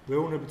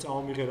ვეუბნები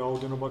წამომიღე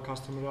რაოდენობა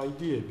customer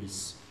ID-ების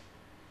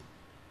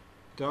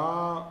და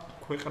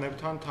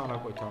ქვეყნებთან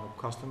თანაკვეთ ანუ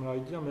customer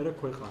ID და მერე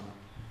ქვეყანა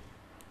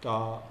და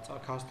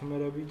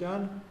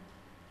customer-ებიდან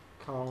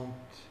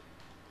count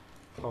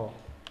ხო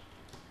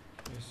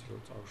ეს რო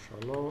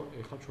წავშალო,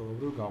 ეხლა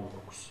ჩვეულებრივ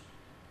გამოგვაქვს.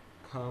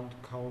 Count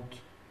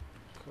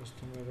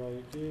customer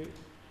ID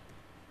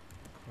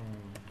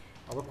count.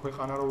 აბა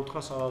ქვეყანა რო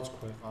უთხრა, სადაც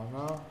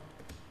ქვეყანა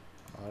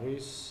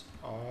არის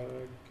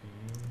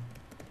Argentina.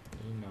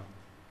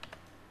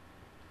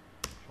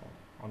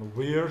 ანუ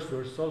where's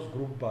versus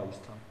group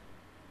by-სთან.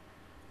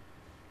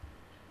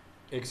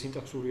 ეგ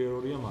სინტაქსური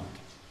ერორია მათ.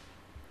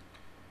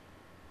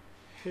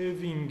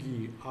 Having-ი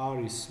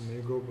არის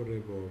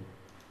მეგობრებო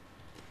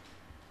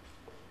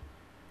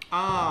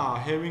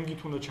having-ი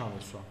თუნდა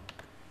ჩამესვა.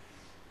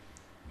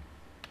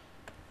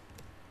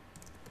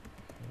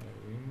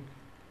 Having.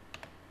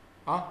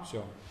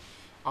 всё.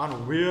 ანუ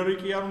where-ი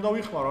კი არ უნდა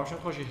ვიხმარო, ამ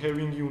შემთხვევაში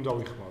having-ი უნდა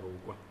ვიხმარო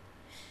უკვე.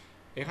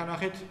 ეხლა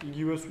ნახეთ,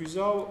 იგივეს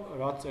ვიზავ,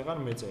 რაც წეღან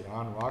მეწერა.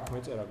 ანუ აქ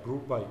მეწერა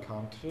group by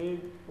country,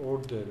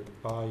 order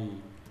by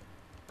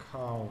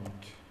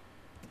count,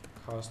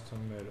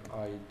 customer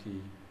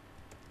ID,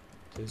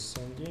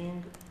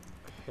 descending,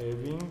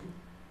 having,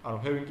 ანუ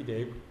having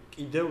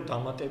კიდევ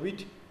დამატებით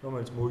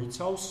რომელიც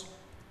მოიცავს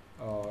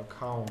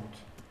count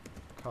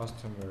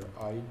customer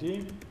ID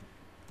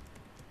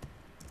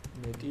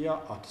მეტია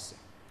 10-ზე.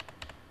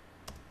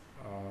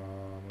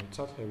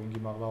 მოიცავ having-ი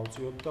მაღლა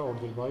ავწიოთ და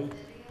order by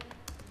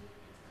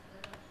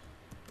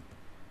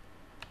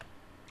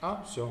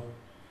всё.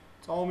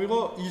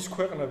 წამომიღო ის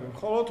ქვეყნები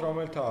მხოლოდ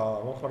რომელთა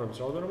მოხმარების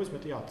რაოდენობის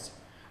მეტია 10-ზე.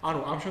 ანუ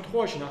ამ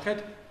შემთხვევაში ნახეთ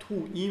თუ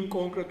იმ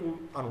კონკრეტულ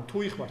ანუ თუ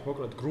იხმართ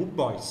მოკლედ group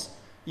by-ს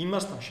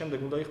იმასთან შემდეგ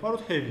უნდა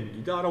იხმაროთ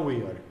having-ი და არა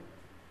where-ი.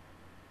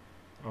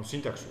 ანუ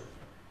სინტაქსური.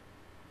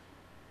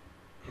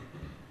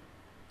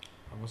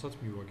 ამასაც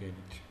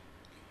მივაგენით.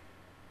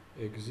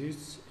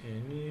 Exists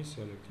any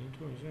selecting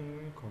to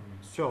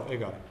comments. всё,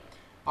 ეგ არის.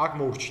 აქ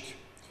მოვrჩით.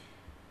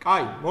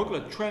 კაი,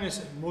 მოკლედ ჩვენ ეს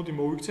მოდი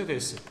მოვიქცეთ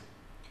ესე.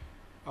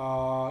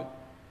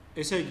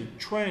 ესე იგი,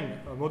 ჩვენ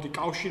მოდი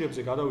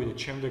კავშირებზე გადავიდეთ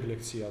შემდეგ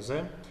ლექციაზე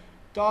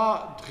და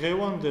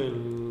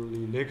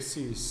დღევანდელი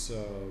ლექციის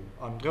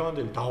ან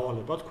დღევანდელი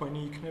დავალება თქვენი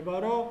იქნება,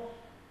 რომ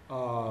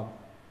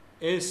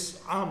ეს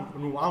ამ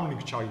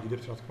ლინკს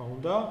ჩაგიგდებთ რა თქმა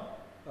უნდა,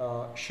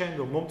 შენ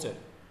რომ მომწერ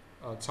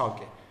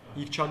ცალკე,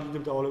 იქ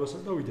ჩაგიგდებ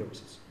დავალებასაც და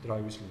ვიდეოსაც,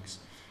 drive-ის ლინკს.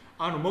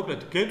 ანუ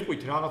მოკლედ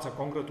გეტყვით რაღაცა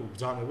კონკრეტულ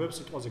ბრძანებებს,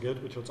 სიტყვაზე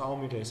გეტყვით რომ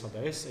წამომიღე ესა და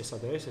ეს, ესა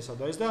და ეს, ესა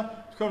და ეს და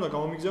თქვენ უნდა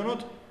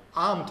გამომიგზავნოთ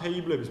ამ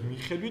თეიბლების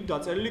მიხედვით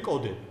დაწერილი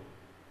კოდები.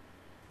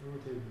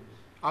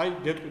 აი,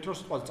 გეტყვით რომ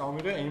სიტყვაზე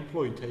წამომიღე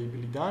employee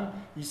table-დან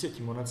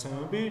ისეთი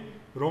მონაცემები,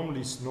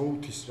 რომლის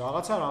note-ის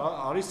რაღაცა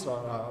არის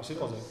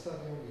სიტყვაზე.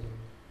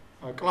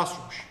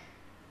 Classroom-ში.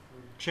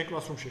 შენ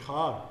classroom-ში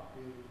ხარ?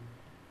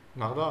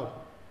 ნახდათ?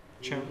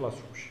 ჩემ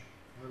classroom-ში.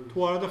 თუ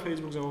არა და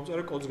Facebook-ზე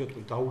მომწერე კოდს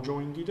გეტყვი,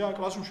 დაუჯოინდი და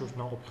classroom-ში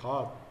ნაყოფი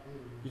ხარ?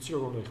 იცი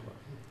როგორ უნდა იხმარ?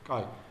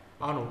 კაი.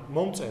 ანუ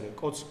მომწერე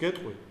კოდს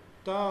გეტყვი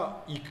და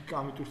იქ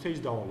გამიტვირთე ის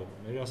დავალება.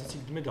 მე რასაც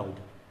იგდმე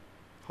დავდებ.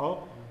 ხო?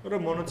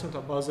 რომ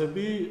მონაცემთა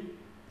ბაზები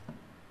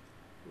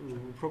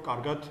უფრო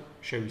კარგად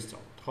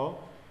შევისწავლოთ, ხო?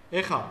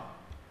 ეხლა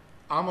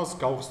ამას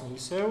გავხსნი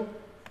ისევ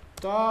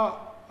და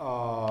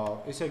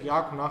ესე იგი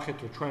აქ ნახეთ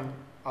რომ ჩვენ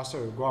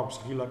ასევე გვაქვს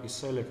ღილაკის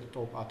select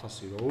top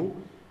 1000 row.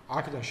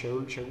 აქედან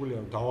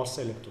შეგვიძლია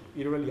დავასელექტოთ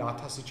პირველი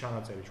 1000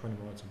 ჩანაწერი ჩვენი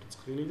მონაცემთა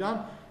ცხრილიდან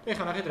და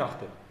ეხლა ნახეთ რა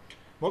ხდება.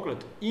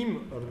 მოკლედ იმ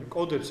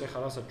კოდებს ახლა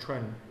რასაც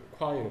ჩვენ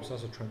query-ებს,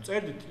 რასაც ჩვენ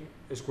წერდით,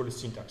 SQL-ის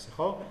სინტაქსი,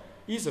 ხო?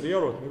 ის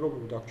რეალურად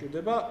მეგობრებო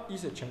დაგჭირდება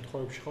ისეთ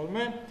შემთხვევებში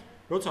ხოლმე,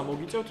 როცა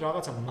მოგიწევთ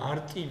რაღაცა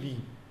მარტივი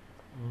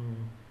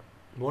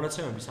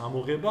მონაცემების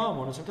ამოღება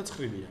მონაცემთა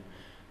ცხრილიდან.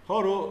 ხო,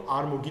 რომ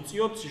არ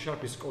მოგიწიოთ C#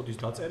 კოდის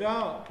დაწერა,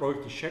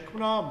 პროექტის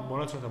შექმნა,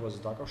 მონაცემთა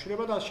ბაზის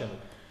დაკავშირება და ასე შემდეგ.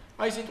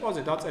 აი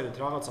სიტყვაზე დაწერეთ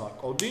რაღაცა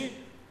კოდი,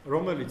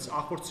 რომელიც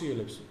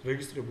ახორციელებს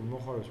რეგისტრირებულ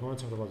მოხმარების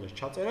მონაცემთა ბაზაში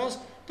ჩაწერას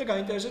და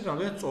გაინტერესებს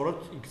რამდენად სწორად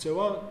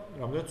იქცევა,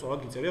 რამდენად სწორად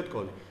გიწერიათ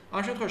კოდი.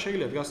 ამ შემთხვევაში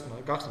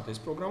შეგიძლიათ გახსნათ ეს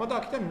პროგრამა და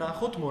აქედან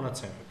ნახოთ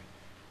მონაცემები.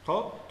 ხო?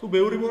 თუ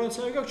ბევრი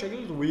მონაცემები გაქვთ,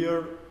 შეგიძლიათ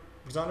where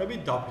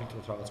ბრძანებით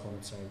დაფრინდოთ რაღაც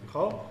მონაცემები,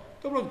 ხო?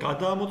 და უბრალოდ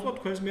გადაამოწმოთ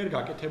თქვენს მიერ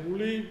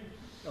გაკეთებული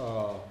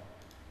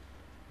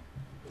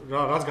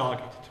რაც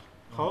გააკეთეთ,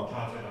 ხო?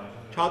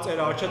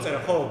 ჩაწერა, არ ჩაწერა,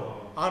 ხო?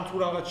 ან თუ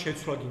რაღაც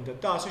შეცვლა გინდათ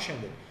და ასე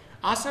შემდეგ.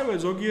 ასევე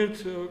ზოგიერთ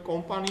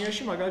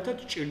კომპანიაში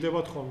მაგალითად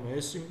ჭირდებათ ხოლმე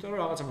ეს, იმიტომ რომ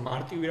რაღაცა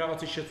მარტივი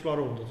რაღაცის შეცვლა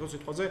რო უნდა, თორე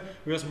სიტყვაზე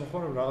ვიღაც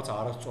მოხმარება რაღაცა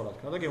არასწორად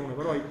ქნა და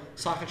გეუბნება რომ აი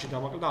სახეში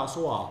დამაკლდა და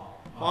ასოა.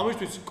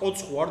 ამისთვის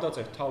კოდს ხო არ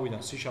დაწერთ თავიდან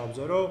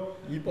C#-ზე რომ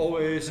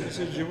იპოვე ეს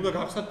უნდა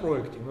გახსნათ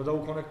პროექტი, უნდა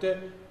დაუკონექტე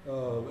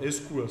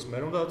SQL-ს, მე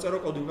უნდა დაწერო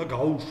კოდი, უნდა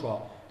გაუშვა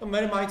და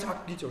მე მაინც აქ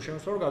გიწევ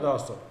შემოსვლა რომ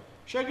გადაასწორო.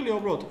 შეგიძლია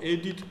უბრალოდ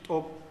edit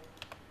top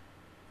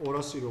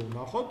 200 რო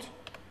ვნახოთ,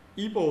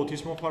 იპოვოთ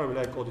ის მოხმარებელი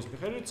აი კოდის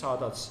მიხედვით,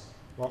 სადაც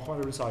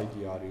მოხმარებლის ID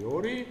არის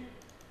 2,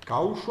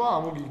 გაუშვა,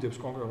 ამოგიგდებს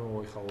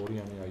კონკრეტულად ხა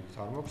 2-იანი ID-ით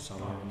არ მაქვს,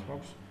 3-იანი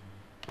მაქვს.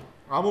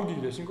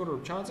 ამოგიგდებს იმ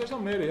კოდს ჩაწერს და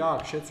მე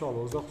აქ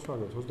შეცვალო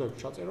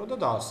 25-26 ჩაწერო და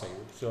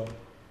დაასაივო. всё.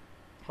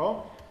 ხო?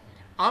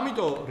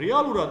 ამიტომ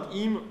რეალურად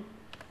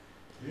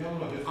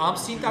ამ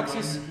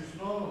სინტაქსის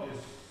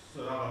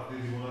რაღაც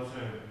დიდი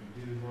მონაცემები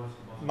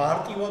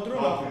მარტივად რო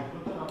ნახოთ.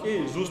 კი,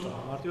 ზუსტად,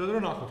 მარტივად რო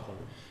ნახოთ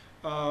ხოლმე.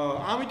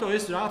 ამიტომ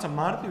ეს რაღაცა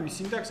მარტივი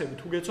სინტაქსები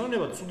თუ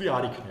გეცნობათ, ცუდი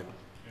არ იქნება.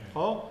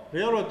 ხო?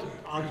 რეალურად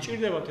არ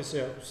ჭირდებათ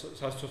ესე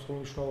სასიცოცხლო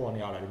მნიშვნელოვანი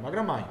არ არის,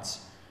 მაგრამ მაინც.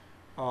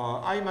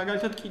 აი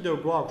მაგალითად კიდევ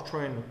გვაქვს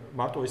ჩვენ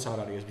მარტო ეს არ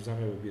არის ეს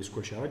ბრძანებები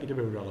SQL-ში, არა, კიდევ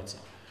ბევრი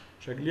რაღაცაა.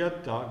 შეგიძლიათ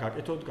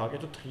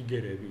გაკეთოთ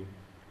ტრიგერები,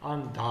 ან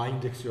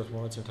დაინდექსიროთ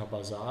მონაცემთა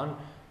ბაზა, ან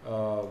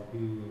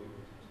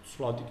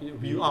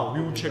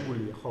view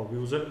შეგვიძლია, ხო,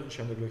 view-ზე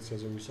შემდეგ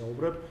ლექციაზე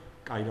ვისაუბრებ,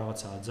 კაი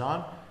რაღაცაა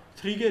ძალიან.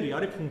 ტრიგერი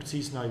არის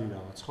ფუნქციისნაირი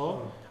რაღაც, ხო?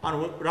 ანუ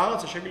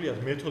რაღაცა შეგიძლიათ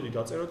მეთოდი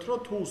დაწეროთ, რომ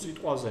თუ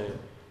სიტყვაზე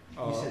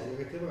ისეთ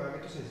ეგეთება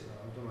გაკეთოს ეს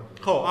ავტომატურად.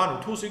 ხო, ანუ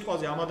თუ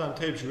სიტყვაზე ამადან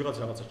თეიფში ვიღაც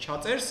რაღაცა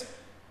ჩაწერს,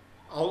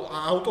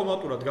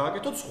 ავტომატურად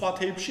გააკეთოთ სხვა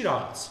თეიფში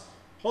რაღაც.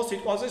 ხო,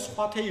 სიტყვაზე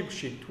სხვა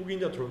თეიფში თუ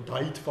გინდათ რომ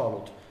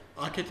დაითვალოთ,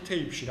 აქეთ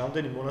თეიფში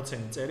რამდენი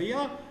მონაცემი წერია,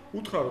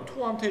 უთხრა რომ თუ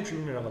ამ თეიფში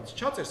ვინმე რაღაც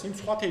ჩაწერს, იმ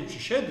სხვა თეიფში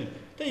შედი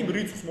და იმ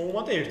რიცხვს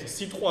მოვუმატე ერთი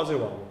სიტყვაზე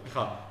ვამბობ.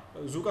 ხა,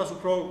 ზუკას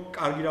უფრო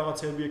კარგი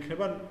რაღაცები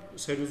ექნება,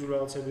 სერიოზული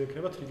რაღაცები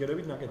ექნება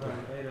ტრიგერებით ნაკეთები.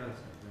 აი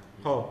რაღაცა.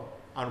 ხო.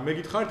 ანუ მე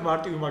გითხარით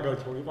მარტივი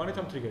მაგალითი მოგიყვანეთ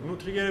ამ ტრიგერს. ნუ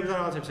ტრიგერებს და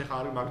რაღაცებს ახლა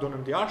არის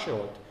მაგდონემდე არ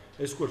შევალთ.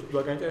 ეს კურსი თუ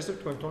გაინტერესებთ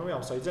თქვენ თვითონვე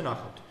ამ საიტზე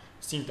ნახავთ.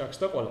 სინტაქსს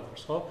და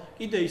ყველაფერს, ხო?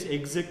 კიდე ის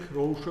exec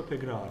რო უშვებ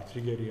ეგრა არის,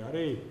 ტრიგერი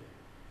არის?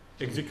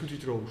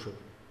 execute-ით რო უშვებ.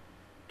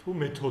 თუ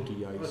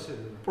მეთოდია ის.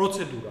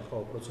 პროცედურა, ხო,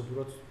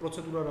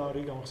 პროცედურა რა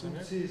არის გამახსენე?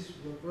 ის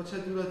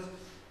პროცედურაც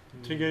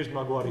ტრიგერის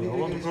მაგვარია,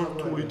 უფრო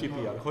რთული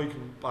ტიპი არის, ხო, იქ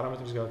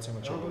პარამეტრების გადაცემა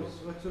შეიძლება.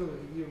 რაც რომ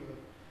იგი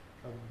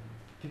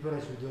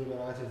ფიბერაში ვიდეო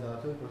რაღაცა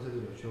დააწყო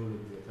პროცედურა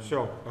შეუძლებელია. всё,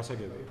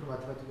 გასაგებია. უფრო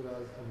მათემატიკა,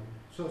 ანუ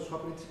სხვა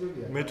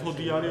პრინციპებია.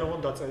 მეთოდი არის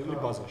ოღონდ დაწერილი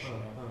ბაზაში.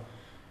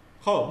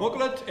 ხო,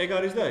 მოკლედ ეგ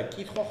არის და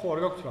კითხვა ხო არ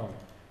გაქვთ რამე?